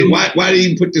weird. Why did he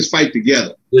even put this fight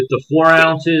together? With the 4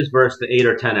 ounces versus the 8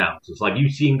 or 10 ounces. Like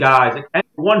you've seen guys, like,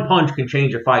 one punch can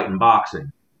change a fight in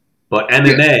boxing. But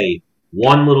MMA,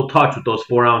 one little touch with those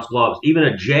 4-ounce gloves, even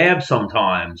a jab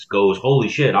sometimes goes, holy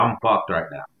shit, I'm fucked right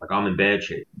now. Like I'm in bad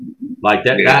shape. Like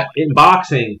that in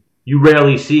boxing, you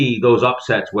rarely see those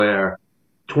upsets where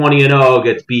 20-0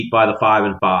 gets beat by the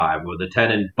 5-5 or the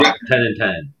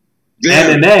 10-10.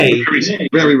 MMA,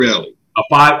 very rarely.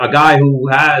 A guy who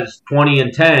has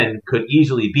 20-10 could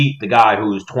easily beat the guy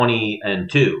who's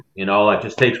 20-2. You know, like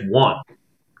just takes one.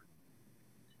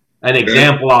 An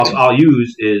example I'll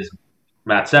use is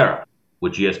Matt Serra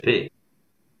with GSP.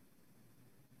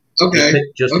 Okay.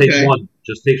 Just takes one.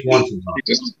 Just takes one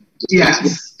sometimes.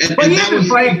 Yes. But he's been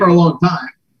fighting for a long time.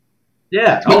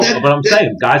 Yeah, but I'm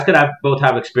saying guys could both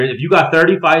have experience. If you got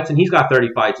 30 fights and he's got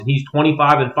 30 fights and he's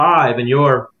 25-5 and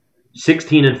you're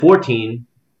 16-14,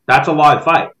 that's a live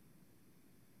fight.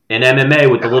 In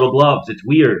MMA with the little gloves, it's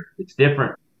weird. It's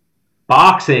different.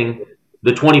 Boxing,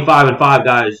 the 25-5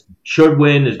 guys should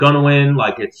win, is going to win.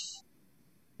 Like it's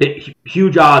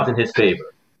huge odds in his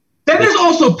favor. Then there's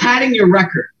also padding your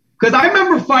record. Because I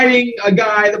remember fighting a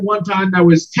guy that one time that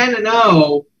was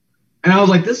 10-0. And I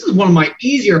was like, this is one of my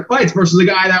easier fights versus a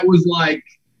guy that was like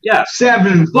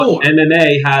 7-4.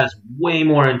 MMA has way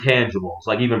more intangibles.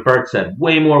 Like even Bert said,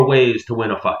 way more ways to win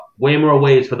a fight. Way more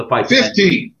ways for the fight.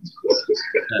 15.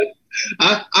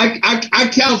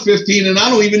 I count 15 and I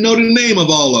don't even know the name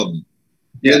of all of them.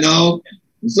 You know?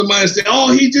 And somebody say,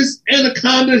 oh, he just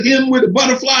anaconda him with a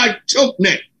butterfly choke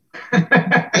neck.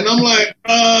 And I'm like,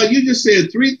 you just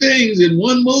said 3 things in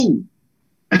one move.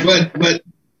 But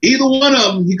either one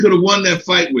of them, he could have won that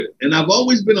fight with. And I've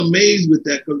always been amazed with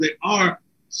that because there are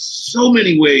so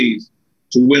many ways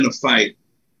to win a fight.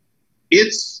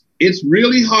 It's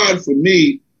really hard for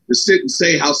me to sit and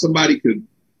say how somebody could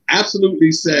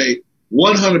absolutely say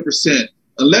 100%,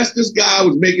 unless this guy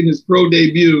was making his pro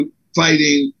debut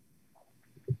fighting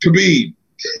Khabib,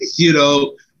 you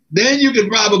know, then you could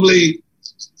probably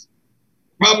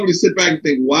sit back and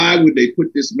think, why would they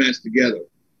put this match together?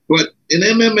 But in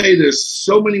MMA, there's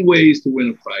so many ways to win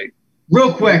a fight.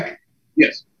 Real quick.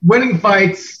 Yes. Winning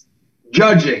fights,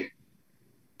 judging.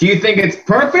 Do you think it's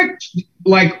perfect?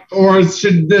 Like, or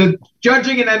should the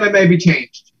judging in MMA be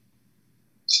changed?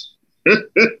 Because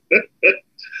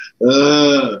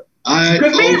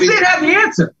me and Sid have the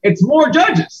answer. It's more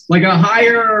judges, like a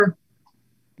higher.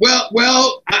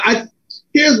 Well,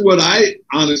 here's what I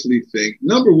honestly think.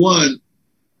 Number one,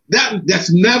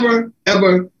 that's never,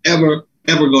 ever, ever,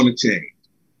 ever going to change.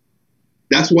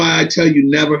 That's why I tell you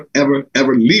never, ever,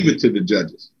 ever leave it to the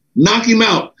judges. Knock him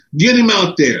out. Get him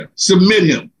out there. Submit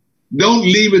him. Don't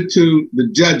leave it to the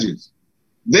judges.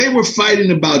 They were fighting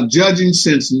about judging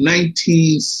since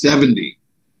 1970.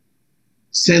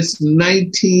 Since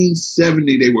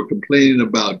 1970, they were complaining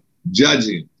about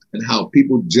judging and how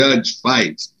people judge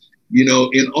fights. You know,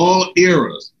 in all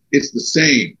eras, it's the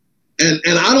same. And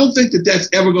I don't think that that's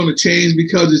ever going to change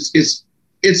because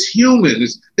it's human.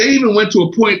 They even went to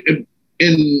a point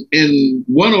in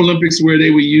one Olympics where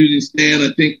they were using Stan.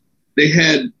 I think they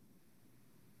had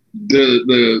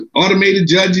the automated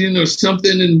judging or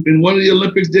something in one of the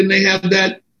Olympics. Didn't they have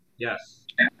that? Yes.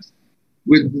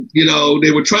 With, you know,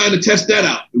 they were trying to test that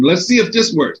out. Let's see if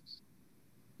this works.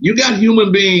 You got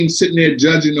human beings sitting there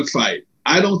judging the fight.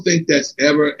 I don't think that's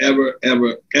ever, ever,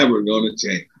 ever, ever going to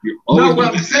change. No,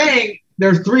 what I'm saying,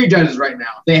 there's 3 judges right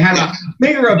now. They have a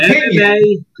bigger opinion.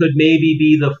 MMA could maybe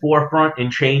be the forefront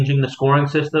in changing the scoring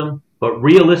system, but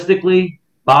realistically,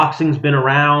 boxing's been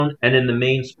around and in the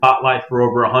main spotlight for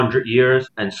over 100 years,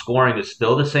 and scoring is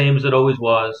still the same as it always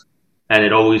was, and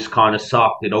it always kind of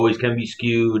sucked. It always can be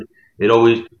skewed.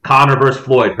 Conor versus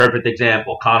Floyd, perfect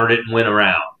example. Conor didn't win a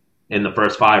round in the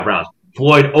first 5 rounds.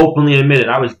 Floyd openly admitted,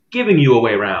 I was giving you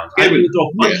away rounds. I didn't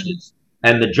throw punches. Yeah.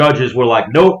 And the judges were like,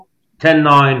 nope,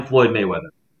 10-9 Floyd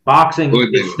Mayweather. Boxing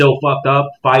is still fucked up.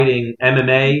 Fighting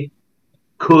MMA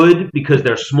could, because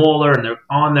they're smaller and they're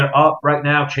on their up right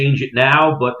now, change it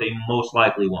now, but they most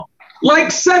likely won't.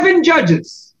 Like 7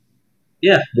 judges.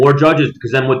 Yeah, more judges,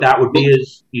 because then what that would be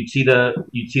is you'd see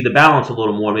the balance a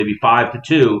little more, maybe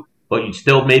 5-2, but you'd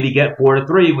still maybe get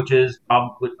 4-3, which is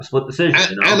probably a split decision.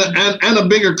 And a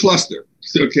bigger cluster.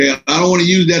 Okay, I don't want to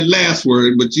use that last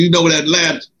word, but you know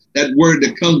that word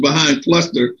that comes behind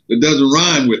cluster that doesn't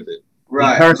rhyme with it.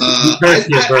 Right. I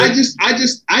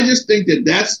just think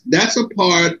that's a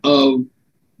part of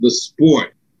the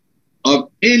sport,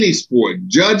 of any sport,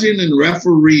 judging and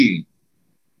refereeing.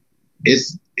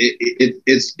 It's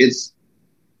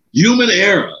human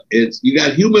error. You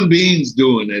got human beings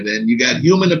doing it, and you got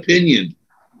human opinion.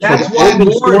 That's why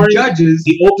more judges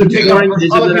to take up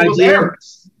other people's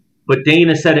errors. But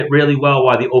Dana said it really well.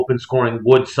 Why the open scoring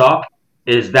would suck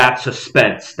is that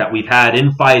suspense that we've had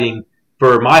in fighting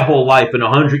for my whole life in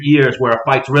 100 years, where a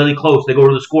fight's really close. They go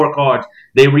to the scorecards.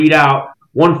 They read out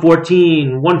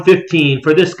 114, 115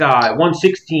 for this guy,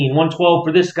 116, 112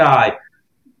 for this guy,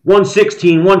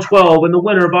 116, 112, and the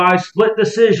winner by split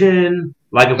decision.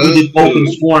 Like if we did open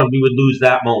scoring, we would lose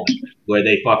that moment where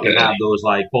they fucking have those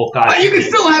like both guys. But you can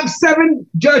still have 7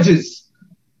 judges.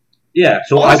 Yeah,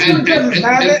 so and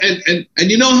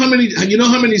you know how many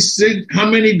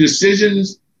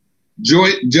decisions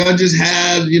judges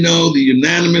have, the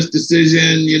unanimous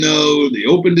decision, the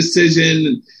open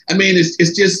decision. I mean, it's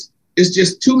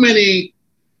just too many.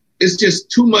 It's just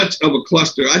too much of a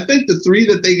cluster. I think the 3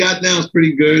 that they got now is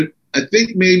pretty good. I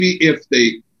think maybe if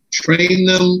they train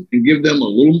them and give them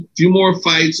few more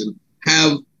fights and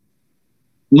have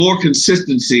more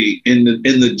consistency in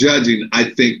the judging, I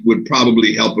think would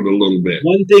probably help it a little bit.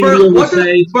 One thing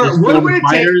what would it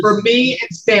take for me and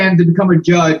Stan to become a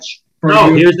judge?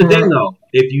 Here's the thing, though.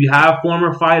 If you have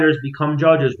former fighters become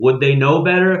judges, would they know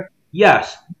better?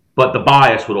 Yes, but the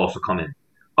bias would also come in.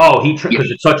 Oh, because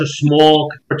it's such a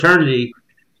small fraternity.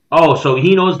 Oh, so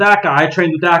he knows that guy. I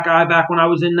trained with that guy back when I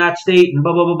was in that state, and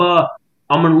blah blah blah blah.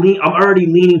 I'm already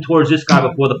leaning towards this guy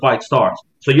before the fight starts.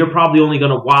 So you're probably only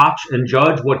going to watch and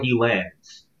judge what he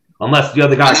lands, unless the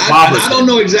other guy. I don't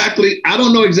know exactly. I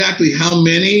don't know exactly how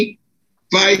many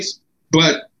fights,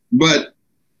 but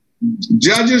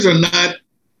judges are not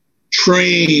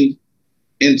trained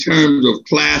in terms of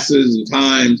classes and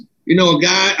times.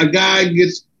 A guy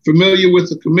gets familiar with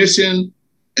the commission,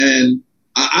 and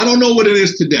I don't know what it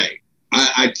is today.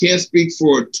 I can't speak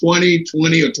for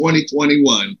 2020 or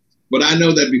 2021, but I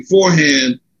know that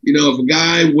beforehand, if a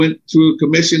guy went to a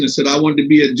commission and said, I wanted to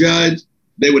be a judge,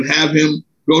 they would have him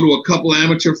go to a couple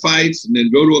amateur fights and then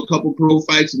go to a couple pro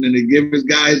fights, and then they give his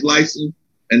guy his license,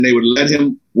 and they would let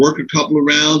him work a couple of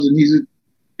rounds, and he's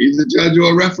a judge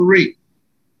or a referee.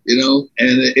 And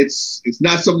it's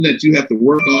not something that you have to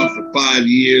work on for 5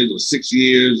 years or 6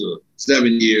 years or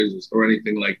 7 years or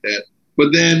anything like that.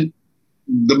 But then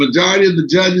the majority of the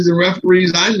judges and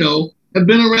referees I know have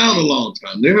been around a long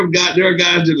time. There are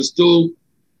guys that are still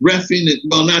reffing it.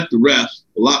 Well, not the refs.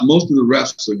 Most of the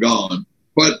refs are gone.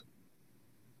 But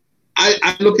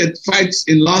I look at fights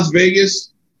in Las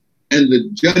Vegas, and the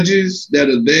judges that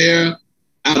are there,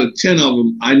 out of 10 of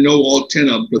them, I know all 10 of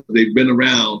them because they've been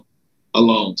around a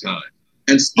long time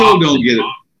and still don't get it.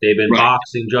 They've been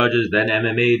boxing judges, then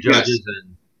MMA judges,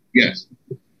 and yes.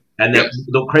 And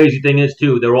the crazy thing is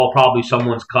too, they're all probably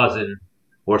someone's cousin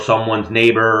or someone's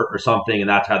neighbor or something, and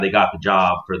that's how they got the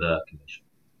job for the commission.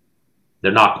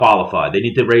 They're not qualified. They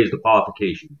need to raise the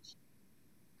qualifications.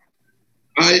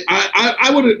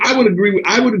 I would agree.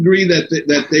 I would agree that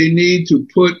they need to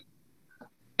put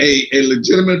a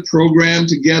legitimate program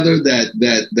together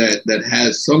that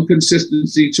has some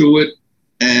consistency to it,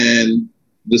 and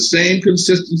the same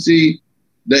consistency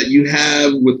that you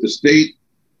have with the state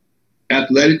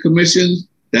athletic commissions.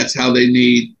 That's how they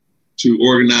need to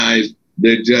organize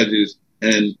their judges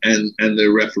and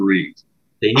their referees.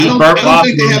 They need Burt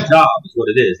Watson on the job is what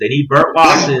it is. They need Burt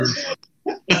Watson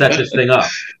to set this thing up.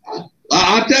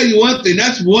 I'll tell you one thing.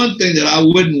 That's one thing that I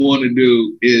wouldn't want to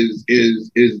do is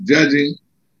judging.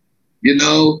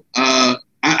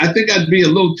 I think I'd be a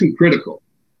little too critical.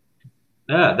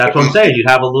 Yeah, that's what I'm saying. You'd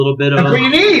have a little bit of. That's what you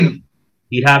need.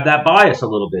 You'd have that bias a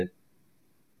little bit.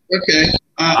 Okay,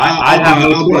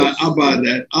 I'll buy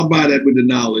that. I'll buy that with the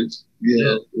knowledge.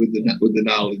 Yeah, with the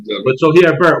knowledge of it. But so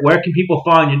here, Bert, where can people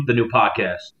find the new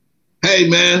podcast? Hey,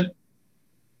 man,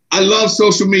 I love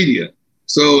social media.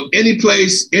 So any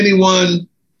place, anyone,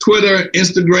 Twitter,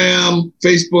 Instagram,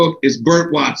 Facebook, it's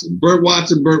Bert Watson. Bert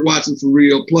Watson for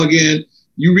real. Plug in.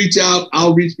 You reach out,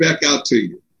 I'll reach back out to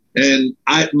you. And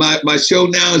my show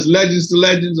now is Legends to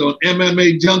Legends on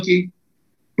MMA Junkie.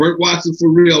 Bert Watson for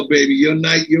real, baby. Your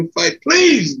night, your fight.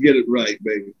 Please get it right,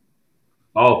 baby.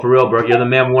 Oh, for real, Bert. You're the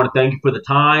man. We want to thank you for the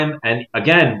time. And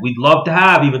again, we'd love to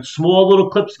have even small little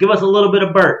clips. Give us a little bit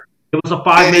of Bert. Give us a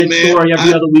 5-minute story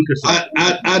every other week or something.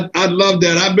 I'd love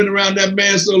that. I've been around that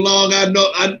man so long.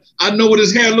 I know what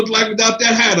his hair looked like without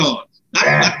that hat on.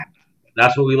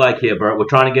 That's what we like here, Bert. We're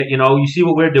trying to get, you see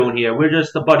what we're doing here. We're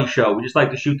just a buddy show. We just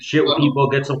like to shoot the shit with people,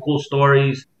 get some cool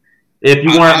stories. If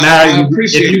you weren't married,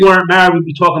 we'd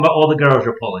be talking about all the girls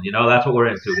you're pulling. That's what we're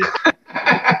into here.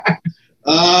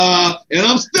 And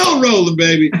I'm still rolling,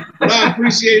 baby. But I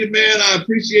appreciate it, man. I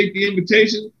appreciate the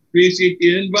invitation. Appreciate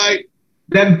the invite.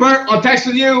 Then, Bert, I'll text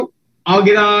with you. I'll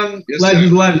get on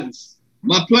Legends.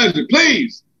 My pleasure.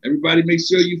 Please, everybody, make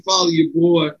sure you follow your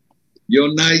boy.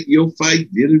 Your night, your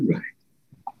fight, get it right.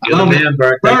 You're the man,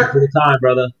 Bert. Thank you for the time,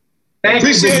 brother.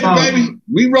 Appreciate it, baby.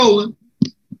 We rolling.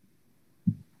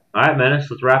 All right, Menace,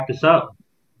 let's wrap this up.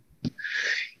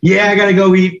 Yeah, I got to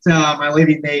go eat. My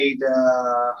lady made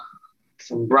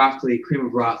some broccoli, cream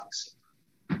of broccoli.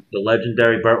 The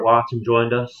legendary Bert Watson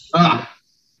joined us.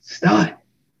 Stud.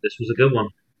 This was a good one.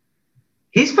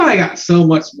 He's probably got so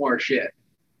much more shit.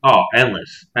 Oh,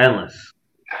 endless.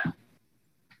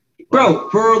 Bro,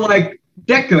 for like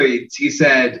decades, he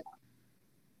said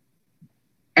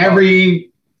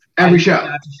every show.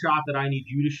 That's a shot that I need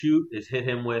you to shoot is hit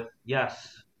him with,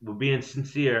 yes, we're being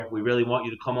sincere. We really want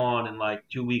you to come on in like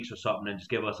 2 weeks or something and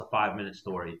just give us a 5-minute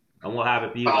story. And we'll have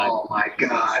it be oh my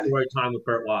God, story time with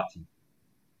Bert Watson.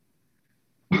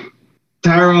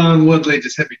 Tyron Woodley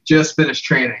just hit me. Just finished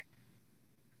training.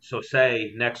 So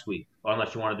say next week,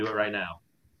 unless you want to do it right now.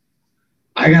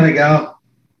 I gotta go. All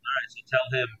right, so tell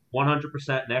him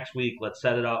 100% next week. Let's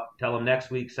set it up. Tell him next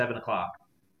week, 7 o'clock.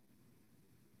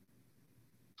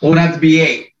 Well, it would have to be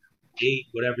 8. 8,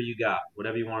 whatever you got.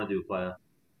 Whatever you want to do, player.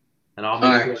 And I'll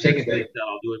make sure that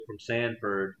I'll do it from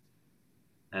Sanford,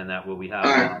 and that way we have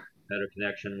a better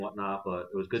connection and whatnot. But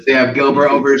it was good. Do you have Gilbert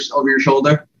over your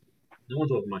shoulder? No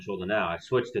one's over my shoulder now. I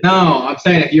switched it. No, I'm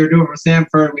saying if you were doing it from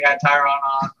Sanford, we had Tyron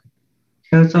on.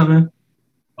 What's up, man?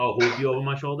 Oh, who would be over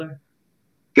my shoulder?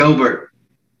 Gilbert.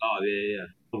 Oh, yeah.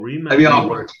 That'd be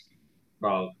awkward.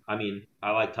 Bro, I mean,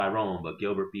 I like Tyrone, but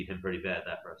Gilbert beat him pretty bad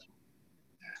that first one.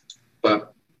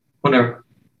 But whatever.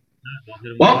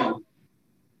 Well,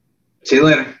 see you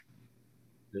later.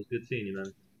 It was good seeing you,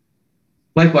 man.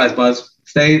 Likewise, Buzz.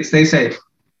 Stay safe.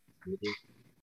 Mm-hmm.